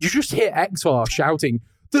 you just hear Ektar shouting,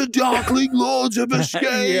 "The Darkling Lords have escaped!"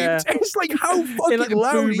 Yeah. It's like, how fucking Like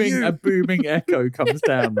loud are you? a booming echo comes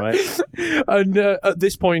down, right? And at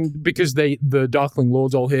this point, because the Darkling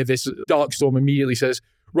Lords all hear this, Darkstorm immediately says,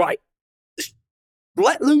 "Right,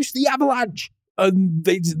 let loose the avalanche." And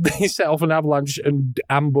they set off an avalanche and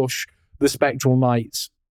ambush the Spectral Knights.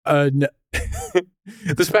 And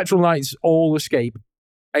the Spectral Knights all escape,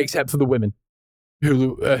 except for the women,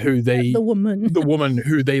 who The woman. the woman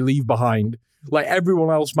who they leave behind. Like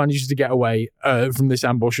everyone else manages to get away from this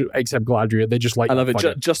ambush except Galadriel. They're just like, I love it.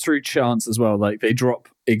 "Fuck Just through chance as well. Like they drop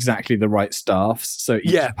exactly the right staffs, so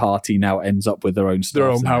each party now ends up with their own staffs,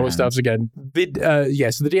 their own power staffs again." So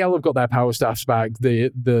the DL have got their power staffs back.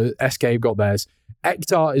 The SK have got theirs.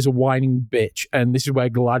 Ektar is a whining bitch, and this is where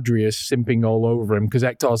Galadriel is simping all over him because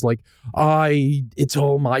Ektar's like, it's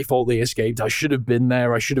all my fault they escaped. I should have been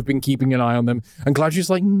there. I should have been keeping an eye on them. And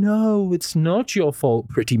Galadriel's like, no, it's not your fault,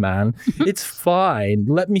 pretty man. It's fine.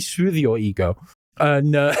 Let me soothe your ego.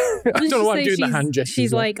 And I don't know why I'm doing the hand gesture.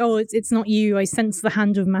 She's like, oh, it's not you. I sense the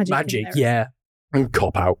hand of magic. Magic, yeah. And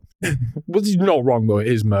cop out. Well, it's not wrong, though. It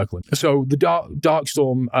is Merklyn. So the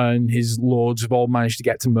Darkstorm and his lords have all managed to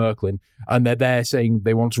get to Merklyn, and they're there saying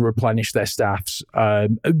they want to replenish their staffs.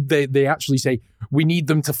 They actually say, we need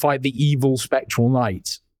them to fight the evil spectral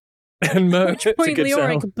knights. And At which point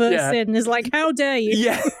Leoric bursts in and is like, how dare you?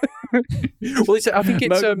 Yeah. Well, I think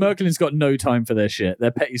it's Merklyn's got no time for their shit.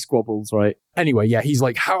 They're petty squabbles, right? Anyway, yeah, he's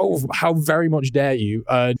like, how very much dare you?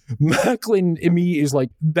 Merklyn immediately is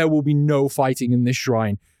like, there will be no fighting in this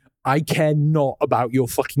shrine. I care not about your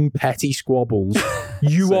fucking petty squabbles.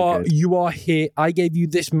 You are here. I gave you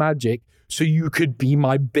this magic so you could be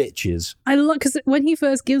my bitches. I love, because when he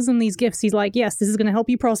first gives them these gifts, he's like, yes, this is going to help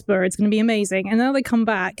you prosper. It's going to be amazing. And now they come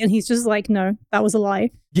back and he's just like, no, that was a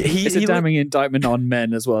lie. Yeah, it's a damning indictment on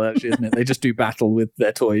men as well, actually, isn't it? They just do battle with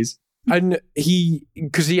their toys. And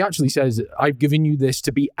because he actually says, I've given you this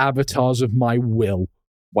to be avatars of my will.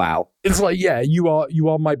 Wow. It's like, yeah, you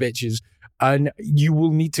are my bitches. And you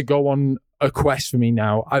will need to go on a quest for me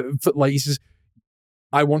now. He says,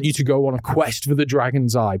 I want you to go on a quest for the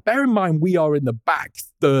Dragon's Eye. Bear in mind, we are in the back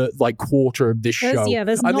quarter of this show.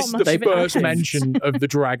 There's and not this is much the of it first happens. mention of the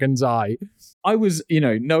Dragon's Eye. I was,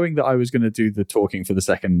 knowing that I was going to do the talking for the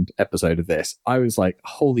second episode of this, I was like,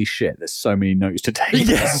 holy shit, there's so many notes to take.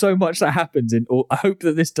 Yeah. There's so much that happens. I hope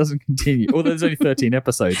that this doesn't continue. Although there's only 13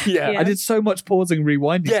 episodes. Yeah. I did so much pausing and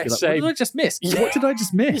rewinding. Yeah, to be like, same. what did I just miss? Yeah. What did I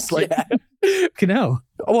just miss? Like, Yeah. hell.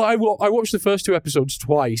 Well, I watched the first 2 episodes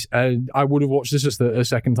twice, and I would have watched this a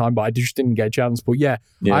second time, but I just didn't get a chance. But yeah.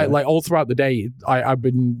 I all throughout the day, I've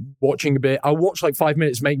been watching a bit. I'll watch 5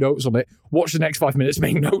 minutes, make notes on it. Watch the next 5 minutes,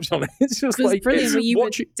 make notes on it. It's just It was brilliant. You were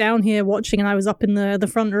down here watching, and I was up in the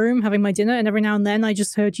front room having my dinner, and every now and then I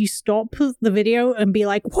just heard you stop the video and be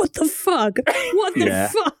like, "What the fuck? What the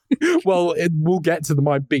fuck?" Well, we'll get to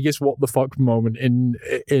my biggest what the fuck moment in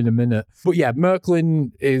a minute. But yeah,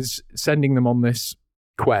 Merklyn is sending them on this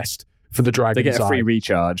quest for the Dragon's Eye. They get a free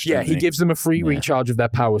recharge. Yeah, he gives them a free recharge of their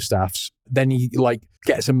power staffs. Then he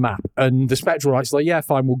gets a map, and the Spectral Knight's like, yeah,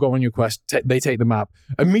 fine, we'll go on your quest. They take the map.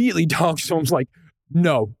 Immediately, Darkstorm's like,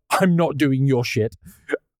 no, I'm not doing your shit.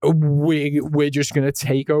 We're just gonna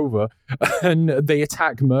take over, and they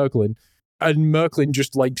attack Merklyn, and Merklyn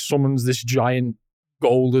just summons this giant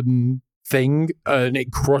golden thing, and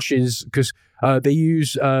it crushes because they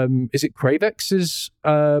use is it Kravex's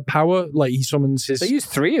power? He summons his. They use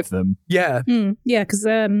 3 of them. Yeah, yeah, because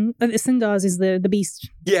Sindar's is the beast.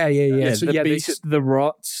 Yeah. So the beast, the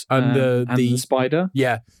rot, and the spider.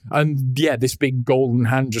 Yeah, and this big golden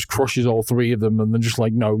hand just crushes all 3 of them, and then just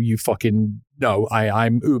no, you fucking no,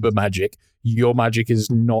 I'm uber magic. Your magic is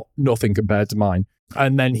nothing compared to mine.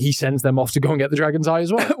 And then he sends them off to go and get the Dragon's Eye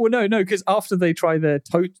as well. Well, no, because after they try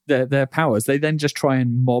their powers, they then just try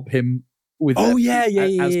and mob him with. Oh as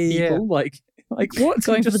people. Yeah. Like what?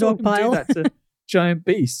 Going for the dog pile. Do that to giant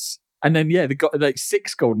beasts, and then they got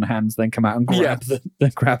 6 golden hands then come out and grab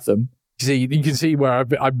them. See, you can see where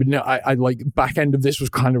I've been. I back end of this was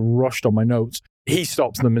kind of rushed on my notes. He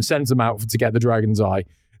stops them and sends them out to get the Dragon's Eye.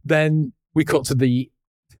 Then we cut to the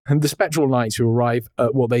Spectral Knights who arrive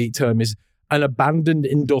at what they term is an abandoned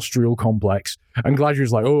industrial complex. And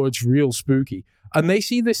Galadriel's like, oh, it's real spooky. And they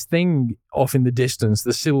see this thing off in the distance,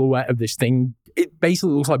 the silhouette of this thing. It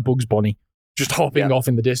basically looks like Bugs Bunny, just hopping off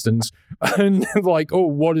in the distance. And oh,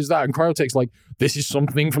 what is that? And Cryotech's like, this is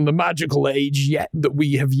something from the magical age that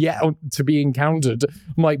we have yet to be encountered.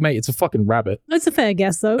 I'm like, mate, it's a fucking rabbit. That's a fair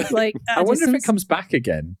guess, though. I wonder if it comes back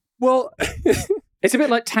again. Well... It's a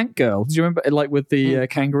bit like Tank Girl. Do you remember, with the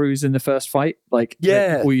kangaroos in the first fight? All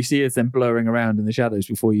you see is them blurring around in the shadows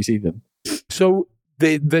before you see them. So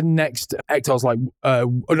the next Ektar's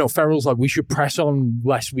Ferrell's like, we should press on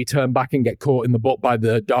lest we turn back and get caught in the butt by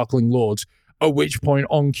the Darkling Lords. At which point,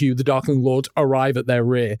 on cue, the Darkling Lords arrive at their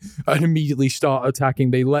rear and immediately start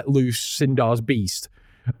attacking. They let loose Sindar's beast.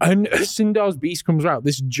 And Sindar's beast comes out,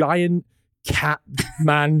 this giant cat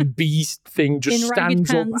man beast thing just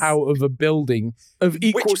stands up out of a building of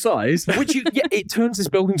equal size, which it turns this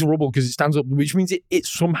building to rubble because it stands up, which means it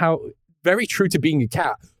somehow very true to being a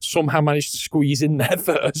cat, somehow managed to squeeze in there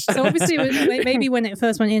first. So obviously, maybe when it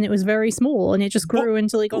first went in, it was very small, and it just grew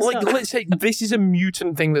until it got stuck. Let's say this is a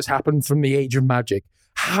mutant thing that's happened from the Age of Magic.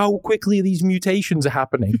 How quickly these mutations are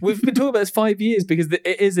happening? We've been talking about this 5 years because it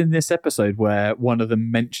is in this episode where one of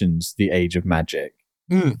them mentions the Age of Magic.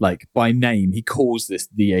 Like by name, he calls this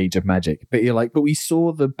the Age of Magic. But you're like, but we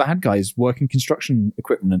saw the bad guys working construction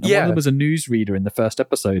equipment, and one of them was a newsreader in the first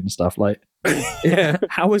episode and stuff. Like,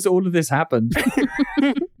 how has all of this happened?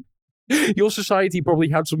 Your society probably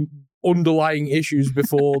had some underlying issues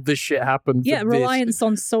before this shit happened. Yeah, reliance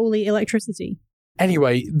on solely electricity.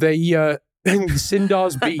 Anyway,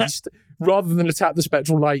 Sindar's beast, rather than attack the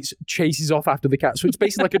Spectral Knights, chases off after the cat. So it's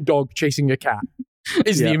basically like a dog chasing a cat.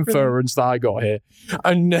 Is the inference that I got here.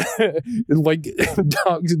 And like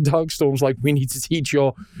Darkstorm's like, we need to teach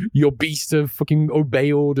your beast to fucking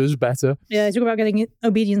obey orders better. Yeah, they talk about getting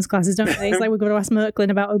obedience classes, don't they? It's like we've got to ask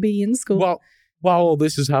Merklin about obedience school. Well, while all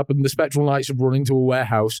this has happened, the Spectral Knights are running to a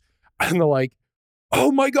warehouse and they're like,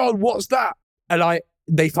 oh my god, what's that? And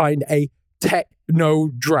they find a techno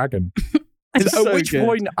dragon. At which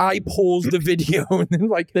point I paused the video and then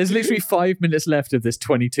like, there's literally 5 minutes left of this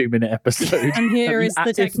 22-minute episode. And here is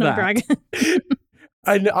the techno dragon.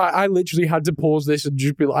 And I literally had to pause this and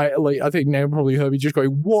just be like, I think Nail probably heard me just going,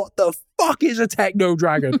 what the fuck is a techno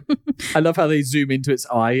dragon? I love how they zoom into its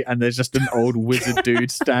eye and there's just an old wizard dude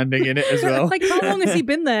standing in it as well. Like, how long has he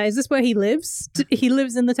been there? Is this where he lives? He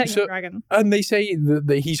lives in the techno dragon. And they say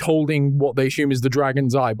that he's holding what they assume is the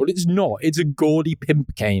dragon's eye, but it's not. It's a gaudy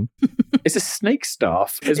pimp cane. It's a snake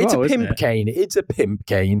staff as it's well, a pimp cane. It's a pimp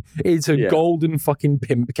cane. It's a golden fucking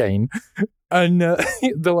pimp cane. And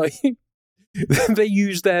they're like... they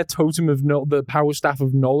use their totem of the power staff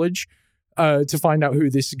of knowledge to find out who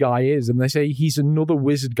this guy is, and they say he's another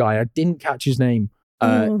wizard guy. I didn't catch his name.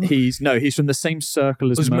 He's from the same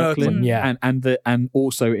circle as Merklin, yeah, and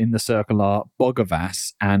also in the circle are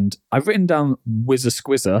Bogavas, and I've written down Wizard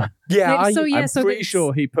Squizzer. Yeah, I'm pretty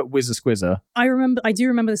sure he put Wizard Squizzer. I do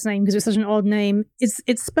remember this name because it's such an odd name. It's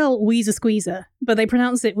spelled Weezer Squeezer, but they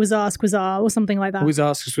pronounce it Wizar Squizar or something like that.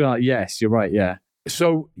 Wizar Squizar, yes, you're right, yeah.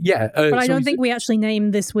 So yeah, but I don't think we actually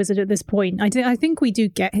name this wizard at this point. I think we do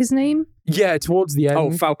get his name. Yeah, towards the end.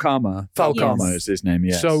 Oh, Falcama is his name.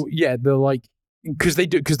 Yes. So yeah, they're like because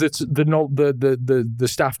the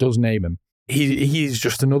staff does name him. He's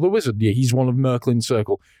just another wizard. Yeah, he's one of Merklin's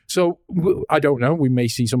circle. So I don't know. We may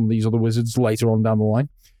see some of these other wizards later on down the line.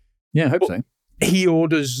 Yeah, I hope so. He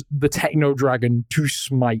orders the techno dragon to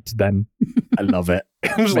smite them. I love it.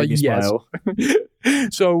 I was like, yes.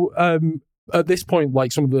 So at this point,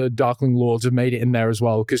 like some of the Darkling Lords have made it in there as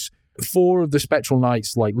well, because 4 of the Spectral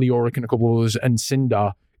Knights, like Leoric and a couple of others, and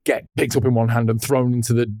Sindar, get picked up in one hand and thrown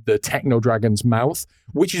into the Techno Dragon's mouth,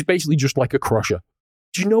 which is basically just like a crusher.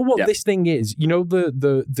 Do you know what this thing is? You know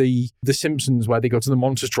the Simpsons where they go to the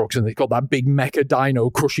monster trucks and they've got that big mecha dino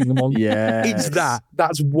crushing them on? Yeah, it's that.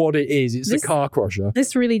 That's what it is. It's a car crusher.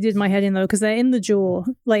 This really did my head in though, because they're in the jaw,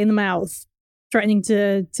 like in the mouth, threatening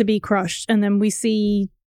to be crushed, and then we see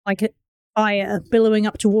like fire billowing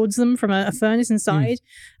up towards them from a furnace inside.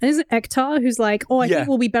 And is it Ektar who's like, I think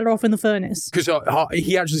we'll be better off in the furnace? Because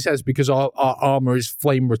he actually says, because our armor is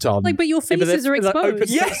flame retardant. Like, but your faces are exposed.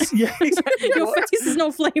 Yes, yeah, exactly. Your face is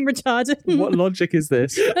not flame retardant. What logic is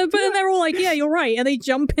this? But then they're all like, yeah, you're right. And they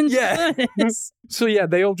jump into the furnace. So yeah,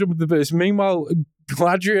 they all jump into the furnace. Meanwhile,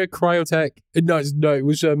 Gladria, Cryotech, it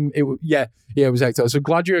was Ektar. So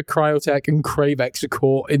Gladria, Cryotech, and Kravex are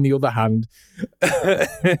caught in the other hand.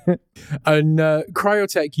 And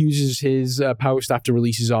Cryotech uses his power staff to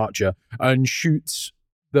release his archer and shoots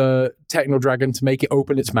the Techno Dragon to make it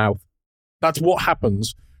open its mouth. That's what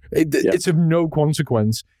happens. It's of no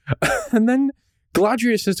consequence. And then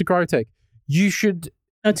Gladria says to Cryotech, you should...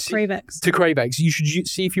 to Kravex. To Kravex. You should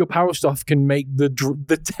see if your power stuff can make the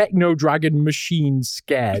Techno Dragon machine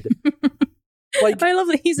scared. Like, I love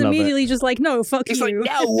that he's immediately just like, no, fuck he's you. He's like,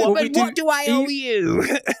 no, woman, what do I owe you?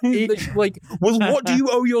 Like, well, what do you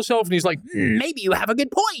owe yourself? And he's like, maybe you have a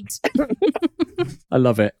good point. I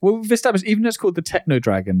love it. Well, we've established, even though it's called the Techno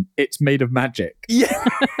Dragon, it's made of magic. Yeah.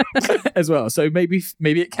 As well. So maybe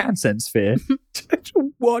it can sense fear.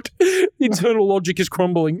 What? Internal logic is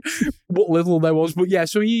crumbling. What little there was. But yeah,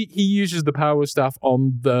 so he uses the power staff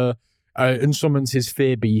on the and summons his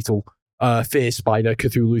fear beetle. Fear spider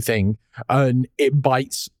Cthulhu thing, and it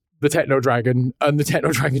bites the Techno Dragon, and the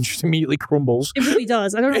Techno Dragon just immediatally crumbles. It really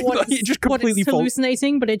does. I don't know what it's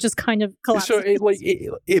hallucinating, but it just kind of collapses. So it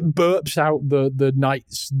burps out the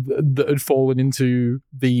knights that had fallen into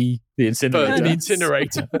the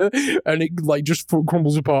incinerator, and it like just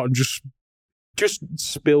crumbles apart and just just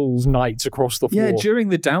spills knights across the floor. Yeah, during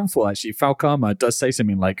the downfall, actually, Falcama does say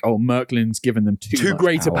something like, "Oh, Merklin's given them too much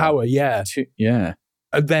great a power." Yeah, yeah.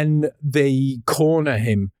 And then they corner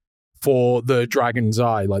him for the Dragon's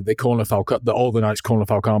Eye. Like they corner all the knights corner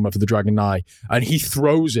Falcama for the Dragon Eye, and he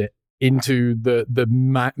throws it into the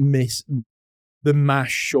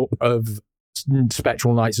mash of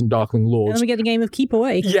Spectral Knights and Darkling Lords. And then we get the game of Keep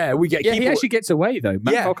Away. Yeah, we get. Yeah, he actually gets away though.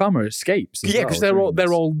 Falcama escapes. Yeah, because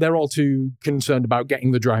they're all too concerned about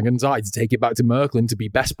getting the Dragon's Eye to take it back to Merklin to be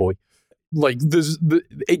best boy. Like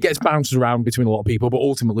it gets bounced around between a lot of people, but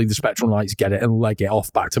ultimately the Spectral Knights get it and leg it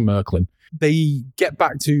off back to Merklin. They get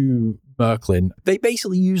back to Merklin. They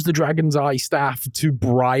basically use the Dragon's Eye staff to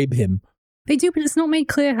bribe him. They do, but it's not made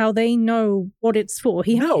clear how they know what it's for.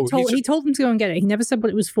 He told them to go and get it. He never said what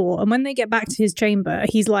it was for. And when they get back to his chamber,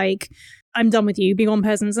 he's like, "I'm done with you, begone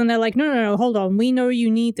peasants." And they're like, no, hold on. We know you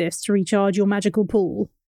need this to recharge your magical pool.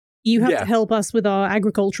 You have to help us with our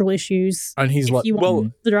agricultural issues. And he's like,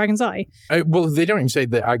 the Dragon's Eye. Well, they don't even say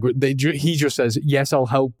that. He just says, "Yes, I'll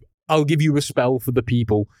help. I'll give you a spell for the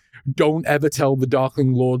people. Don't ever tell the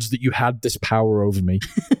Darkling Lords that you had this power over me."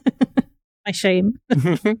 My shame.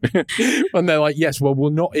 And they're like, "Yes, well, we're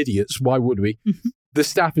not idiots. Why would we?" The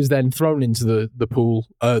staff is then thrown into the pool,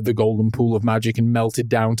 the golden pool of magic, and melted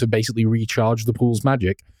down to basically recharge the pool's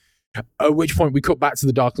magic. At which point we cut back to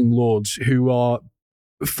the Darkling Lords, who are,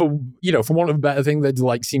 for want of a better thing, they're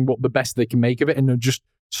like seeing what the best they can make of it, and they're just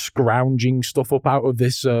scrounging stuff up out of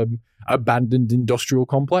this abandoned industrial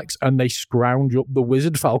complex, and they scrounge up the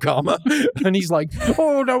wizard Falcama. And he's like,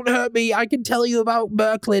 "Oh, don't hurt me. I can tell you about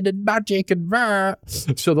Merklin and magic and rah."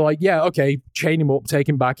 So they're like, "Yeah, okay, chain him up, take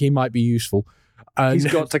him back. He might be useful." And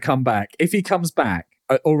he's got to come back. If he comes back,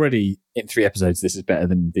 already in 3 episodes, this is better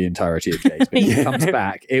than the entirety of Jace. But if he comes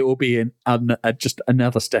back, it will be just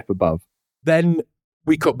another step above. Then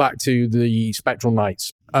we cut back to the Spectral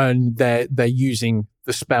Knights, and they're using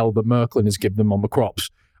the spell that Merklin has given them on the crops.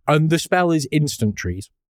 And the spell is instant trees.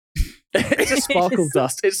 It's a sparkle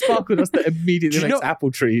dust. It's sparkle dust that immediately makes apple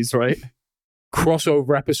trees, right?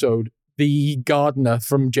 Crossover episode. The gardener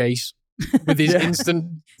from Jace with his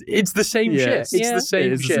instant... It's the same shit. It's the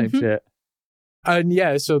same shit. And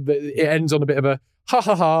so it ends on a bit of a ha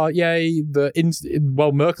ha ha, yay.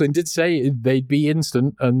 Merklin did say they'd be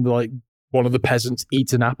instant, and like one of the peasants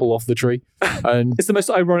eats an apple off the tree. And it's the most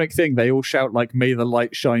ironic thing. They all shout like, "May the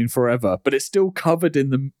light shine forever," but it's still covered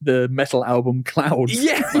in the metal album clouds.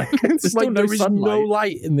 Yeah. It's like there is no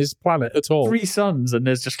light in this planet at all. 3 suns and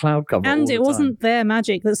there's just cloud cover. And it wasn't their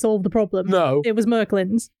magic that solved the problem. No. It was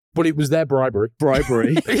Merklin's. But it was their bribery.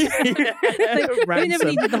 They never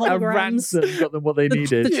needed the holograms. A ransom got them what they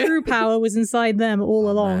needed. The true power was inside them all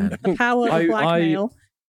along. The power of blackmail.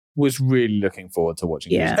 Was really looking forward to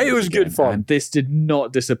watching this. It was good fun. And this did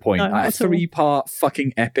not disappoint. No, A 3-part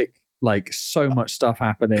fucking epic, like so much stuff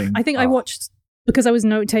happening. I think I watched, because I was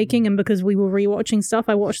note-taking and because we were rewatching stuff,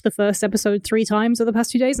 I watched the first episode 3 times over the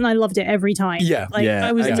past 2 days, and I loved it every time.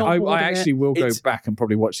 I was not bored I actually will go back and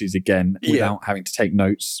probably watch these again without having to take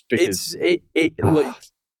notes, because the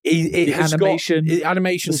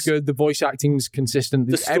animation's good. The voice acting's consistent.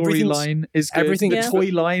 The storyline is good. The toy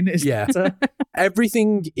line is better.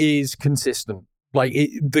 Everything is consistent. Like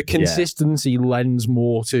the consistency lends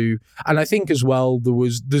more to, and I think as well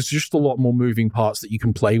there's just a lot more moving parts that you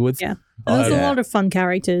can play with. Yeah, there's a lot of fun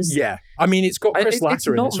characters. Yeah, I mean it's got Chris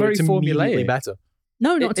Latter in it, so it's immediately better.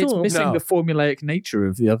 No, not at all. It's missing the formulaic nature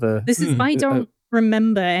of the other. This is I don't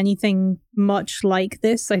remember anything much like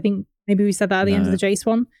this. I think maybe we said that at the end of the Jace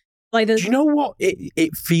one. Like, do you know what?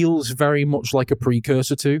 It feels very much like a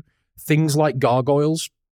precursor to things like Gargoyles.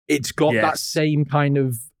 It's got that same kind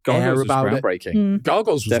of air about it.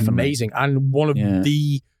 Gargoyles was amazing, and one of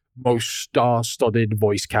the most star-studded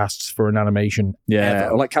voice casts for an animation ever.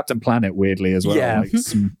 Or like Captain Planet, weirdly as well. Like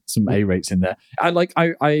some A rates in there.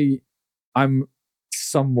 I'm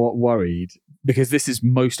somewhat worried, because this is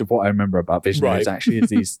most of what I remember about Visionaries. Actually,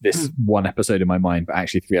 is this one episode in my mind, but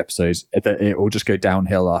actually 3 episodes. That it will just go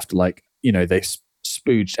downhill after, like, they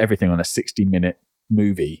spooged everything on a 60-minute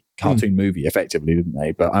cartoon movie, effectively, didn't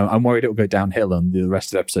they? But I'm worried it will go downhill and the rest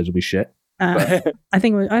of the episodes will be shit. I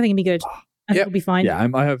think it'll be good. I think it'll be fine. Yeah,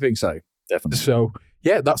 I'm hoping so. Definitely. So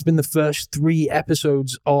that's been the first 3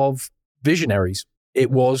 episodes of Visionaries.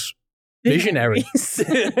 It was visionary.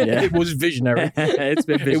 It was visionary. It's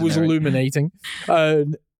been visionary. It was illuminating. But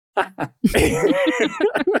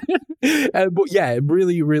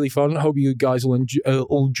really, really fun. I hope you guys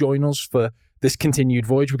will join us for this continued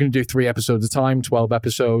voyage. We're going to do 3 episodes at a time, 12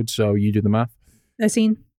 episodes. So you do the math.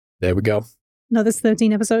 13. There we go. No, there's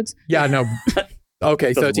 13 episodes. Yeah, no. Okay,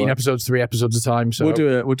 Doesn't 13 work. episodes, 3 episodes a time. So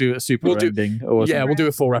We'll do a super We'll do- ending. Or yeah, we'll do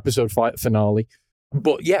a 4-episode finale.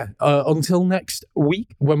 But yeah, until next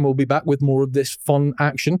week, when we'll be back with more of this fun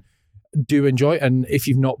action, do enjoy. And if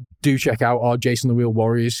you've not, do check out our Jason the Wheel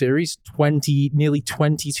Warriors series. Nearly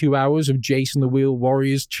 22 hours of Jason the Wheel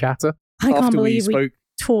Warriors chatter. I can't After believe we spoke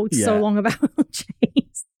talked so Yeah. long about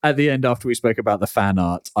Chase. at the end, after we spoke about the fan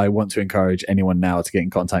art, I want to encourage anyone now to get in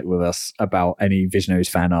contact with us about any Visionaries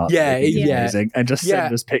fan art. Yeah, It'd be yeah. amazing. And just Yeah.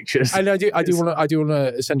 send us pictures. And I do want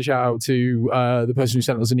to send a shout out to the person who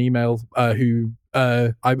sent us an email. Who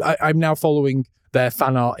I'm now following their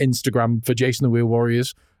fan art Instagram for Jason the Wheel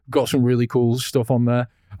Warriors. Got some really cool stuff on there.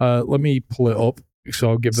 Let me pull it up.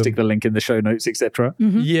 So I'll give them. Stick the link in the show notes, etc.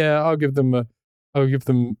 Mhm. Yeah, I'll give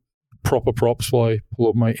them proper props while I pull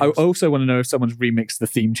up my. I also want to know if someone's remixed the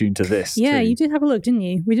theme tune to this. Yeah, too. you did have a look, didn't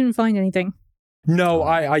you? We didn't find anything. No,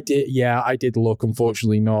 I did. Yeah, I did look.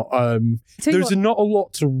 Unfortunately, not. Tell you There's what- not a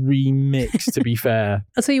lot to remix. To be fair.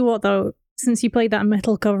 I'll tell you what, though. Since you played that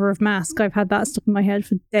metal cover of Mask, I've had that stuck in my head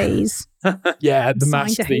for days. Yeah, the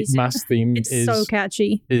Starting to hate it. mass theme It's is so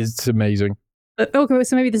catchy. is amazing. Okay,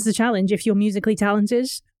 so maybe this is a challenge. If you're musically talented,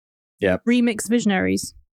 Yeah. remix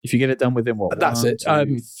Visionaries. If you get it done within what? That's 1, it.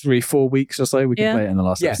 2, 3, 4 weeks or so, we can Yeah. play it in the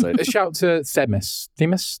last Yeah, episode. a shout to Themis.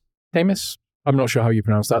 I'm not sure how you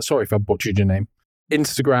pronounce that. Sorry if I butchered your name.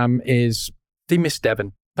 Instagram is Themis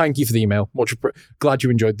Devon. Thank you for the email. Glad you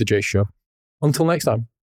enjoyed the Jace show. Until next time.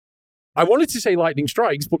 I wanted to say lightning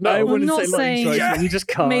strikes, but no. I wouldn't not say lightning saying- strikes, Yeah. but we just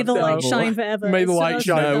can't. May the light anymore. shine forever. May the So light that's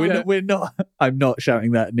shine. not- No, we're not. I'm not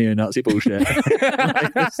shouting that neo-Nazi bullshit.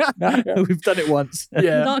 We've done it once.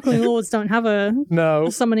 Yeah. Darkling Lords don't have a No.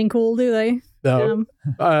 summoning call, do they? No.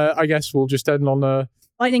 I guess we'll just end on a.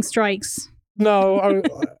 Lightning strikes. No.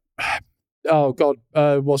 Oh, God.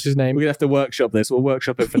 What's his name? We're gonna have to workshop this. We'll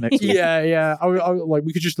workshop it for next week. Yeah. Like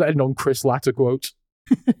we could just end on Chris Latter quote.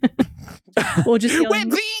 Or just yelling,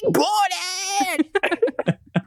 being bored